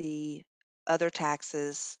to the other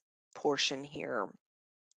taxes portion here.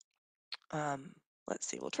 Let's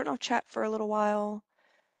see, we'll turn off chat for a little while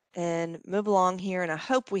and move along here. And I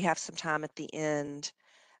hope we have some time at the end,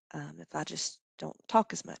 if I just don't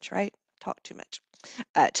talk as much, right? Talk too much,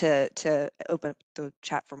 to open up the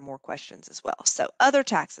chat for more questions as well. So other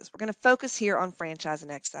taxes, we're going to focus here on franchise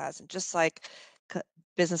and excise. And just like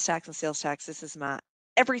business tax and sales tax, this is my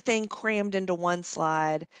everything crammed into one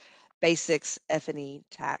slide, basics F&E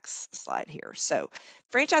tax slide here. So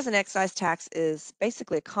franchise and excise tax is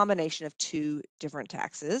basically a combination of two different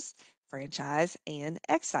taxes, franchise and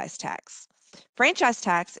excise tax. Franchise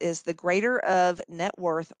tax is the greater of net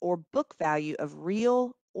worth or book value of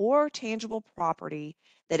real or tangible property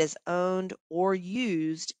that is owned or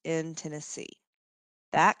used in Tennessee.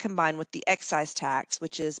 That combined with the excise tax,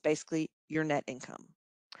 which is basically your net income,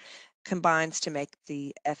 combines to make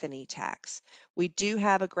the F&E tax. We do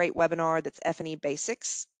have a great webinar that's F&E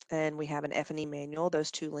Basics, and we have an F&E manual. Those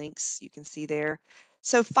two links you can see there.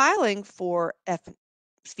 So filing for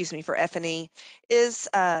F&E is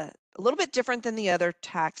a little bit different than the other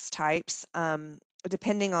tax types,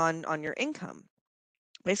 depending on your income,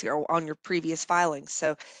 basically, or on your previous filings.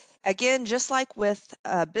 So again, just like with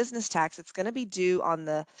business tax, it's going to be due on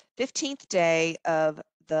the 15th day of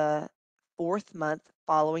the 4th month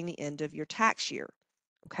following the end of your tax year.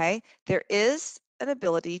 Okay, there is an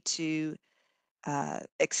ability to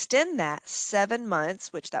extend that 7 months,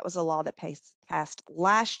 which that was a law that passed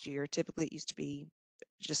last year. Typically, it used to be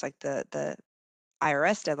just like the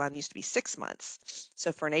IRS deadline used to be 6 months.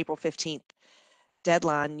 So for an April 15th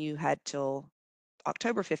deadline, you had till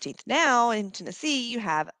October 15th. Now in Tennessee, you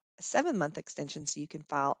have a 7-month extension, so you can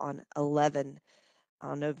file on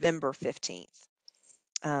November 15th.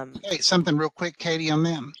 Hey, something real quick, Katie, on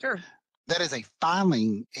them. Sure. That is a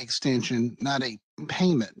filing extension, not a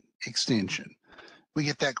payment extension. We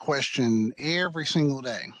get that question every single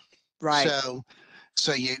day. Right.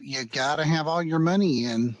 So you got to have all your money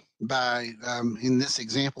in by in this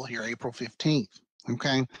example here, April 15th,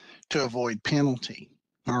 okay, to avoid penalty.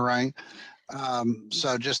 All right.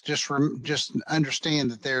 So just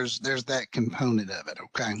understand that there's that component of it.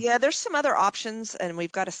 Okay. Yeah, there's some other options, and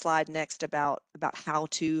we've got a slide next about how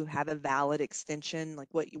to have a valid extension, like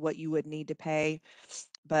what you would need to pay.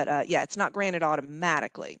 But yeah, it's not granted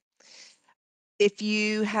automatically. If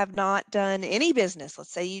you have not done any business, let's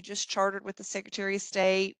say you just chartered with the Secretary of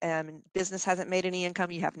State and business hasn't made any income,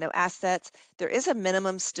 you have no assets, there is a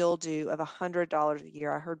minimum still due of $100 a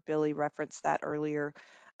year. I heard Billy reference that earlier.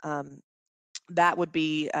 That would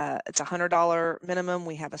be, it's a $100 minimum.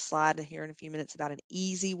 We have a slide here in a few minutes about an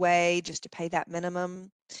easy way just to pay that minimum.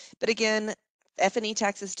 But again, F&E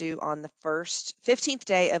tax is due on the 15th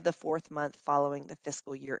day of the 4th month following the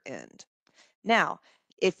fiscal year end. Now,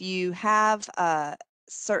 if you have, I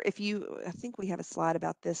think we have a slide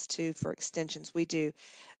about this too for extensions. We do.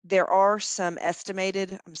 There are some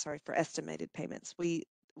for estimated payments. We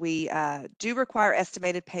do require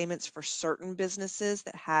estimated payments for certain businesses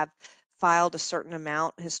that have filed a certain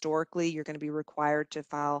amount historically. You're going to be required to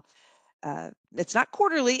file, it's not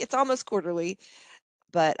quarterly, it's almost quarterly,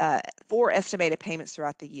 but 4 estimated payments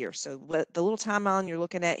throughout the year. So what the little timeline you're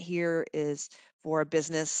looking at here is for a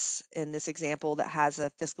business in this example that has a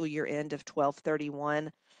fiscal year end of 12/31.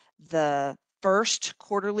 The first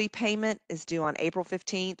quarterly payment is due on April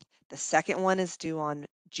 15th. The second one is due on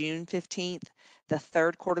June 15th. The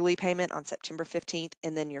third quarterly payment on September 15th.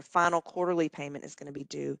 And then your final quarterly payment is going to be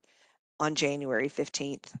due on January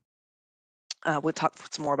 15th. We'll talk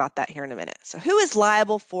some more about that here in a minute. So who is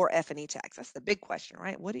liable for F&E tax? That's the big question,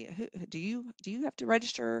 right? What do you have to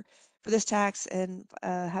register for this tax and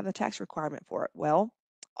have a tax requirement for it? Well,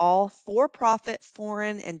 all for-profit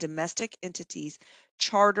foreign and domestic entities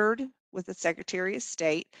chartered with the Secretary of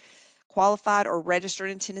State, qualified or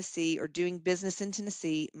registered in Tennessee or doing business in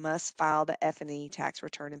Tennessee must file the F&E tax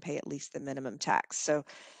return and pay at least the minimum tax. So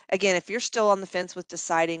again, if you're still on the fence with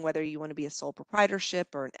deciding whether you want to be a sole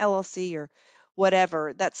proprietorship or an LLC or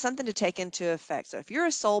whatever, that's something to take into effect. So if you're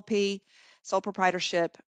a sole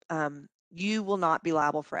proprietorship, you will not be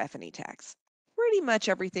liable for F&E tax. Pretty much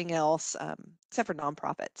everything else, except for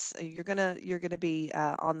nonprofits, you're gonna be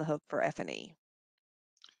on the hook for F&E.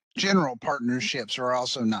 General partnerships are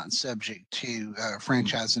also not subject to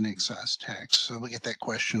franchise and excise tax. So we get that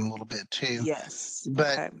question a little bit too. Yes.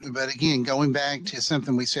 But Okay. again, going back to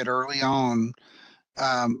something we said early on,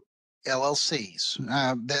 LLCs,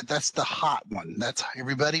 that's the hot one. That's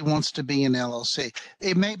everybody wants to be an LLC.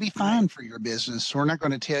 It may be fine for your business. We're not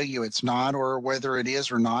going to tell you it's not or whether it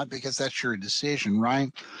is or not because that's your decision,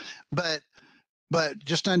 right? But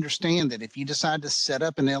just understand that if you decide to set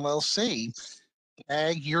up an LLC,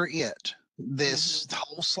 you're it. This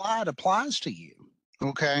whole slide applies to you.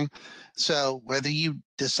 Okay. So whether you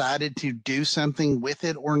decided to do something with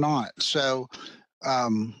it or not. So,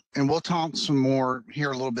 and we'll talk some more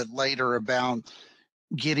here a little bit later about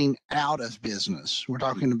getting out of business. We're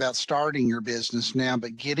talking about starting your business now,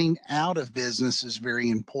 but getting out of business is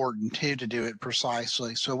very important too, to do it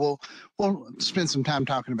precisely. So we'll spend some time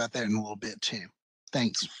talking about that in a little bit too.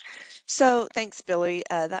 Thanks. So thanks, Billy.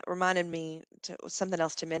 That reminded me to something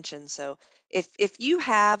else to mention. So if you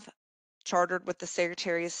have chartered with the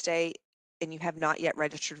Secretary of State and you have not yet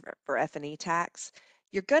registered for F&E tax,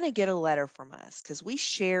 you're going to get a letter from us because we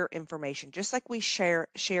share information, just like we share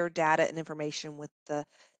data and information with the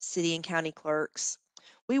city and county clerks.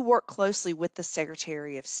 We work closely with the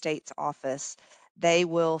Secretary of State's office. They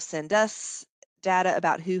will send us data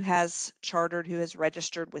about who has chartered, who has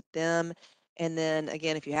registered with them. And then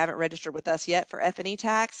again, if you haven't registered with us yet for F&E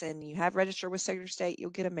tax and you have registered with Secretary of State, you'll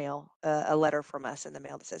get a letter from us in the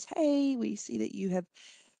mail that says, hey, we see that you have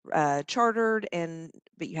chartered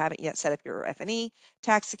but you haven't yet set up your F&E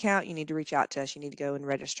tax account. You need to reach out to us. You need to go and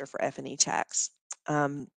register for F&E tax.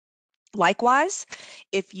 Likewise,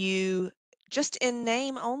 if you just in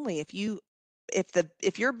name only,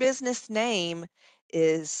 if your business name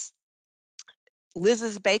is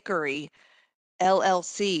Liz's Bakery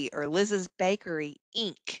LLC or Liz's Bakery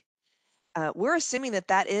Inc., we're assuming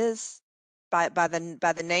that is by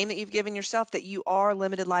the name that you've given yourself that you are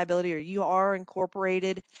limited liability or you are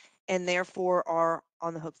incorporated and therefore are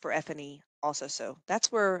on the hook for F&E also. So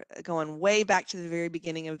that's where going way back to the very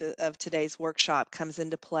beginning of today's workshop comes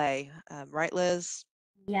into play. Right, Liz?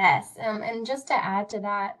 Yes, and just to add to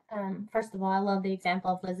that, first of all, I love the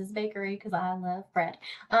example of Liz's Bakery because I love bread.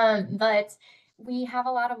 But we have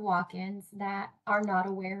a lot of walk-ins that are not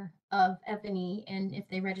aware of F&E, and if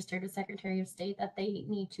they registered with Secretary of State, that they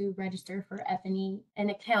need to register for F&E, an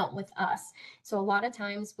account with us. So a lot of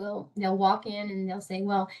times they'll walk in and they'll say,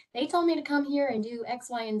 well, they told me to come here and do X,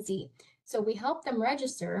 Y, and Z. So we help them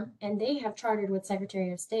register, and they have chartered with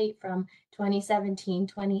Secretary of State from 2017,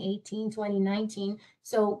 2018, 2019.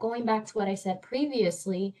 So going back to what I said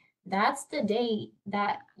previously, that's the date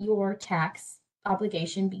that your tax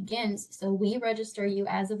obligation begins. So we register you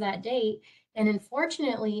as of that date. And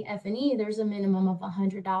unfortunately, F&E, there's a minimum of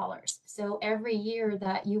 $100. So every year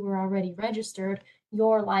that you were already registered,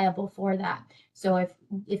 you're liable for that. So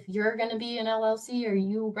if you're going to be an LLC or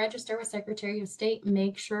you register with Secretary of State,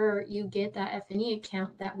 make sure you get that F&E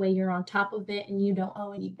account. That way you're on top of it and you don't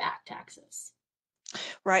owe any back taxes.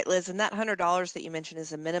 Right, Liz. And that $100 that you mentioned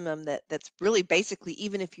is a minimum that's really basically,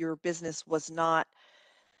 even if your business was not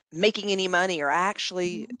making any money or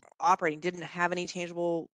actually operating, didn't have any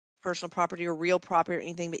tangible personal property or real property or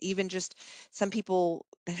anything, but even just some people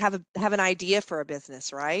have an idea for a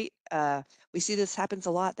business, right? We see this happens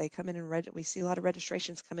a lot. They come in and we see a lot of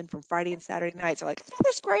registrations come in from Friday and Saturday nights. They're like, oh,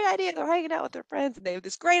 this great idea. They're hanging out with their friends and they have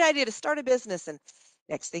this great idea to start a business. And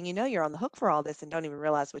next thing you know, you're on the hook for all this and don't even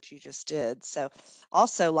realize what you just did. So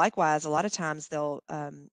also likewise, a lot of times a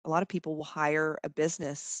lot of people will hire a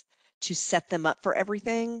business to set them up for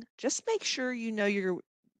everything. Just make sure you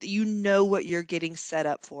know what you're getting set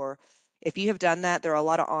up for. If you have done that, there are a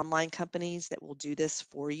lot of online companies that will do this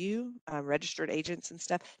for you, registered agents and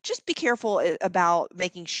stuff. Just be careful about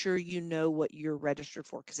making sure you know what you're registered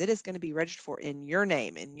for, because it is going to be registered for in your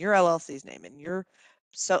name, in your LLC's name, in your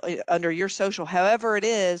under your social, however it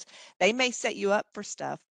is. They may set you up for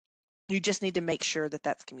stuff. You just need to make sure that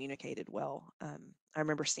that's communicated well. I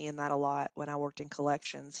remember seeing that a lot when I worked in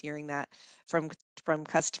collections, hearing that from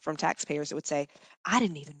taxpayers that would say, I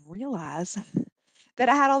didn't even realize that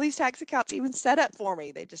I had all these tax accounts even set up for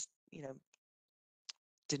me. They just,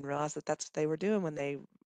 didn't realize that that's what they were doing when they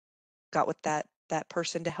got with that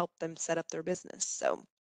person to help them set up their business. So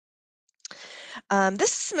this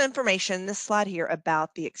is some information, this slide here,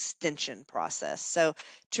 about the extension process. So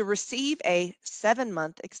to receive a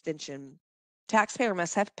 7-month extension, taxpayer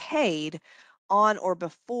must have paid on or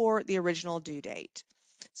before the original due date.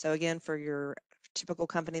 So again, for your typical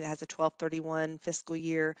company that has a 12/31 fiscal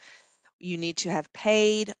year, you need to have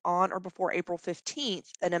paid on or before April 15th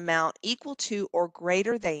an amount equal to or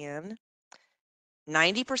greater than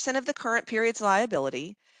 90% of the current period's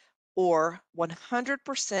liability, or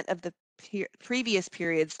 100% of the previous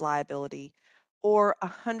period's liability, or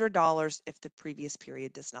 $100 if the previous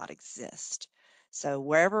period does not exist. So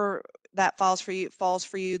wherever that falls for you,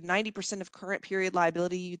 90% of current period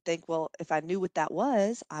liability, you'd think, well, if I knew what that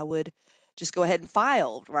was, I would just go ahead and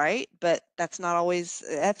file, right? But that's not always.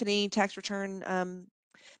 F&E tax return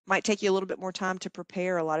might take you a little bit more time to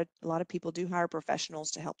prepare. A lot of people do hire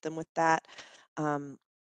professionals to help them with that.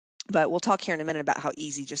 But we'll talk here in a minute about how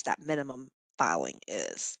easy just that minimum filing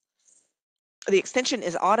is. The extension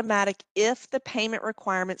is automatic if the payment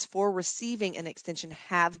requirements for receiving an extension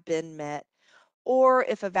have been met, or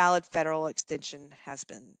if a valid federal extension has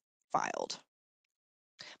been filed.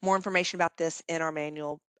 More information about this in our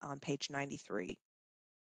manual on page 93.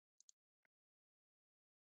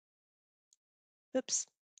 Oops.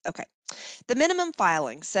 Okay. The minimum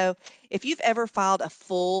filing. So if you've ever filed a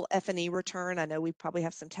full F&E return, I know we probably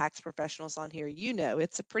have some tax professionals on here,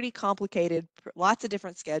 it's a pretty complicated, lots of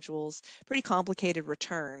different schedules, pretty complicated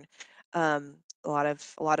return. A lot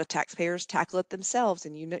of taxpayers tackle it themselves,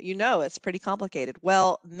 and it's pretty complicated.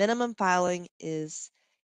 Well, minimum filing is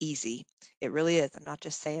easy. It really is. I'm not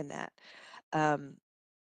just saying that.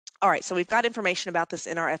 All right, so we've got information about this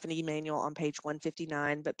in our F&E manual on page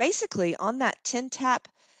 159, but basically on that TINTAP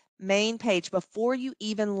main page, before you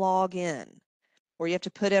even log in, where you have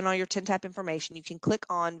to put in all your TINTAP information, you can click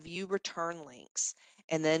on View Return Links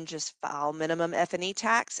and then just file minimum F&E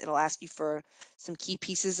tax. It'll ask you for some key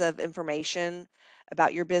pieces of information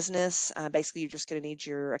about your business. Basically, you're just going to need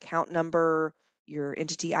your account number, your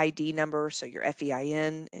entity ID number, so your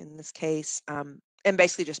FEIN in this case, and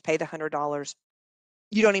basically just pay the $100.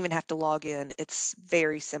 You don't even have to log in. It's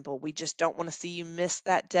very simple. We just don't want to see you miss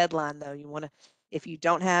that deadline, though. If you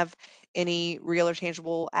don't have any real or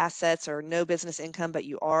tangible assets or no business income, but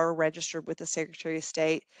you are registered with the Secretary of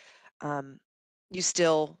State, you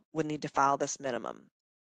still would need to file this minimum.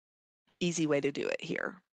 Easy way to do it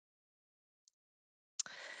here.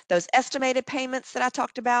 Those estimated payments that I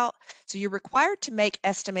talked about, so you're required to make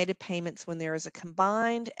estimated payments when there is a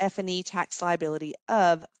combined F&E tax liability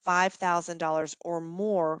of $5,000 or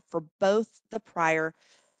more for both the prior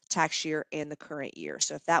tax year and the current year.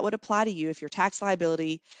 So if that would apply to you, if your tax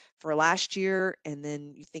liability for last year and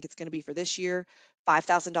then you think it's going to be for this year,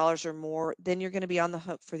 $5,000 or more, then you're going to be on the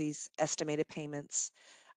hook for these estimated payments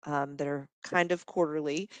that are kind of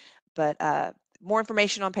quarterly. But more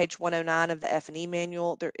information on page 109 of the F&E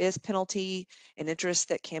manual. There is penalty and interest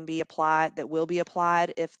that can be applied, that will be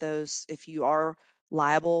applied if you are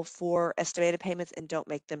liable for estimated payments and don't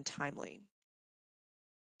make them timely.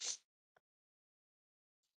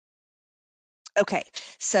 Okay,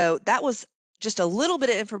 so that was just a little bit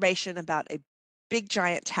of information about a big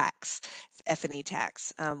giant tax, F&E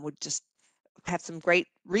tax. Would just have some great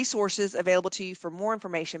resources available to you for more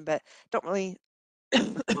information, but don't really,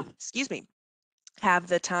 excuse me, have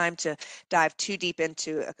the time to dive too deep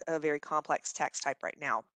into a very complex tax type right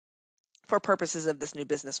now for purposes of this new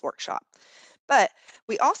business workshop. But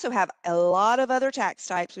we also have a lot of other tax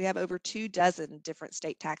types. We have over 24 different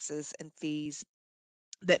state taxes and fees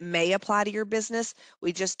that may apply to your business.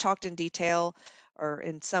 We just talked in detail or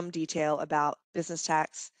in some detail about business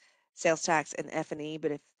tax, sales tax, and F&E.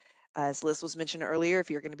 But if, as Liz was mentioned earlier,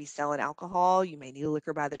 if you're going to be selling alcohol, you may need a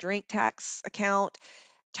liquor by the drink tax account,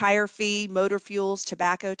 tire fee, motor fuels,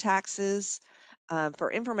 tobacco taxes.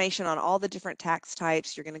 For information on all the different tax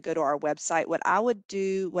types, you're going to go to our website. What I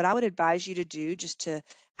would advise you to do, just to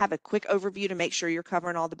have a quick overview to make sure you're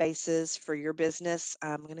covering all the bases for your business.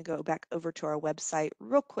 I'm going to go back over to our website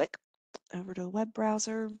real quick, over to a web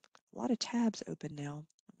browser. A lot of tabs open now.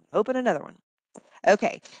 Open another one.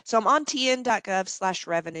 Okay, so I'm on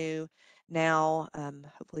tn.gov/revenue now.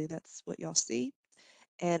 Hopefully that's what y'all see.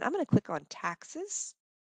 And I'm going to click on taxes.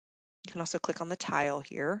 You can also click on the tile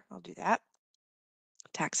here. I'll do that.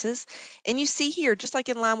 Taxes. And you see here, just like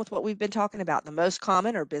in line with what we've been talking about, the most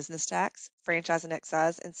common are business tax, franchise and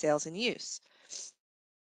excise, and sales and use.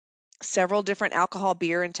 Several different alcohol,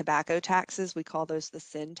 beer, and tobacco taxes. We call those the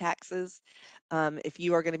sin taxes. If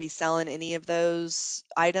you are going to be selling any of those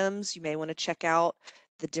items, you may want to check out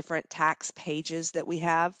the different tax pages that we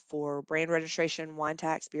have for brand registration, wine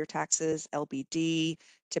tax, beer taxes, LBD,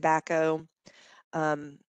 tobacco.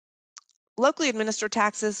 Locally administered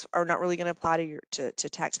taxes are not really going to apply to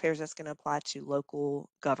taxpayers. That's going to apply to local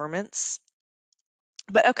governments.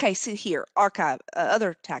 But okay, see here,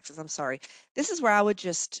 other taxes, I'm sorry. This is where I would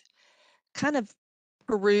just kind of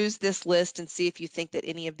peruse this list and see if you think that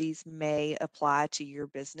any of these may apply to your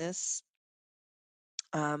business.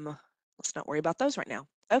 Let's not worry about those right now.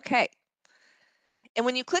 Okay. And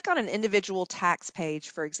when you click on an individual tax page,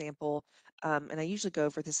 for example, and I usually go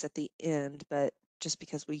over this at the end, but just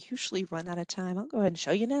because we usually run out of time, I'll go ahead and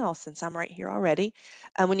show you now since I'm right here already.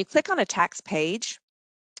 When you click on a tax page,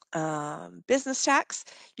 business tax,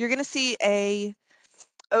 you're going to see a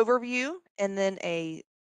overview and then a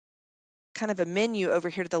kind of a menu over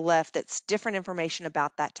here to the left that's different information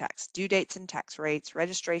about that tax, due dates and tax rates,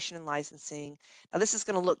 registration and licensing. Now this is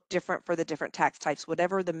going to look different for the different tax types,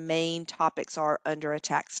 whatever the main topics are under a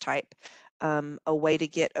tax type. A way to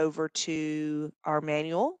get over to our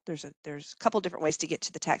manual, there's a couple different ways to get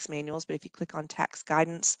to the tax manuals, but if you click on tax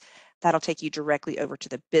guidance, that'll take you directly over to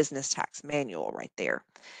the business tax manual right there.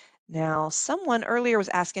 Now, someone earlier was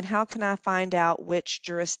asking, how can I find out which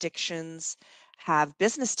jurisdictions have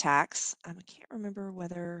business tax? I can't remember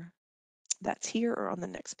whether that's here or on the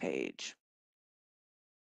next page.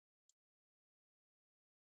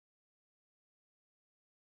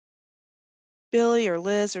 Billy or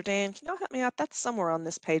Liz or Dan, can y'all help me out? That's somewhere on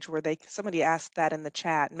this page where somebody asked that in the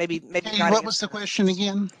chat. Maybe Hey, got what was the question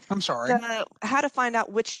again? I'm sorry. how to find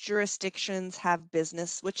out which jurisdictions have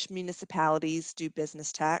business, which municipalities do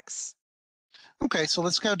business tax. Okay, so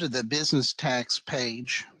let's go to the business tax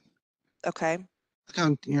page. Okay.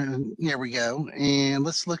 Here we go. And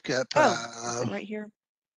let's look up. Is it right here?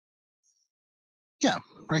 Yeah,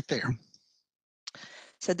 right there.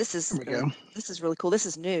 So this is There we go. This is really cool. This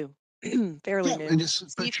is new, fairly new. And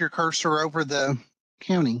just put your cursor over the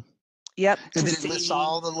county. Yep. And then it lists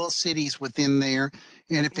all the little cities within there.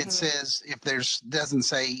 And if it says, if doesn't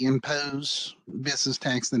say impose business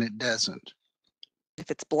tax, then it doesn't.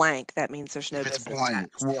 If it's blank, that means there's no business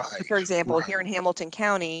tax. Right. So for example, here in Hamilton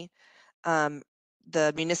County,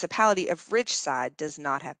 the municipality of Ridgeside does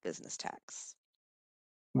not have business tax.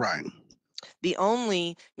 Right. The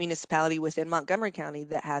only municipality within Montgomery County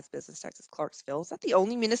that has business tax is Clarksville. Is that the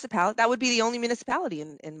only municipality? That would be the only municipality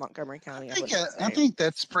in Montgomery County, I would I say. think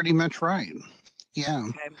that's pretty much right. Yeah.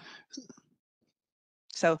 Okay.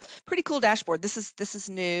 So pretty cool dashboard. This is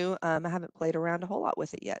new. I haven't played around a whole lot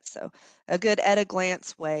with it yet. So a good at a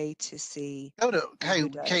glance way to see Hey, who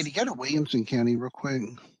does. Katie, go to Williamson County real quick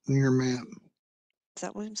on your map. Is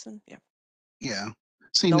that Williamson? Yeah. Yeah.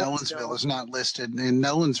 See, Nolensville is not listed, and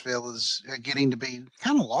Nolensville is getting to be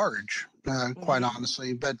kind of large, quite Mhm.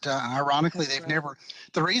 honestly. But ironically, That's they've right. never,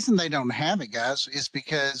 the reason they don't have it, guys, is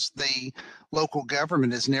because the local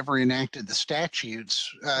government has never enacted the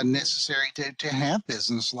statutes necessary to have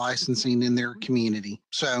business licensing in their community.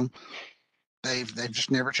 So they've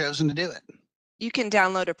just never chosen to do it. You can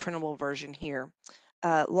download a printable version here.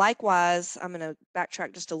 Likewise, I'm going to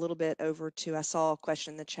backtrack just a little bit over to, I saw a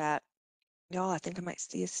question in the chat. Y'all, I think I might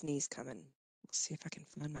see a sneeze coming. Let's see if I can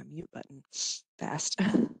find my mute button fast.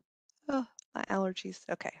 Oh, my allergies.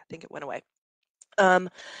 Okay, I think it went away.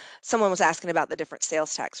 Someone was asking about the different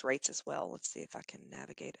sales tax rates as well. Let's see if I can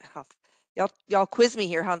navigate. Y'all quiz me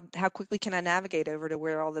here. How quickly can I navigate over to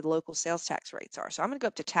where all the local sales tax rates are? So I'm going to go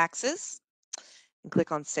up to taxes and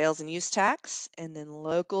click on sales and use tax and then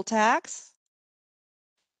local tax.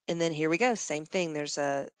 And then here we go. Same thing. There's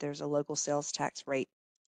a local sales tax rate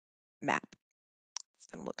map. It's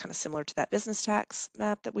going to look kind of similar to that business tax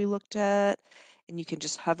map that we looked at. And you can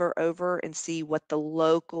just hover over and see what the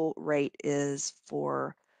local rate is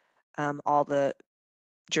for all the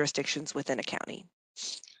jurisdictions within a county.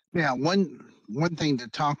 Yeah, one thing to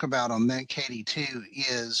talk about on that, Katie, too,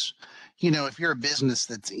 is, if you're a business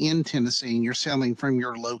that's in Tennessee and you're selling from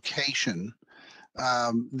your location,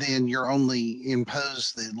 then you're only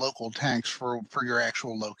imposed the local tax for your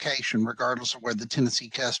actual location, regardless of where the Tennessee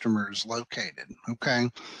customer is located. Okay.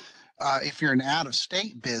 If you're an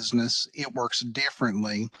out-of-state business, it works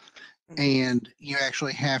differently, and you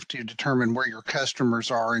actually have to determine where your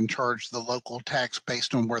customers are and charge the local tax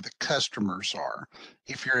based on where the customers are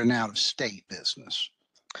if you're an out-of-state business.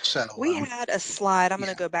 So We had a slide. I'm going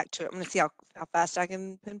yeah. to go back to it. I'm going to see how fast I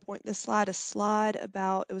can pinpoint this slide. A slide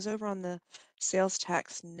about, it was over on the sales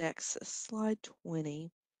tax nexus, slide 20,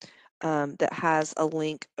 that has a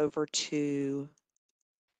link over to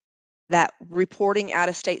that reporting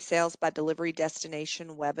out-of-state sales by delivery destination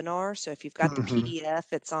webinar. So if you've got the PDF,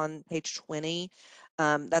 it's on page 20.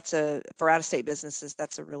 That's for out-of-state businesses,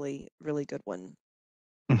 that's a really, really good one.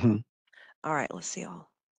 All right, let's see. I'll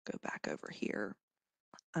go back over here.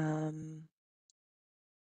 Trying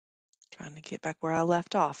to get back where I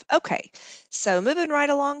left off. Okay, so moving right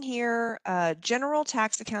along here, general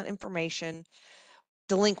tax account information.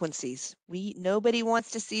 Delinquencies. Nobody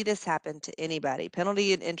wants to see this happen to anybody.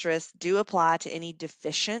 Penalty and interest do apply to any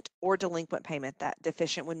deficient or delinquent payment. That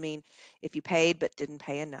deficient would mean if you paid but didn't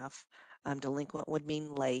pay enough. Delinquent would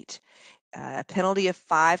mean late. A penalty of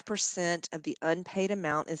 5% of the unpaid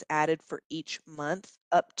amount is added for each month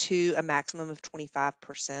up to a maximum of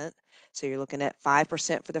 25%. So you're looking at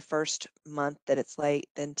 5% for the first month that it's late,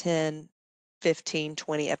 then 10, 15,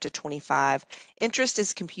 20, up to 25. Interest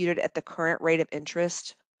is computed at the current rate of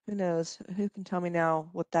interest. Who knows? Who can tell me now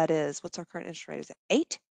what that is? What's our current interest rate? Is it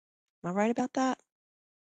 8? Am I right about that?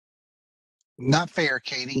 Not fair,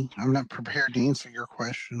 Katie. I'm not prepared to answer your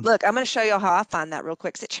question. Look, I'm going to show y'all how I find that real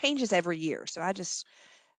quick because it changes every year. So I just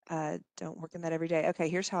don't work in that every day. Okay,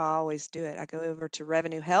 here's how I always do it. I go over to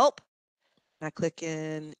revenue help and I click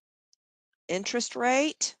in interest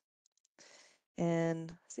rate.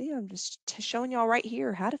 And see, I'm just showing y'all right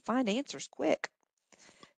here how to find answers quick.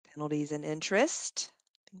 Penalties and interest.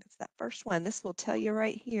 I think that's that first one. This will tell you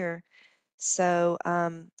right here. So,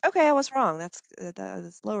 okay, I was wrong. That's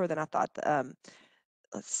lower than I thought.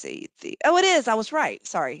 Let's see. It is. I was right.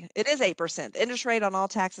 Sorry. It is 8%. The interest rate on all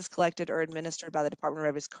taxes collected or administered by the Department of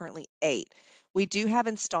Revenue is currently 8. We do have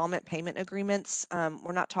installment payment agreements.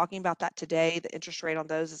 We're not talking about that today. The interest rate on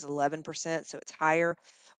those is 11%, so it's higher.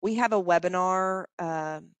 We have a webinar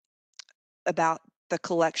about the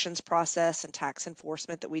collections process and tax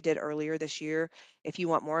enforcement that we did earlier this year. If you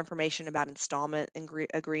want more information about installment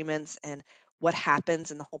agreements and what happens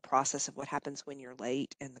in the whole process of what happens when you're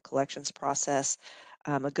late and the collections process,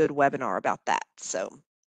 a good webinar about that. So,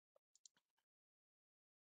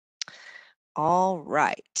 all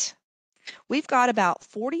right. We've got about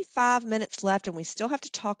 45 minutes left and we still have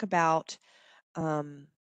to talk about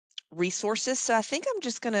resources. So I think I'm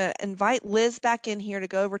just going to invite Liz back in here to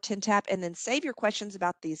go over TINTAP and then save your questions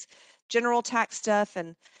about these general tax stuff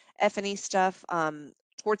and F&E stuff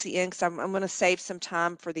towards the end because I'm going to save some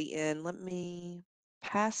time for the end. Let me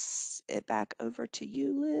pass it back over to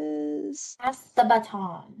you, Liz. Pass the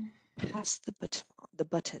baton. Pass the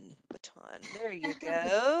baton. There you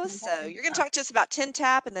go. So you're going to talk to us about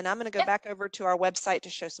TinTap, and then I'm going to go Yep. back over to our website to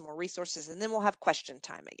show some more resources, and then we'll have question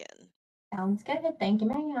time again. Sounds good. Thank you,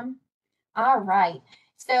 ma'am. All right.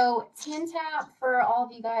 So TinTap, for all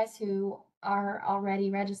of you guys who are already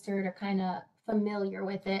registered or kind of familiar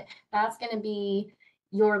with it, that's going to be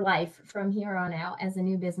your life from here on out as a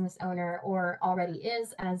new business owner, or already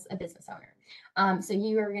is as a business owner. So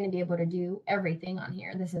you are going to be able to do everything on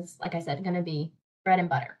here. This is, like I said, going to be bread and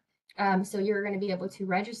butter. So you're going to be able to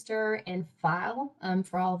register and file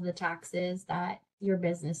for all of the taxes that your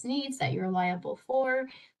business needs, that you're liable for.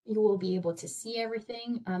 You will be able to see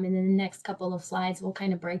everything. And in the next couple of slides, we'll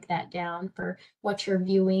kind of break that down for what you're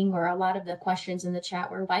viewing, or a lot of the questions in the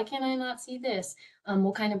chat where, why can I not see this?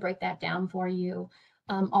 We'll kind of break that down for you.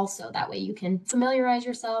 Also, that way you can familiarize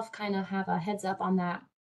yourself, kind of have a heads up on that.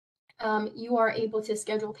 You are able to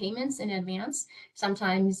schedule payments in advance.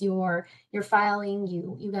 Sometimes you're filing,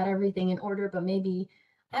 you got everything in order, but maybe,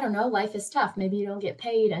 I don't know, life is tough. Maybe you don't get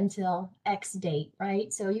paid until X date,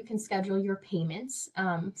 right? So you can schedule your payments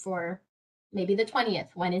for maybe the 20th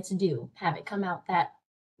when it's due. Have it come out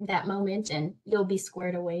that moment, and you'll be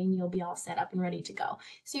squared away and you'll be all set up and ready to go.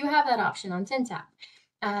 So you have that option on TinTap.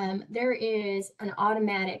 There is an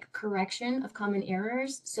automatic correction of common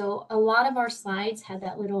errors. So a lot of our slides had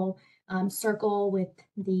that little circle with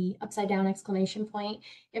the upside down exclamation point.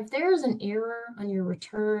 If there's an error on your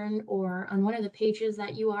return or on one of the pages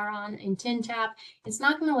that you are on in TinTap, it's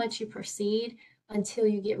not going to let you proceed until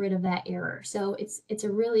you get rid of that error. So it's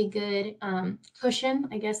a really good cushion,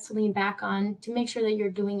 I guess, to lean back on to make sure that you're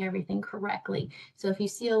doing everything correctly. So if you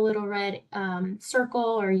see a little red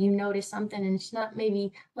circle, or you notice something and it's not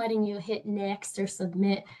maybe letting you hit next or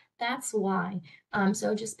submit, that's why.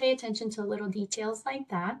 So just pay attention to little details like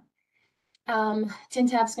that.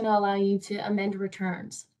 TinTap's going to allow you to amend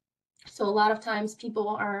returns. So a lot of times people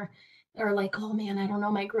are like, oh man, I don't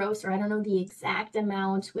know my gross, or I don't know the exact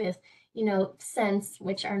amount with, cents,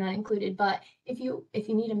 which are not included. But if you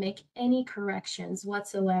need to make any corrections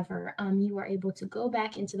whatsoever, you are able to go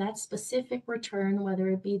back into that specific return, whether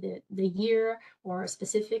it be the year or a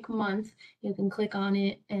specific month. You can click on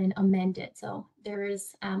it and amend it. So there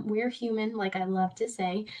is, we're human, like I love to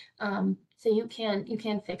say. So you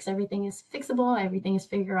can fix, everything is fixable, everything is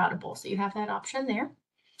figure outable. So you have that option there.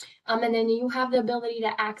 And then you have the ability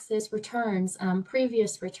to access returns,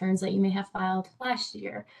 previous returns that you may have filed last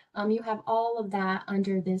year. You have all of that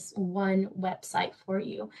under this one website for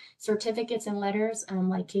you. Certificates and letters,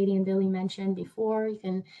 like Katie and Billy mentioned before,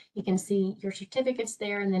 you can see your certificates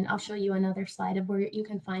there, and then I'll show you another slide of where you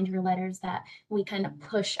can find your letters that we kind of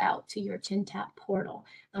push out to your TinTap portal.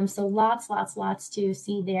 So lots to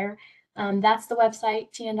see there. That's the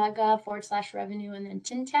website, tn.gov/revenue, and then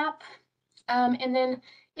TinTap. And then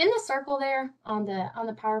in the circle there on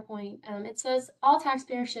the PowerPoint, it says all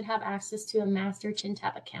taxpayers should have access to a master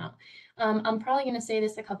TinTap account. I'm probably going to say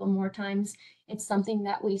this a couple more times. It's something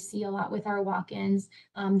that we see a lot with our walk-ins.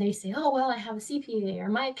 They say, oh, well, I have a CPA, or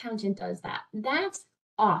my accountant does that. That's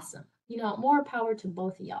awesome. More power to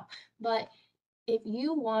both of y'all. But if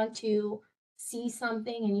you want to see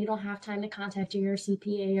something and you don't have time to contact your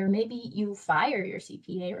CPA, or maybe you fire your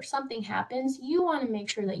CPA or something happens, you want to make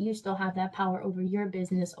sure that you still have that power over your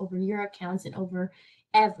business, over your accounts, and over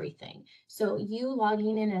everything. So you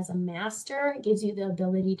logging in as a master gives you the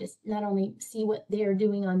ability to not only see what they're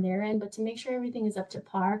doing on their end, but to make sure everything is up to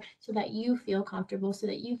par, so that you feel comfortable, so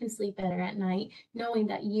that you can sleep better at night, knowing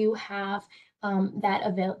that you have that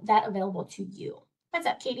available to you. What's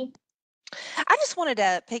up, Katie? I just wanted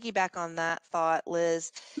to piggyback on that thought,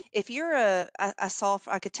 Liz. If you're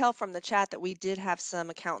I could tell from the chat that we did have some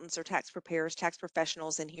accountants or tax preparers, tax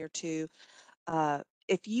professionals in here too.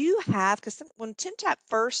 If you have, because when TinTap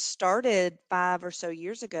first started 5 or so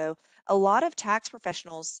years ago, a lot of tax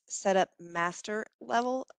professionals set up master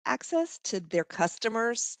level access to their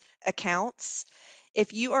customers' accounts.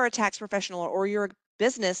 If you are a tax professional, or you're a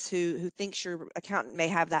business who thinks your accountant may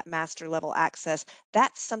have that master level access,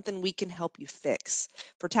 that's something we can help you fix.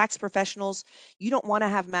 For tax professionals, you don't want to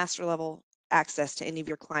have master level access to any of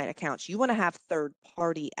your client accounts. You want to have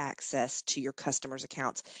third-party access to your customers'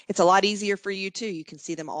 accounts. It's a lot easier for you too. You can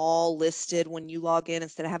see them all listed when you log in,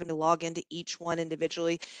 instead of having to log into each one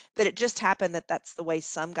individually. But it just happened that that's the way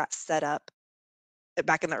some got set up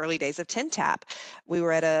back in the early days of TinTap. We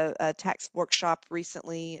were at a tax workshop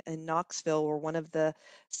recently in Knoxville, where one of the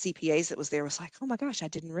CPAs that was there was like, oh my gosh, I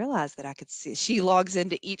didn't realize that I could see. She logs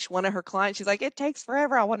into each one of her clients. She's like, it takes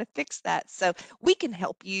forever. I want to fix that. So we can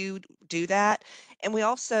help you do that. And we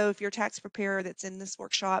also, if you're a tax preparer that's in this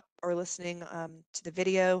workshop or listening to the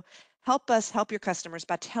video, help us help your customers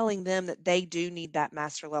by telling them that they do need that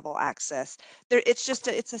master level access. There, it's just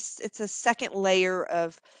it's a second layer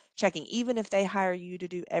of checking. Even if they hire you to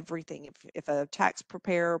do everything, if a tax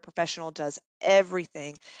preparer or professional does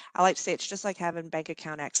everything, I like to say it's just like having bank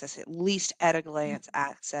account access, at least at a glance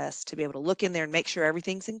access, to be able to look in there and make sure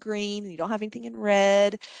everything's in green and you don't have anything in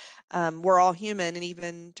red. We're all human, and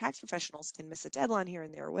even tax professionals can miss a deadline here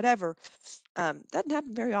and there or whatever. Doesn't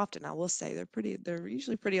happen very often, I will say. They're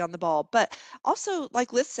usually pretty on the ball. But also,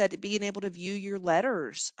 like Liz said, being able to view your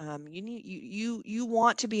letters. You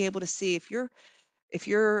want to be able to see if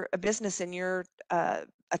you're a business and your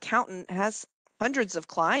accountant has hundreds of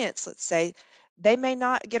clients, let's say, they may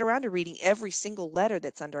not get around to reading every single letter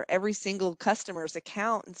that's under every single customer's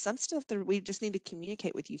account, and some stuff that we just need to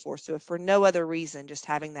communicate with you for. So if for no other reason, just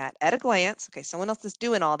having that at a glance, okay, someone else is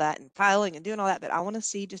doing all that and filing and doing all that, but I want to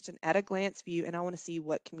see just an at a glance view, and I want to see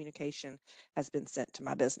what communication has been sent to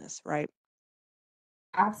my business, right?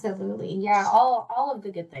 Absolutely. Yeah, all of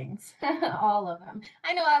the good things. All of them.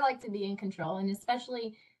 I know I like to be in control, and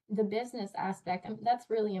especially the business aspect. That's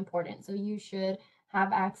really important. So you should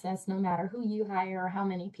have access no matter who you hire or how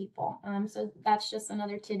many people. So that's just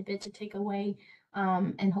another tidbit to take away,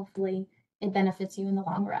 and hopefully it benefits you in the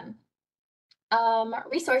long run.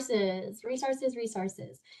 Resources.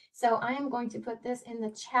 So I am going to put this in the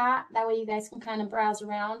chat. That way you guys can kind of browse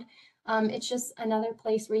around. It's just another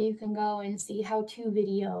place where you can go and see how-to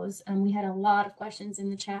videos. We had a lot of questions in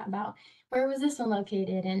the chat about where was this one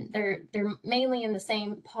located, and they're mainly in the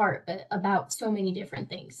same part, but about so many different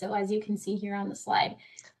things. So as you can see here on the slide,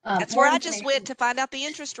 That's where I just went to find out the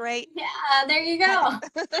interest rate. Yeah, there you go.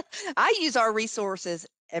 I use our resources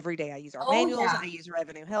every day. I use our manuals. Yeah. I use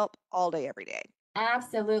Revenue Help all day, every day.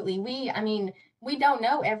 Absolutely. We don't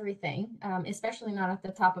know everything, especially not at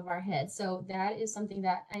the top of our head. So that is something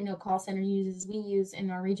that I know call center uses, we use in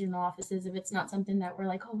our regional offices. If it's not something that we're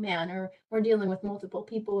like, oh man, or we're dealing with multiple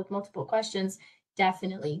people with multiple questions,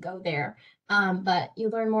 definitely go there. But you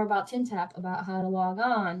learn more about TinTap, about how to log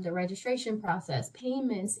on, the registration process,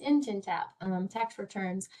 payments in TinTap, tax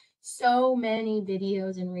returns. So many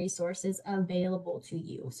videos and resources available to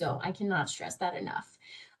you. So I cannot stress that enough.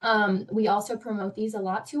 We also promote these a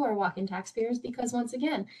lot to our walk-in taxpayers because, once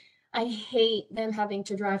again, I hate them having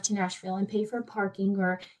to drive to Nashville and pay for parking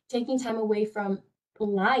or taking time away from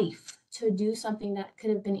life to do something that could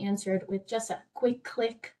have been answered with just a quick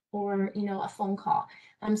click or, a phone call.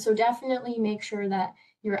 So definitely make sure that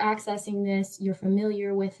you're accessing this, you're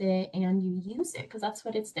familiar with it, and you use it because that's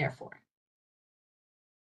what it's there for.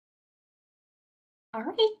 All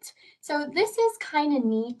right, so this is kind of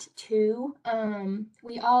neat too.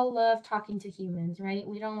 We all love talking to humans, right?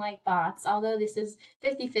 We don't like bots, although this is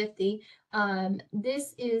 50-50.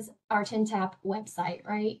 This is our TinTap website,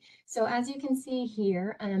 right? So as you can see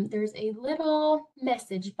here, there's a little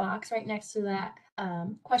message box right next to that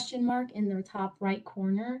question mark in the top right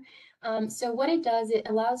corner. So what it does, it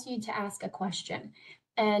allows you to ask a question,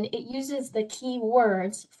 and it uses the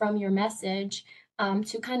keywords from your message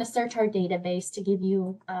to kind of search our database to give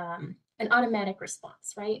you an automatic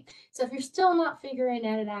response, right? So if you're still not figuring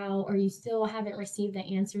it out or you still haven't received the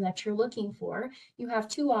answer that you're looking for, you have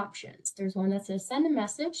two options. There's one that says send a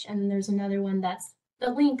message, and then there's another one that's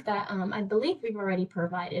the link that I believe we've already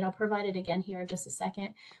provided. I'll provide it again here in just a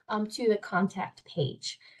second to the contact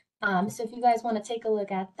page. So if you guys want to take a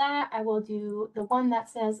look at that, I will do the one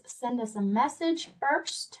that says send us a message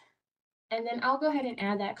first. And then I'll go ahead and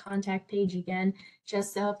add that contact page again,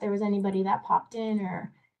 just so if there was anybody that popped in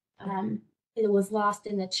or it was lost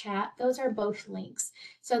in the chat, those are both links.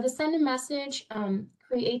 So the send a message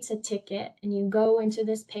creates a ticket, and you go into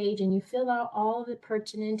this page and you fill out all of the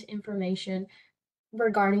pertinent information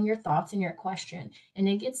regarding your thoughts and your question, and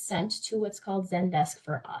it gets sent to what's called Zendesk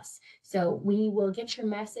for us. So we will get your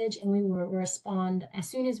message and we will respond as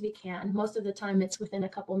soon as we can. Most of the time it's within a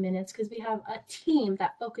couple minutes because we have a team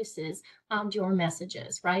that focuses on your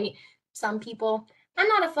messages, right? Some people, I'm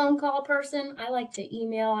not a phone call person. I like to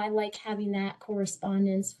email. I like having that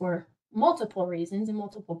correspondence for multiple reasons and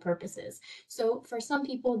multiple purposes. So for some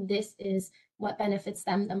people, this is what benefits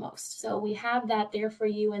them the most. So we have that there for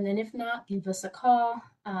you. And then if not, give us a call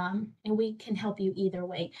and we can help you either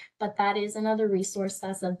way. But that is another resource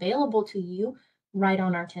that's available to you right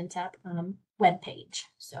on our TinTap webpage.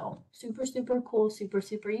 So super, super cool, super,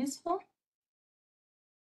 super useful.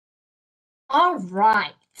 All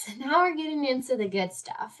right, now we're getting into the good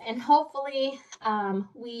stuff, and hopefully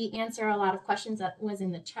we answer a lot of questions that was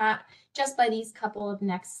in the chat just by these couple of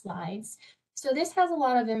next slides. So this has a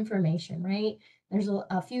lot of information, right? There's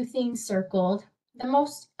a few things circled. The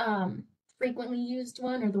most frequently used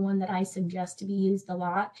one, or the one that I suggest to be used a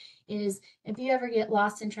lot, is if you ever get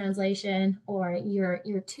lost in translation, or you're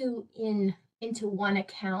too into one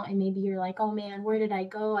account and maybe you're like, oh man, where did I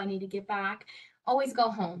go? I need to get back. Always go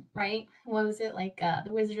home, right? What was it, like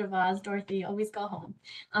the Wizard of Oz, Dorothy, always go home.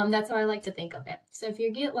 That's how I like to think of it. So if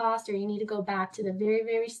you get lost or you need to go back to the very,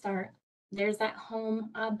 very start, there's that home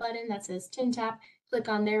button that says TinTap. Click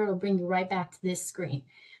on there, it'll bring you right back to this screen.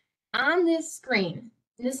 On this screen,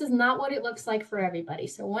 this is not what it looks like for everybody.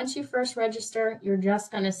 So once you first register, you're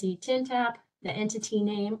just going to see TinTap, the entity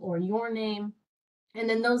name or your name, and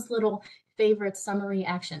then those little favorite summary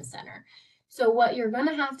action center. So what you're going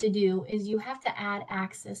to have to do is you have to add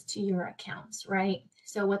access to your accounts, right?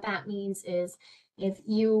 So what that means is if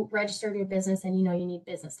you registered your business and you know you need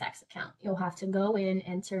business tax account, you'll have to go in,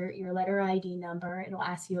 enter your letter ID number. It'll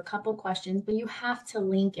ask you a couple questions, but you have to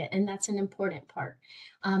link it, and that's an important part.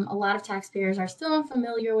 A lot of taxpayers are still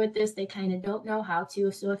unfamiliar with this. They kind of don't know how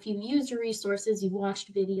to. So if you've used your resources, you've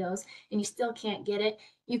watched videos, and you still can't get it,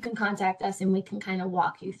 you can contact us and we can kind of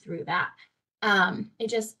walk you through that.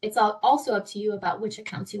 It's also up to you about which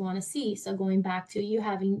accounts you want to see. So going back to you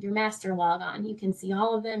having your master log on, you can see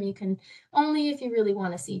all of them. You can only, if you really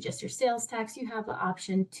want to see just your sales tax, you have the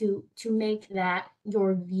option to make that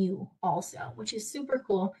your view also, which is super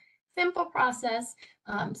cool. Simple process.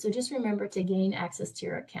 So just remember to gain access to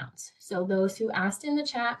your accounts. So those who asked in the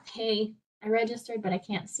chat, hey, I registered, but I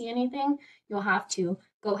can't see anything, you'll have to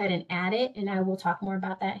go ahead and add it. And I will talk more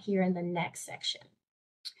about that here in the next section.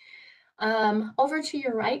 Over to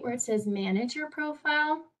your right where it says manage your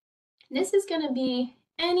profile, this is going to be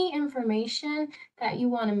any information that you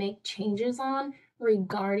want to make changes on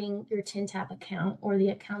regarding your TinTap account or the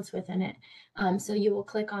accounts within it. So you will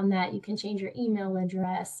click on that. You can change your email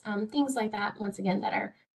address, things like that, once again, that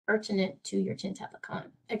are pertinent to your TinTap account,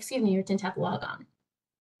 your TinTap logon.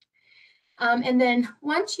 And then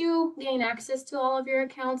once you gain access to all of your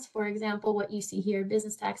accounts, for example, what you see here,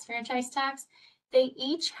 business tax, franchise tax, they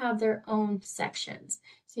each have their own sections.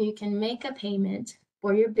 So you can make a payment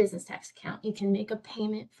for your business tax account. You can make a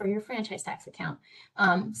payment for your franchise tax account.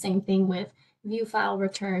 Same thing with view file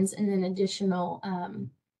returns and then additional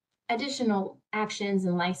actions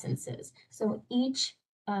and licenses. So each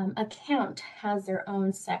account has their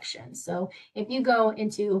own section. So if you go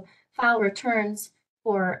into file returns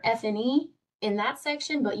for F&E in that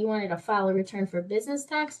section, but you wanted to file a return for business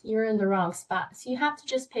tax, you're in the wrong spot. So you have to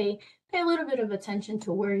just pay a little bit of attention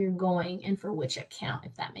to where you're going and for which account,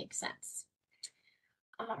 if that makes sense.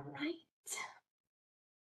 All right.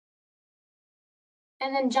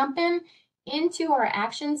 And then jumping into our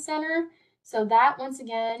action center. So that, once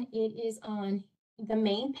again, it is on the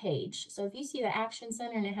main page. So if you see the action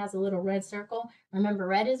center and it has a little red circle, remember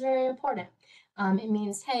red is very important. It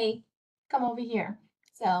means, hey, come over here.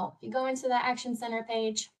 So if you go into the action center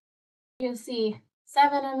page, you'll see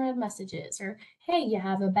 7 unread messages, or hey, you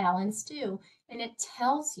have a balance due. And it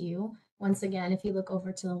tells you, once again, if you look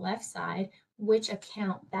over to the left side, which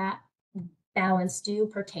account that balance due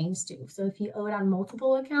pertains to. So if you owed on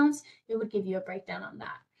multiple accounts, it would give you a breakdown on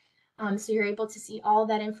that. So you're able to see all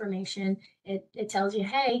that information. It tells you,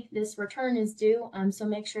 hey, this return is due, so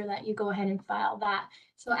make sure that you go ahead and file that.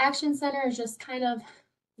 So Action Center is just kind of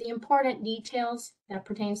the important details that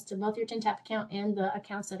pertains to both your TinTap account and the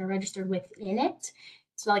accounts that are registered within it.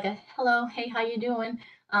 So like a hello, hey, how you doing?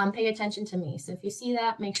 Pay attention to me. So if you see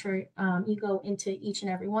that, make sure you go into each and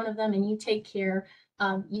every one of them and you take care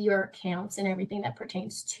of your accounts and everything that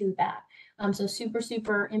pertains to that. So super,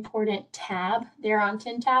 super important tab there on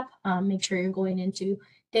TinTap. Make sure you're going into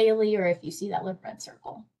daily, or if you see that little red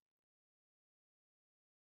circle.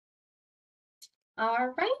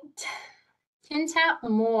 All right. TinTap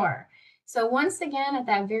More. So once again, at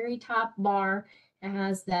that very top bar, it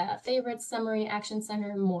has the favorite summary, action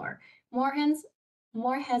center, more. More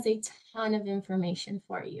has a ton of information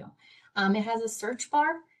for you. It has a search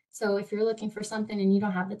bar. So if you're looking for something and you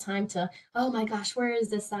don't have the time to, oh my gosh, where is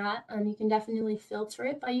this at? You can definitely filter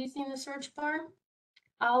it by using the search bar.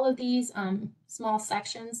 All of these small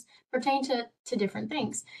sections pertain to different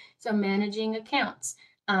things. So managing accounts.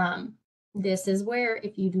 This is where,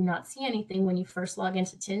 if you do not see anything when you first log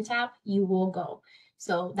into TinTap, you will go.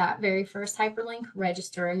 So that very first hyperlink,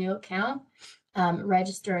 register a new account,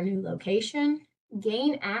 register a new location,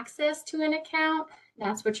 gain access to an account.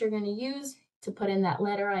 That's what you're going to use to put in that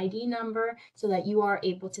letter ID number so that you are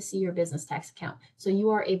able to see your business tax account. So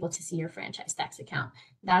you are able to see your franchise tax account.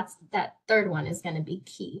 That third one is going to be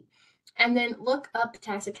key. And then look up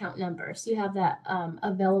tax account number. So you have that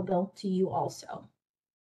available to you also.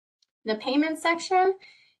 The payment section,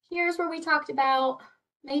 here's where we talked about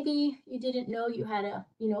maybe you didn't know you had to,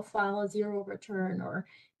 file a zero return, or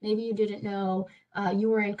maybe you didn't know you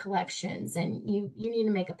were in collections and you need to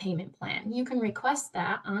make a payment plan. You can request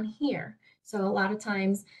that on here. So a lot of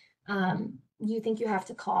times you think you have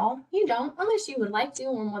to call. You don't, unless you would like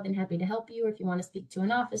to. We're more than happy to help you if you want to speak to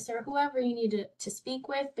an officer, whoever you need to speak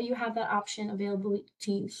with, but you have that option available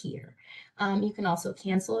to you here. You can also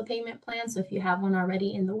cancel a payment plan. So if you have one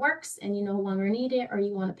already in the works and you no longer need it, or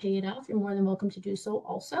you want to pay it off, you're more than welcome to do so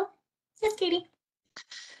also. Yes, Katie?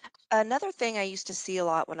 Another thing I used to see a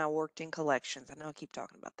lot when I worked in collections, I know I keep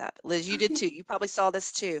talking about that, but Liz, you did too. You probably saw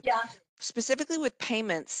this too. Yeah. Specifically with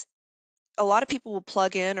payments, a lot of people will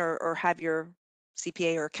plug in or have your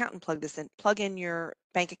CPA or accountant plug in your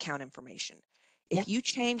bank account information. Yeah. If you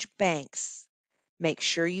change banks, make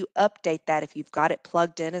sure you update that if you've got it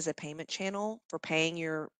plugged in as a payment channel for paying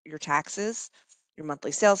your taxes, your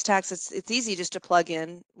monthly sales tax. It's easy just to plug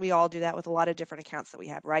in. We all do that with a lot of different accounts that we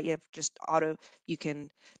have, right? You have just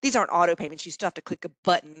these aren't auto payments. You still have to click a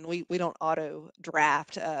button. We don't auto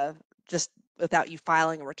draft just without you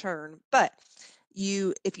filing a return. But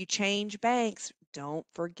if you change banks, don't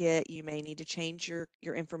forget you may need to change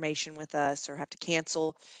your information with us, or have to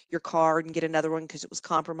cancel your card and get another one because it was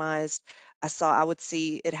compromised. I would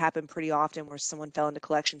see it happen pretty often where someone fell into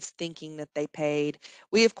collections thinking that they paid.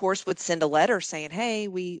 We of course would send a letter saying, hey,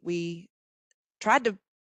 we tried to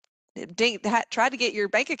tried to get your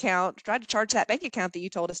bank account, tried to charge that bank account that you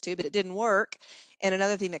told us to, but it didn't work. And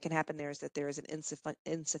another thing that can happen there is that there is an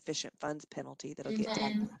insufficient funds penalty that'll get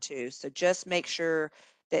tacked on too. So just make sure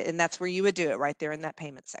that, and that's where you would do it, right there in that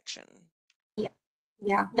payment section.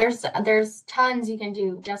 Yeah, there's tons you can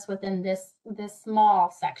do just within this small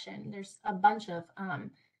section. There's a bunch of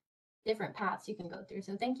different paths you can go through.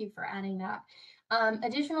 So thank you for adding that.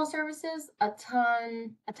 Additional services, a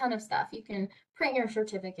ton of stuff. You can print your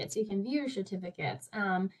certificates, you can view your certificates,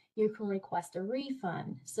 you can request a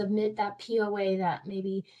refund, submit that POA that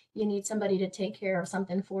maybe you need somebody to take care of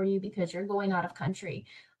something for you because you're going out of country.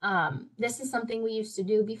 This is something we used to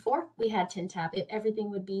do before we had TINTAP. Everything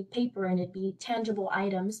would be paper and it'd be tangible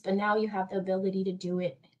items, but now you have the ability to do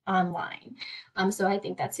it online. So I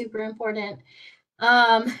think that's super important.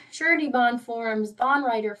 Surety bond forms, bond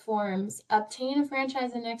writer forms, obtain a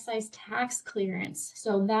franchise and excise tax clearance.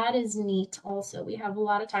 So that is neat also. We have a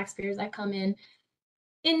lot of taxpayers that come in.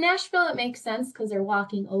 In Nashville, it makes sense because they're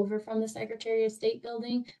walking over from the Secretary of State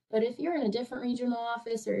building. But if you're in a different regional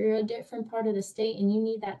office or you're a different part of the state and you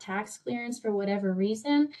need that tax clearance for whatever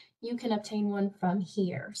reason, you can obtain one from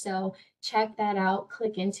here. So check that out,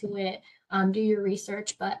 click into it, do your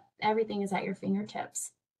research, but everything is at your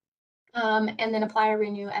fingertips. And then apply or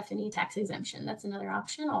renew F&E tax exemption. That's another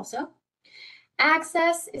option also.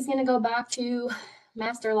 Access is going to go back to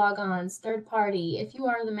master logons, third party. If you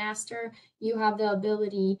are the master, you have the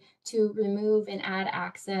ability to remove and add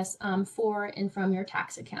access for and from your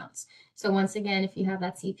tax accounts. So once again, if you have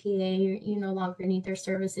that CPA, you no longer need their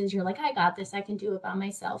services. You're like, I got this. I can do it by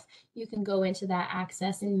myself. You can go into that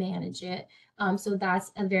access and manage it. So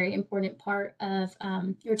that's a very important part of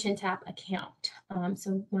your TINTAP account.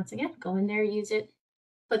 So once again, go in there, use it,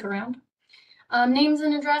 click around. Names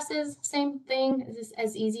and addresses, same thing, it's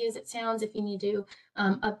as easy as it sounds. If you need to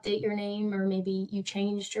update your name, or maybe you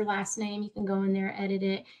changed your last name, you can go in there, edit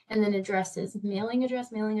it. And then addresses, mailing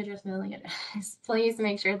address. Please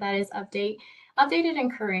make sure that is updated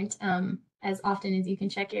and current as often as you can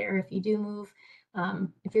check it, or if you do move.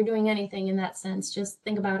 If you're doing anything in that sense, just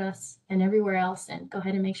think about us and everywhere else and go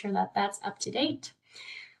ahead and make sure that that's up to date.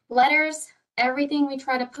 Letters, everything we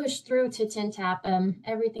try to push through to TINTAP,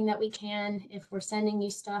 everything that we can. If we're sending you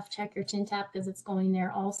stuff, check your TINTAP because it's going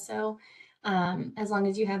there also. As long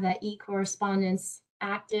as you have that e-correspondence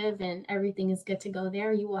active and everything is good to go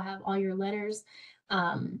there, you will have all your letters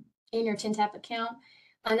in your TINTAP account.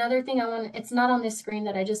 Another thing it's not on this screen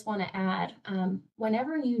that I just want to add,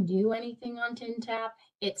 whenever you do anything on TINTAP,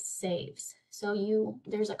 it saves. So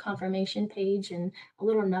there's a confirmation page and a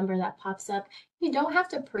little number that pops up. You don't have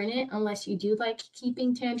to print it unless you do like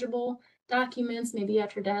keeping tangible documents, maybe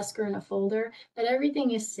at your desk or in a folder, but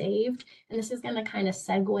everything is saved. And this is going to kind of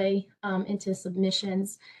segue into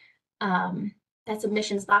submissions. That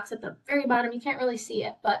submissions box at the very bottom, you can't really see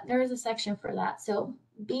it, but there is a section for that. So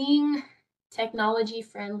being technology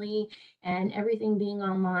friendly and everything being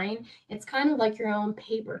online, it's kind of like your own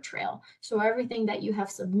paper trail. So everything that you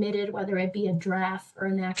have submitted, whether it be a draft or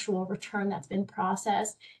an actual return that's been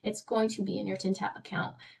processed, it's going to be in your TINTAP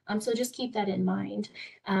account. So just keep that in mind.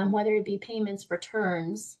 Whether it be payments,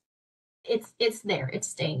 returns, it's there, it's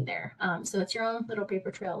staying there. So it's your own little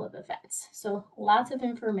paper trail of events. So lots of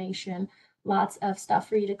information, lots of stuff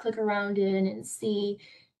for you to click around in and see.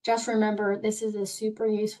 Just remember, this is a super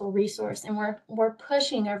useful resource, and we're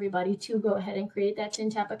pushing everybody to go ahead and create that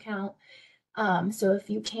TINTAP account. So if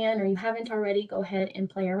you can or you haven't already, go ahead and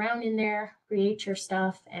play around in there, create your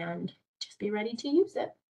stuff, and just be ready to use it.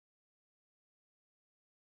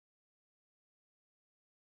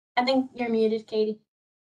 I think you're muted, Katie.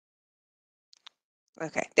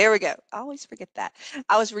 Okay, there we go. I always forget that.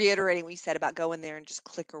 I was reiterating what you said about going there and just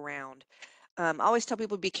click around. I always tell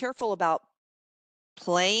people be careful about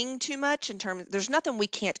playing too much in terms, there's nothing we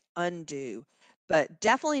can't undo, but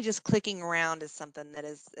definitely just clicking around is something that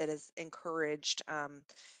is encouraged.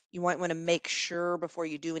 You might want to make sure before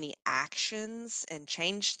you do any actions and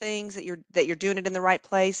change things that you're doing it in the right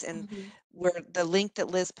place. And where the link that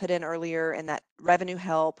Liz put in earlier and that revenue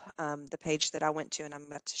help, the page that I went to, and I'm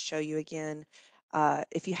about to show you again.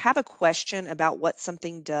 If you have a question about what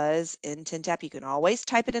something does in TINTAP, you can always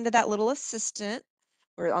type it into that little assistant.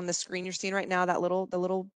 Or on the screen you're seeing right now, the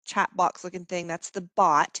little chat box looking thing, that's the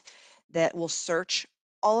bot that will search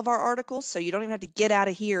all of our articles. So you don't even have to get out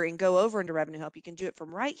of here and go over into Revenue Help. You can do it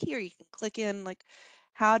from right here. You can click in like,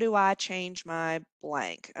 how do I change my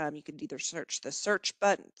blank? You can either search the search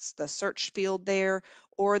buttons, the search field there,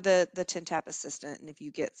 or the TINTAP assistant. And if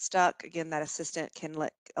you get stuck, again, that assistant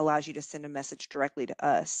allows you to send a message directly to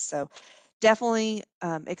us. So definitely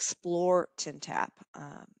explore TINTAP.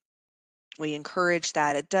 We encourage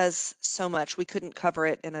that. It does so much. We couldn't cover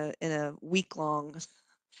it in a week-long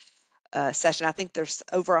session. I think there's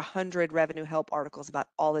over 100 revenue help articles about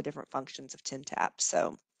all the different functions of TINTAP.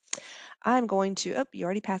 So I'm going to, oh, you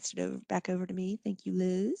already passed it back over to me. Thank you,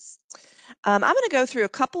 Liz. I'm going to go through a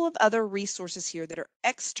couple of other resources here that are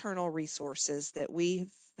external resources that we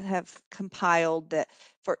have compiled that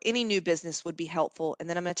for any new business would be helpful. And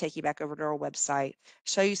then I'm going to take you back over to our website,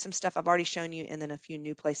 show you some stuff I've already shown you, and then a few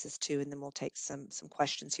new places too. And then we'll take some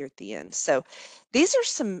questions here at the end. So these are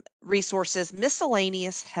some resources,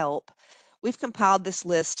 miscellaneous help. We've compiled this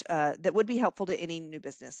list that would be helpful to any new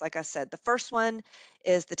business. Like I said, the first one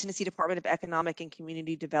is the Tennessee Department of Economic and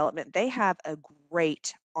Community Development. They have a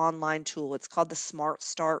great online tool. It's called the Smart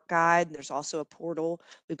Start Guide. There's also a portal.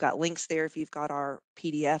 We've got links there if you've got our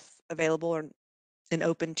PDF available and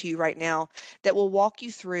open to you right now that will walk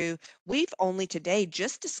you through. We've only today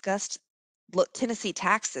just discussed Tennessee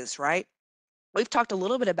taxes, right? We've talked a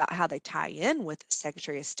little bit about how they tie in with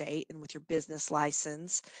Secretary of State and with your business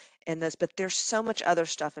license and this, but there's so much other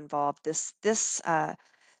stuff involved. This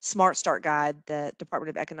Smart Start Guide the Department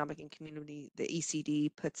of Economic and Community, the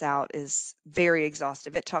ECD, puts out is very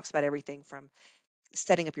exhaustive. It talks about everything from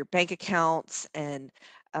setting up your bank accounts and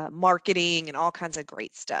marketing and all kinds of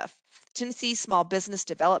great stuff. Tennessee Small Business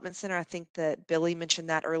Development Center, I think that Billy mentioned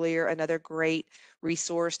that earlier, another great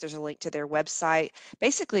resource. There's a link to their website.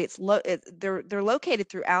 Basically, they're located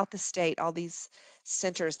throughout the state, all these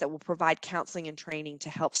centers that will provide counseling and training to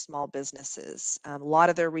help small businesses. A lot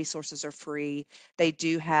of their resources are free. They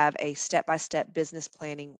do have a step-by-step business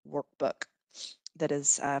planning workbook that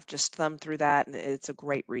is just thumbed through that, and it's a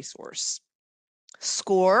great resource.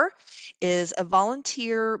 SCORE is a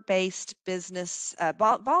volunteer-based business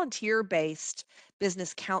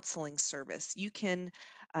counseling service. You can,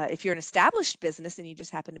 if you're an established business and you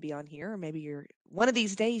just happen to be on here, or maybe you're one of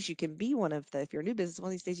these days, you can be if you're a new business, one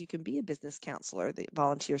of these days you can be a business counselor that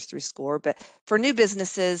volunteers through SCORE. But for new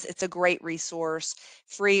businesses, it's a great resource,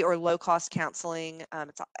 free or low-cost counseling.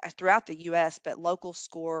 It's throughout the U.S., but local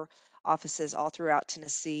SCORE offices all throughout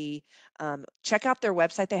Tennessee. Check out their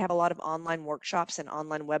website. They have a lot of online workshops and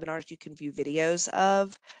online webinars you can view videos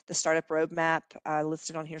of. The startup roadmap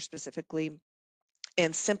listed on here specifically,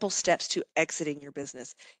 and simple steps to exiting your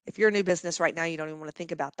business. If you're a new business right now, you don't even want to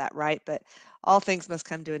think about that, right? But all things must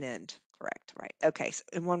come to an end. Correct, right? Okay, so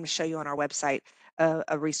I want to show you on our website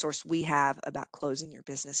a resource we have about closing your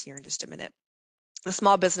business here in just a minute. The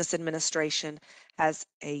Small Business Administration has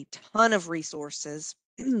a ton of resources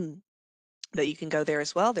that you can go there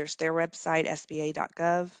as well. There's their website,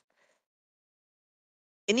 sba.gov.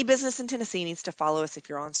 Any business in Tennessee needs to follow us if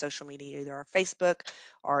you're on social media, either our Facebook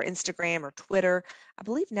or Instagram or Twitter. I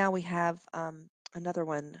believe now we have another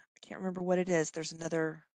one. I can't remember what it is. There's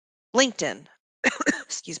another LinkedIn.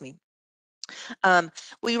 Excuse me.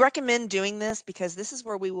 We recommend doing this because this is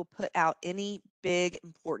where we will put out any big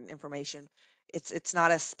important information. It's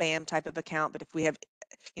not a spam type of account, but if we have,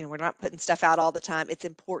 we're not putting stuff out all the time. It's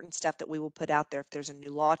important stuff that we will put out there. If there's a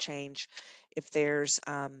new law change, if there's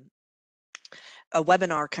a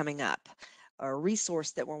webinar coming up, or a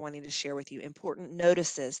resource that we're wanting to share with you, important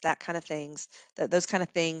notices, that kind of things, those kind of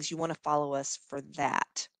things, you want to follow us for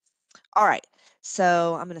that. All right.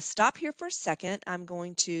 So I'm going to stop here for a second. I'm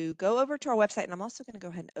going to go over to our website, and I'm also going to go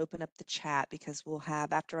ahead and open up the chat because we'll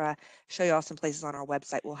have, after I show you all some places on our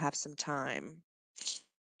website, we'll have some time.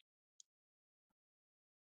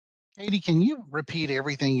 Katie, can you repeat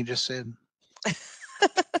everything you just said?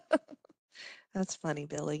 That's funny,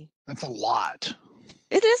 Billy. That's a lot.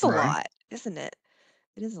 It is a Right. lot, isn't it?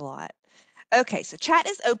 It is a lot. Okay, so chat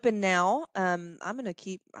is open now. I'm gonna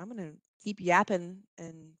keep yapping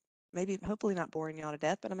and maybe hopefully not boring y'all to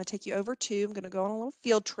death, but I'm gonna take you over to, I'm gonna go on a little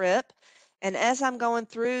field trip. And as I'm going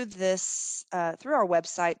through this, through our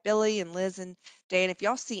website, Billy and Liz and Dan, if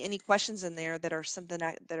y'all see any questions in there that are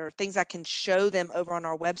that are things I can show them over on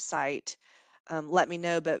our website, let me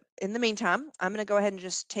know. But in the meantime, I'm gonna go ahead and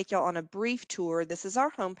just take y'all on a brief tour. This is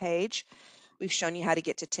our homepage. We've shown you how to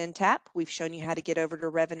get to TinTap. We've shown you how to get over to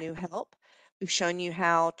Revenue Help. We've shown you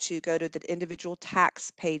how to go to the individual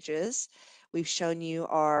tax pages. We've shown you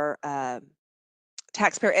our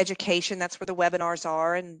taxpayer education. That's where the webinars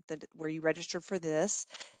are and where you registered for this.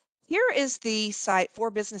 Here is the site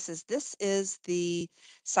for businesses. This is the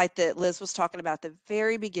site that Liz was talking about at the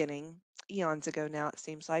very beginning, eons ago now, it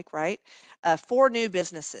seems like, right? For new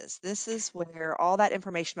businesses. This is where all that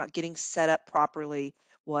information about getting set up properly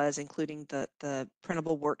was, including the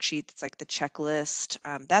printable worksheet. It's like the checklist.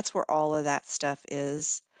 That's where all of that stuff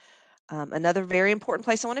is. Another very important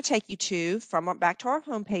place I want to take you to, from back to our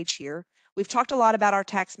homepage here, we've talked a lot about our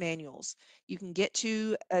tax manuals. You can get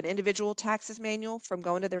to an individual taxes manual from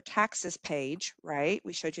going to their taxes page, right?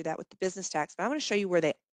 We showed you that with the business tax, but I'm going to show you where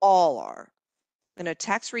they all are. And a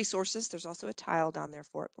tax resources, there's also a tile down there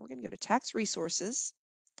for it, but we're going to go to tax resources.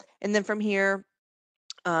 And then from here,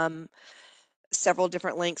 several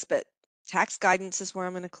different links, but tax guidance is where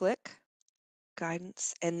I'm going to click.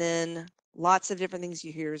 Guidance, and then lots of different things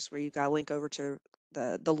you hear is where you got to link over to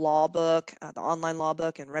the law book, the online law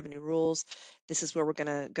book, and revenue rules. This is where we're going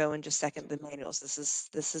to go in just a second. The manuals. This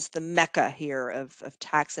is the mecca here of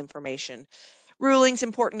tax information, rulings,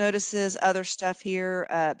 important notices, other stuff here.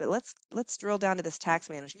 But let's drill down to this tax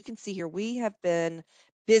manual. You can see here we have been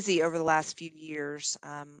busy over the last few years.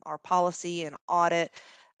 Our policy and audit.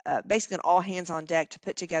 Basically, an all hands on deck to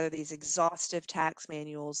put together these exhaustive tax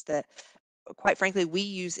manuals that, quite frankly, we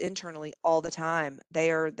use internally all the time.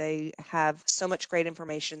 They have so much great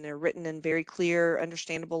information. They're written in very clear,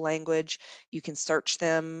 understandable language. You can search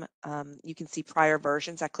them. You can see prior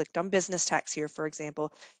versions. I clicked on business tax here, for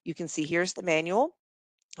example. You can see here's the manual.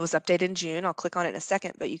 It was updated in June. I'll click on it in a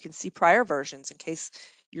second, but you can see prior versions in case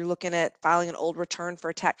you're looking at filing an old return for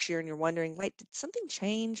a tax year and you're wondering, wait, did something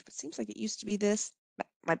change? But it seems like it used to be this. That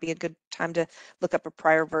might be a good time to look up a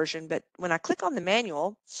prior version. But when I click on the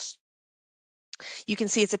manual, you can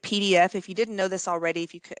see it's a PDF. If you didn't know this already,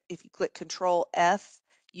 if you click Control F,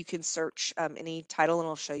 you can search any title and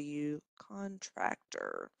it'll show you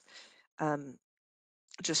contractor.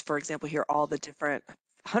 Just for example, here all the different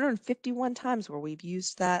 151 times where we've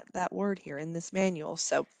used that word here in this manual.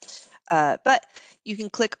 So, but you can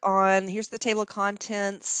click on, here's the table of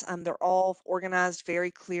contents. They're all organized very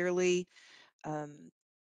clearly.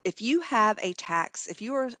 If you have if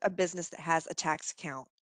you are a business that has a tax account,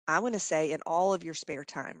 I want to say in all of your spare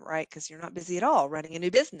time, right? Because you're not busy at all running a new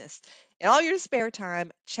business. In all your spare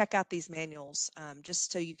time, check out these manuals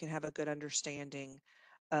just so you can have a good understanding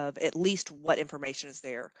of at least what information is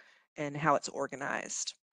there and how it's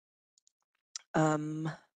organized.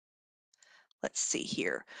 Let's see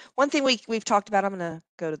here. One thing we've talked about, I'm going to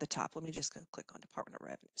go to the top. Let me just go click on Department of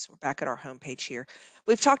Revenue. So we're back at our homepage here.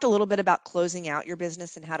 We've talked a little bit about closing out your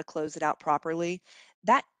business and how to close it out properly.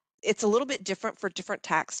 It's a little bit different for different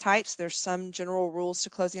tax types. There's some general rules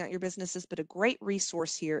to closing out your businesses, but a great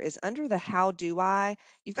resource here is under the How Do I.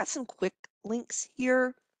 You've got some quick links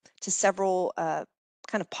here to several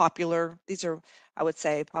kind of popular, these are, I would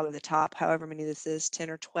say, probably the top, however many this is, 10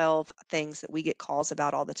 or 12 things that we get calls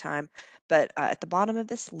about all the time. But at the bottom of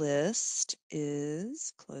this list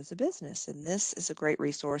is Close a Business. And this is a great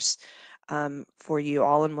resource for you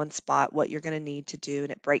all in one spot, what you're going to need to do.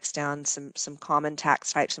 And it breaks down some common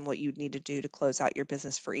tax types and what you'd need to do to close out your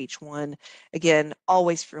business for each one. Again,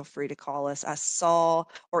 always feel free to call us.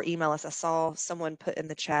 Or email us. I saw someone put in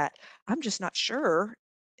the chat, I'm just not sure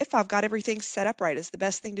if I've got everything set up right. Is the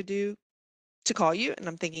best thing to do to call you? And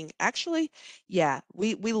I'm thinking, actually, yeah,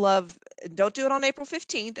 we love, don't do it on April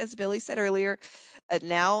 15th, as Billy said earlier.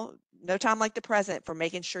 Now, no time like the present for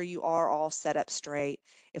making sure you are all set up straight.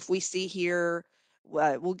 If we see here,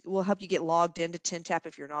 we'll help you get logged into TinTap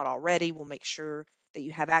if you're not already. We'll make sure that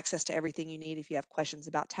you have access to everything you need. If you have questions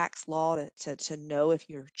about tax law to know if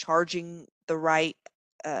you're charging the right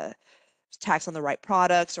tax on the right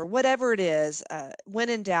products or whatever it is, when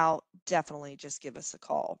in doubt, definitely just give us a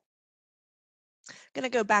call. Going to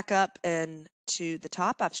go back up and to the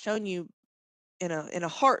top. I've shown you in a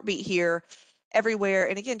heartbeat here everywhere.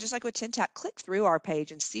 And again, just like with TinTac, click through our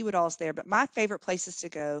page and see what all's there. But my favorite places to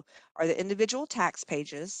go are the individual tax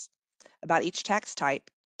pages about each tax type,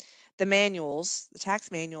 the manuals, the tax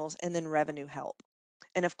manuals, and then revenue help.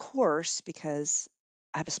 And of course, because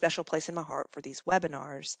I have a special place in my heart for these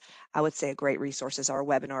webinars, I would say a great resource is our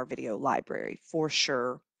webinar video library for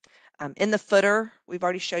sure. In the footer, we've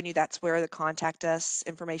already shown you that's where the contact us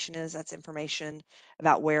information is. That's information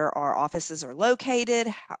about where our offices are located,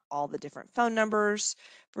 all the different phone numbers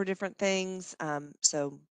for different things.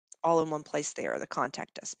 So all in one place there, the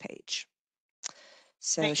contact us page.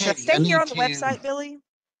 So Hey, should I Katie, stay here on the website, Billy?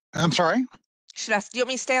 I'm sorry. Do you want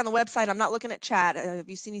me to stay on the website? I'm not looking at chat. Have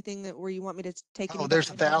you seen anything where you want me to take Oh, any there's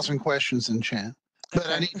questions? 1,000 questions in chat, but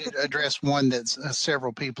I Okay. need to address one that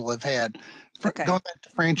several people have had. Okay. Going back to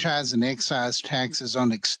franchise and excise taxes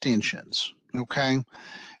on extensions. Okay.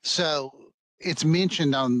 So it's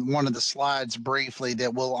mentioned on one of the slides briefly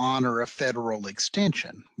that we'll honor a federal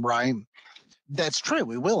extension, right? That's true.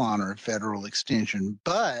 We will honor a federal extension,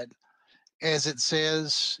 but as it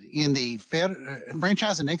says in the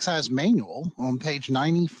franchise and excise manual on page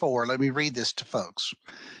 94, let me read this to folks.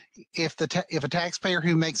 If a taxpayer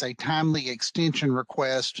who makes a timely extension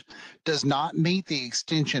request does not meet the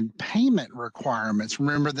extension payment requirements,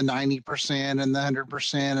 remember the 90% and the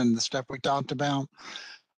 100% and the stuff we talked about,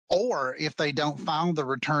 or if they don't file the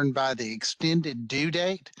return by the extended due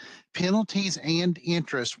date, penalties and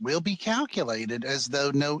interest will be calculated as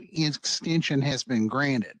though no extension has been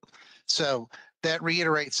granted. So that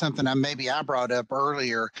reiterates something I brought up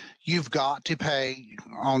earlier. You've got to pay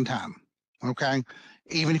on time. Okay.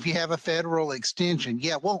 Even if you have a federal extension,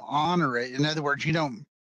 yeah, we'll honor it. In other words, you don't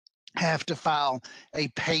have to file a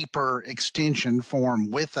paper extension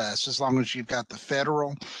form with us as long as you've got the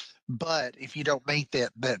federal. But if you don't meet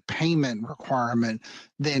that payment requirement,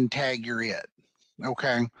 then tag you're it.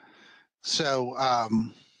 Okay. So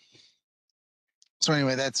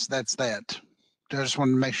anyway, that's that. I just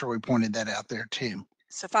wanted to make sure we pointed that out there too.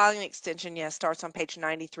 So filing an extension, yes, starts on page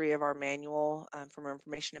 93 of our manual. For more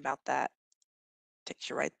information about that, takes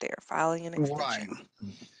you right there. Filing an extension. Right.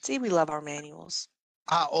 See, we love our manuals.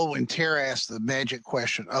 And Tara asked the magic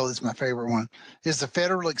question. Oh, this is my favorite one. Is the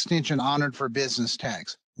federal extension honored for business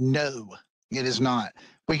tax? No, it is not.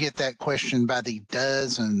 We get that question by the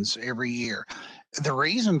dozens every year. The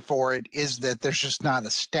reason for it is that there's just not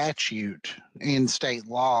a statute in state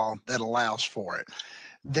law that allows for it.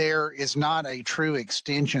 There is not a true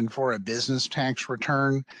extension for a business tax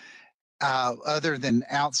return. Other than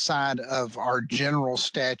outside of our general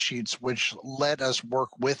statutes, which let us work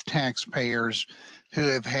with taxpayers who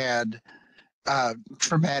have had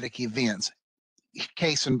traumatic events.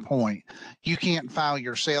 Case in point, you can't file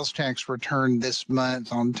your sales tax return this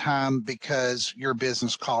month on time because your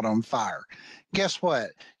business caught on fire. Guess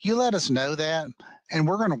what? You let us know that, and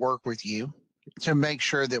we're going to work with you to make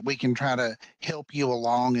sure that we can try to help you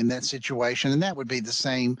along in that situation. And that would be the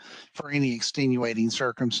same for any extenuating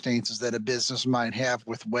circumstances that a business might have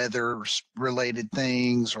with weather related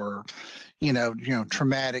things or,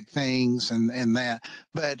 traumatic things and that.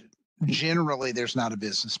 But generally, there's not a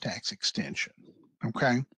business tax extension.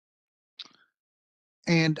 Okay.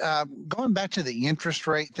 And going back to the interest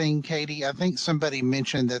rate thing, Katie, I think somebody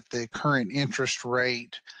mentioned that the current interest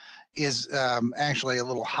rate is actually a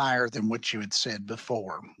little higher than what you had said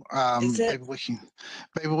before. Is it?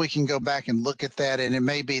 Maybe we can go back and look at that, and it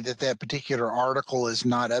may be that particular article is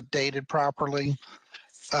not updated properly.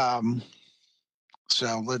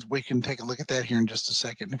 So we can take a look at that here in just a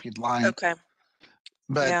second if you'd like. Okay.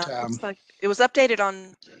 But yeah, looks like it was updated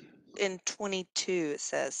in 22. It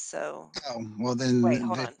says so. Oh well, then Wait,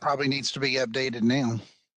 hold on. it probably needs to be updated now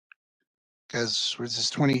because this is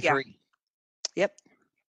 23. Yep.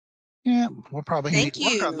 Yeah, we'll probably need Thank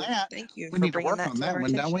to work on you. that. Thank you We for need to bringing work that on to that our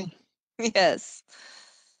one, don't attention. we? Yes.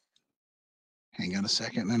 Hang on a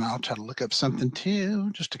second, and I'll try to look up something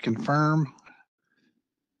too, just to confirm.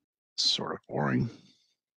 Sort of boring.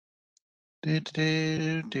 Yes,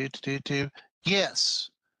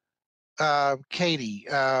 Katie.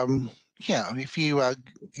 Yeah, if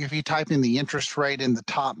you type in the interest rate in the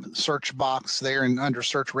top search box there and under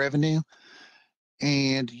search revenue,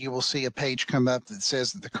 and you will see a page come up that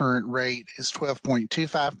says that the current rate is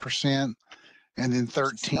 12.25%, and then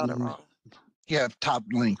Spelled it 13. wrong. Yeah, top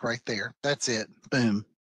link right there. That's it. Boom.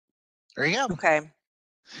 There you go. Okay.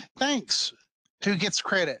 Thanks. Who gets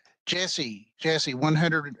credit? Jesse,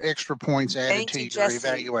 100 extra points added Thank to you, your Jesse.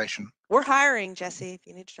 evaluation. We're hiring, Jesse, if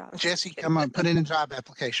you need a job. Jesse, come on, put in a job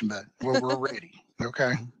application, bud. We're ready.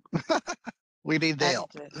 Okay. We need the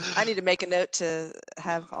help. I need to make a note to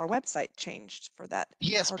have our website changed for that.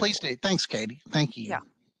 Yes, part of please it. do. Thanks, Katie. Thank you. Yeah.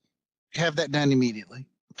 Have that done immediately.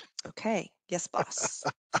 Okay. Yes, boss.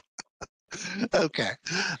 Okay.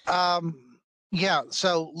 Yeah.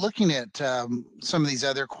 So looking at some of these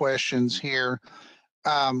other questions here,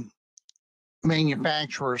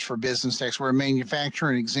 manufacturers for business tax. We're a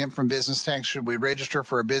manufacturer and exempt from business tax. Should we register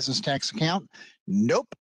for a business tax account?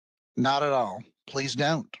 Nope, not at all. Please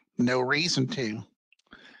don't. No reason to.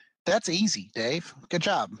 That's easy, Dave. Good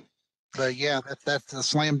job. But yeah, that's a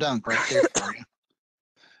slam dunk right there for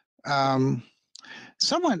you.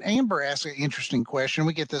 Amber asked an interesting question.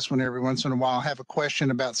 We get this one every once in a while. I have a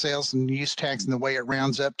question about sales and use tax and the way it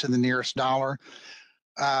rounds up to the nearest dollar.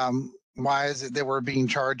 Why is it that we're being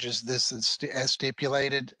charged as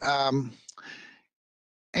stipulated?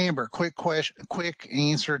 Amber, quick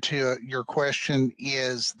answer to your question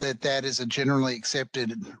is that is a generally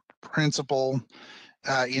accepted principle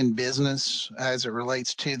in business as it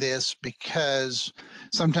relates to this, because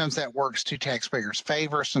sometimes that works to taxpayers'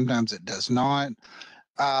 favor, sometimes it does not.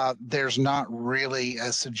 There's not really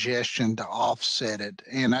a suggestion to offset it.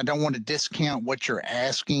 And I don't want to discount what you're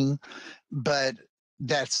asking, but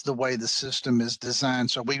that's the way the system is designed.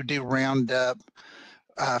 So we do round up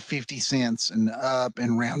 50 cents and up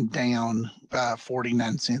and round down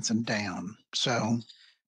 49 cents and down. So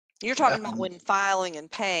You're talking about when filing and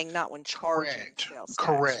paying, not when charging correct, sales tax,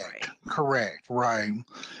 correct, right? correct, right.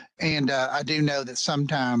 And I do know that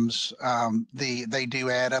sometimes they do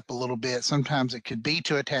add up a little bit. Sometimes it could be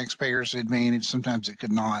to a taxpayer's advantage, sometimes it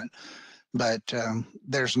could not. But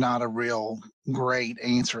there's not a real great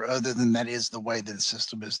answer other than that is the way that the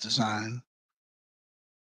system is designed.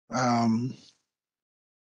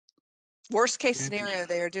 Worst case scenario,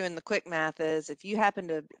 they are doing the quick math is if you happen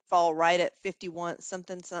to fall right at 51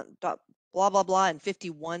 something, blah, blah, blah, and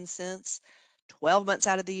 51 cents, 12 months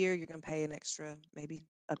out of the year, you're going to pay an extra, maybe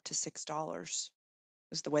up to $6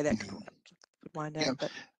 is the way that could wind up. Yeah.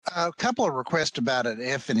 But a couple of requests about an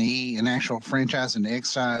F&E, an actual franchise and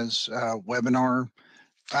excise webinar.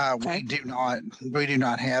 okay. We do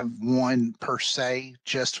not have one per se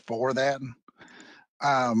just for that.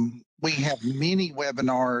 We have many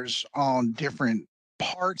webinars on different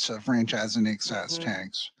parts of franchise and excise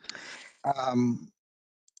tax.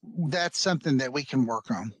 That's something that we can work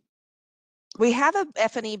on. We have a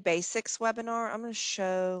F&E basics webinar. I'm going to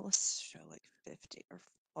show, let's show like 50 or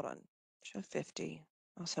hold on, show 50.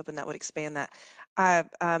 I was hoping that would expand that. I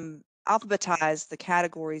alphabetized the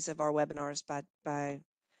categories of our webinars by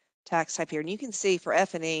tax type here. And you can see for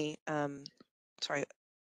F&E,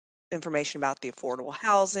 information about the affordable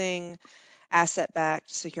housing, asset-backed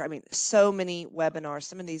secure. I mean, so many webinars.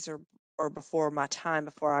 Some of these are before my time,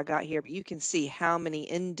 before I got here, but you can see how many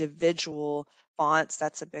individual fonts.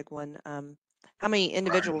 That's a big one. How many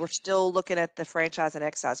individual, we're still looking at the franchise and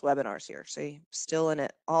excise webinars here. See, still in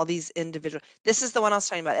it, all these individual. This is the one I was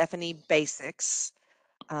talking about, F&E basics.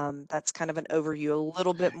 That's kind of an overview, a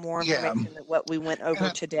little bit more information than what we went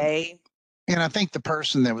over today. And I think the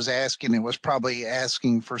person that was asking it was probably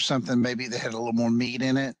asking for something maybe that had a little more meat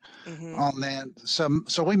in it on that.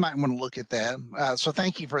 So we might want to look at that. So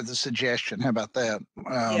thank you for the suggestion. How about that?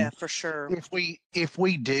 Yeah, for sure. If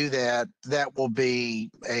we do that, that will be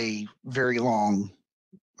a very long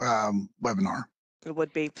webinar. It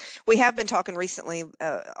would be. We have been talking recently,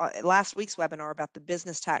 last week's webinar about the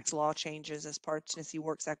business tax law changes as part of Tennessee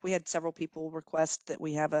Works Act. We had several people request that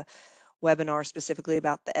we have a webinar specifically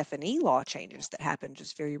about the F&E law changes that happened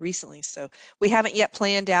just very recently. So we haven't yet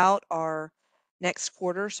planned out our next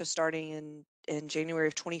quarter, so starting in January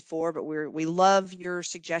of 24, but we love your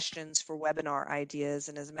suggestions for webinar ideas.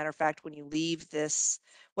 And as a matter of fact, when you leave this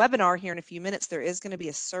webinar here in a few minutes, there is going to be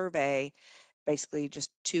a survey, basically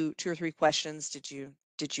just two or three questions. Did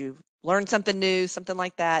you learn something new, something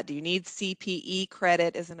like that? Do you need CPE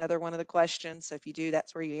credit is another one of the questions. So if you do,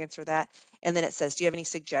 that's where you answer that. And then it says, do you have any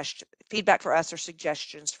feedback for us or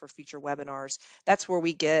suggestions for future webinars? That's where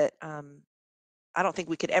we get, I don't think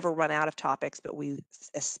we could ever run out of topics, but we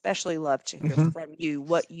especially love to hear from you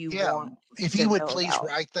what you want. If you would please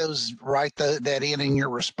write that in your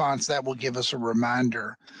response, that will give us a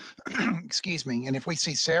reminder. Excuse me. And if we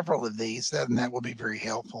see several of these, then that will be very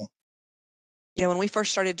helpful. Yeah, when we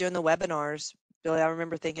first started doing the webinars, Billy, I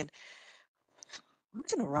remember thinking, we're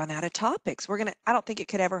going to run out of topics. I don't think it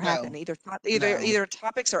could ever happen. No, Either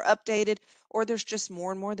topics are updated or there's just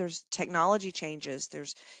more and more, there's technology changes,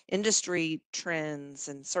 there's industry trends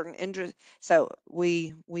and certain industry. So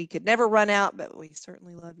we could never run out, but we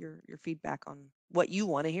certainly love your feedback on what you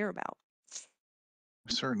want to hear about.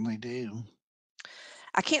 we certainly do.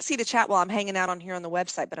 I can't see the chat while I'm hanging out on here on the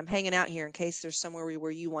website, but I'm hanging out here in case there's somewhere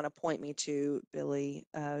where you want to point me to, Billy,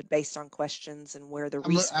 based on questions and where the I'm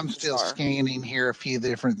resources still are. scanning here a few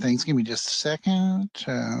different things. Give me just a second.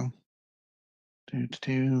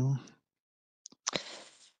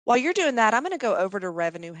 While you're doing that, I'm going to go over to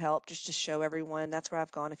Revenue Help just to show everyone. That's where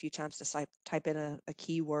I've gone a few times to type in a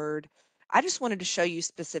keyword. I just wanted to show you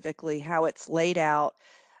specifically how it's laid out.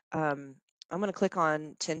 I'm going to click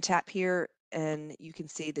on TinTap here, and you can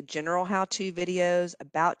see the general how-to videos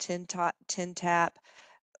about TinTap,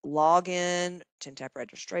 login, TinTap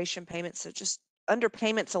registration, payments. So just under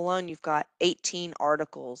payments alone, you've got 18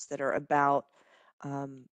 articles that are about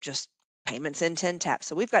just payments in TinTap.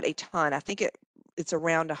 So we've got a ton. I think it's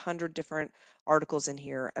around 100 different articles in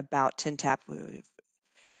here about TinTap.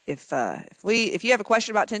 If you have a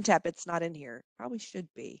question about TinTap, it's not in here. Probably should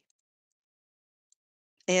be.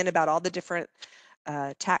 And about all the different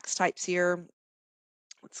tax types here.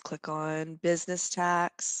 Let's click on business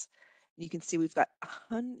tax. You can see we've got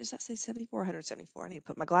 100, does that say 74 or 174? I need to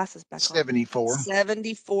put my glasses back on. 74.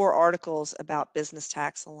 74 articles about business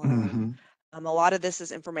tax alone. Mhm. A lot of this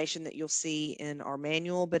is information that you'll see in our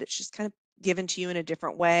manual, but it's just kind of given to you in a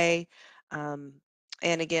different way. And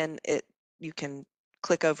again, you can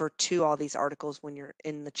click over to all these articles when you're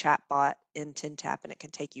in the chat bot in TinTap, and it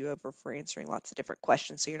can take you over for answering lots of different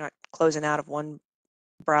questions. So you're not closing out of one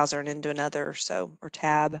browser and into another or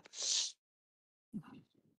tab.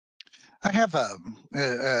 I have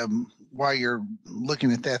while you're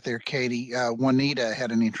looking at that there, Katie, Juanita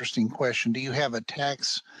had an interesting question. Do you have a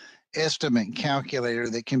tax estimate calculator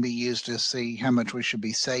that can be used to see how much we should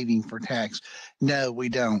be saving for tax? No, we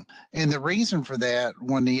don't. And the reason for that,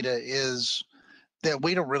 Juanita, is that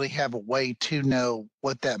we don't really have a way to know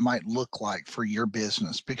what that might look like for your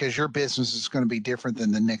business, because your business is going to be different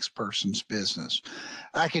than the next person's business.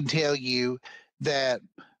 I can tell you that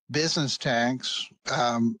business tax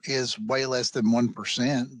is way less than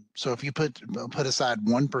 1%. So if you put aside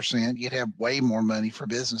 1%, you'd have way more money for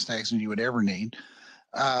business tax than you would ever need.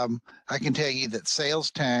 I can tell you that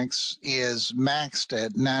sales tax is maxed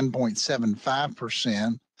at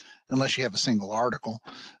 9.75%, unless you have a single article.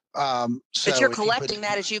 But you're So if you put collecting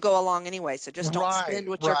that as you go along anyway, so just don't spend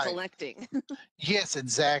what you're right. collecting. Yes,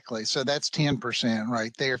 exactly. So that's 10%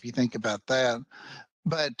 right there if you think about that.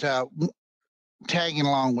 But tagging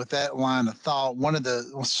along with that line of thought, one of the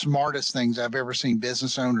smartest things I've ever seen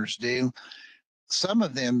business owners do, some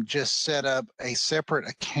of them just set up a separate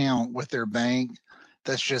account with their bank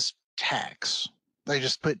that's just tax. They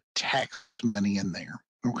just put tax money in there.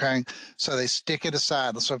 Okay. So they stick it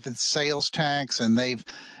aside. So if it's sales tax and they've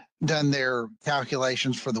done their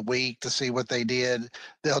calculations for the week to see what they did,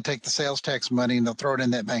 they'll take the sales tax money and they'll throw it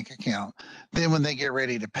in that bank account. Then when they get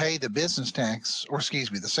ready to pay the business tax, or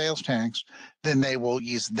excuse me, the sales tax, then they will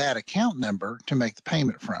use that account number to make the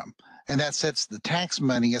payment from. And that sets the tax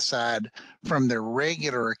money aside from their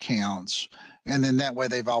regular accounts. And then that way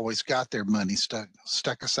they've always got their money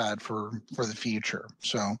stuck aside for the future.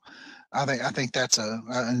 So I think that's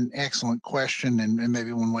an excellent question, and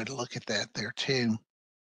maybe one way to look at that there too.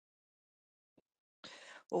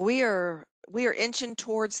 Well, we are inching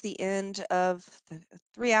towards the end of the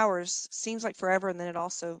 3 hours. Seems like forever, and then it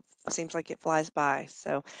also seems like it flies by.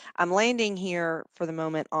 So I'm landing here for the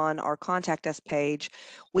moment on our contact us page.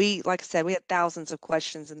 Like I said, we had thousands of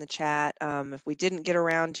questions in the chat. If we didn't get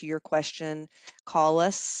around to your question, call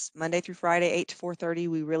us Monday through Friday, 8 to 4:30.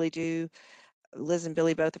 We really do. Liz and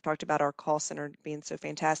Billy both have talked about our call center being so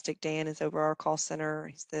fantastic. Dan is over our call center.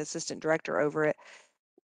 He's the assistant director over it.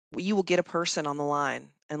 You will get a person on the line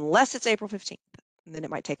unless it's April 15th. And then it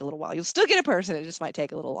might take a little while. You'll still get a person. It just might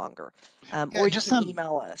take a little longer. Or you can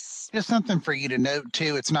email us. Just something for you to note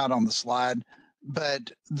too. It's not on the slide,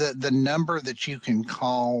 but the number that you can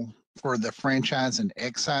call for the franchise and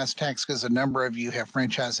excise tax, because a number of you have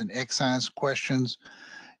franchise and excise questions,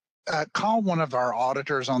 call one of our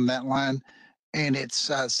auditors on that line, and it's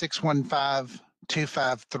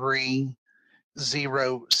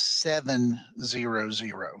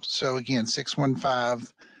 615-253-0700. So again,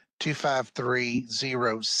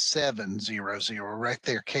 615-253-0700. Right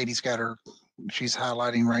there. Katie's got she's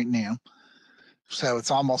highlighting right now. So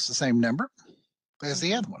it's almost the same number as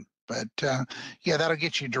the other one, But yeah, that'll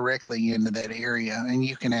get you directly into that area. And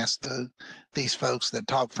you can ask these folks that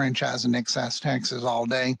talk franchise and excise taxes all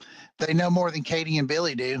day. They know more than Katie and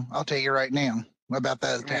Billy do. I'll tell you right now about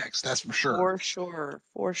that Right. tax. That's for sure. For sure,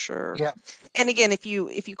 for sure. Yep. And again, if you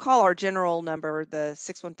call our general number, the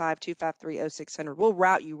 615-253-0600, we'll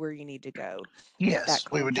route you where you need to go. with Yes,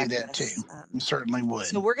 that we would do contact that too. us. We certainly would.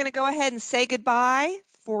 So we're going to go ahead and say goodbye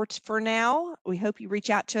for now. We hope you reach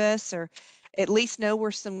out to us or at least know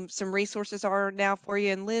where some resources are now for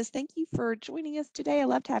you. And Liz, thank you for joining us today. I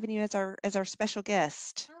loved having you as our special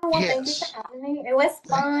guest. Oh, well, thank you for Yes. having me. It was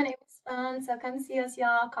fun. It was fun. So come see us,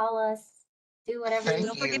 y'all. Call us. Do whatever Thank you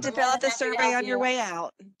Don't need. forget you. to We're fill more out than the happy to survey help on your you. way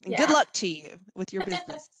out. And Yeah. good luck to you with your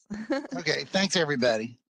business. Okay. Thanks,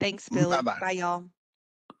 everybody. Thanks, Billy. Bye-bye. Bye, y'all.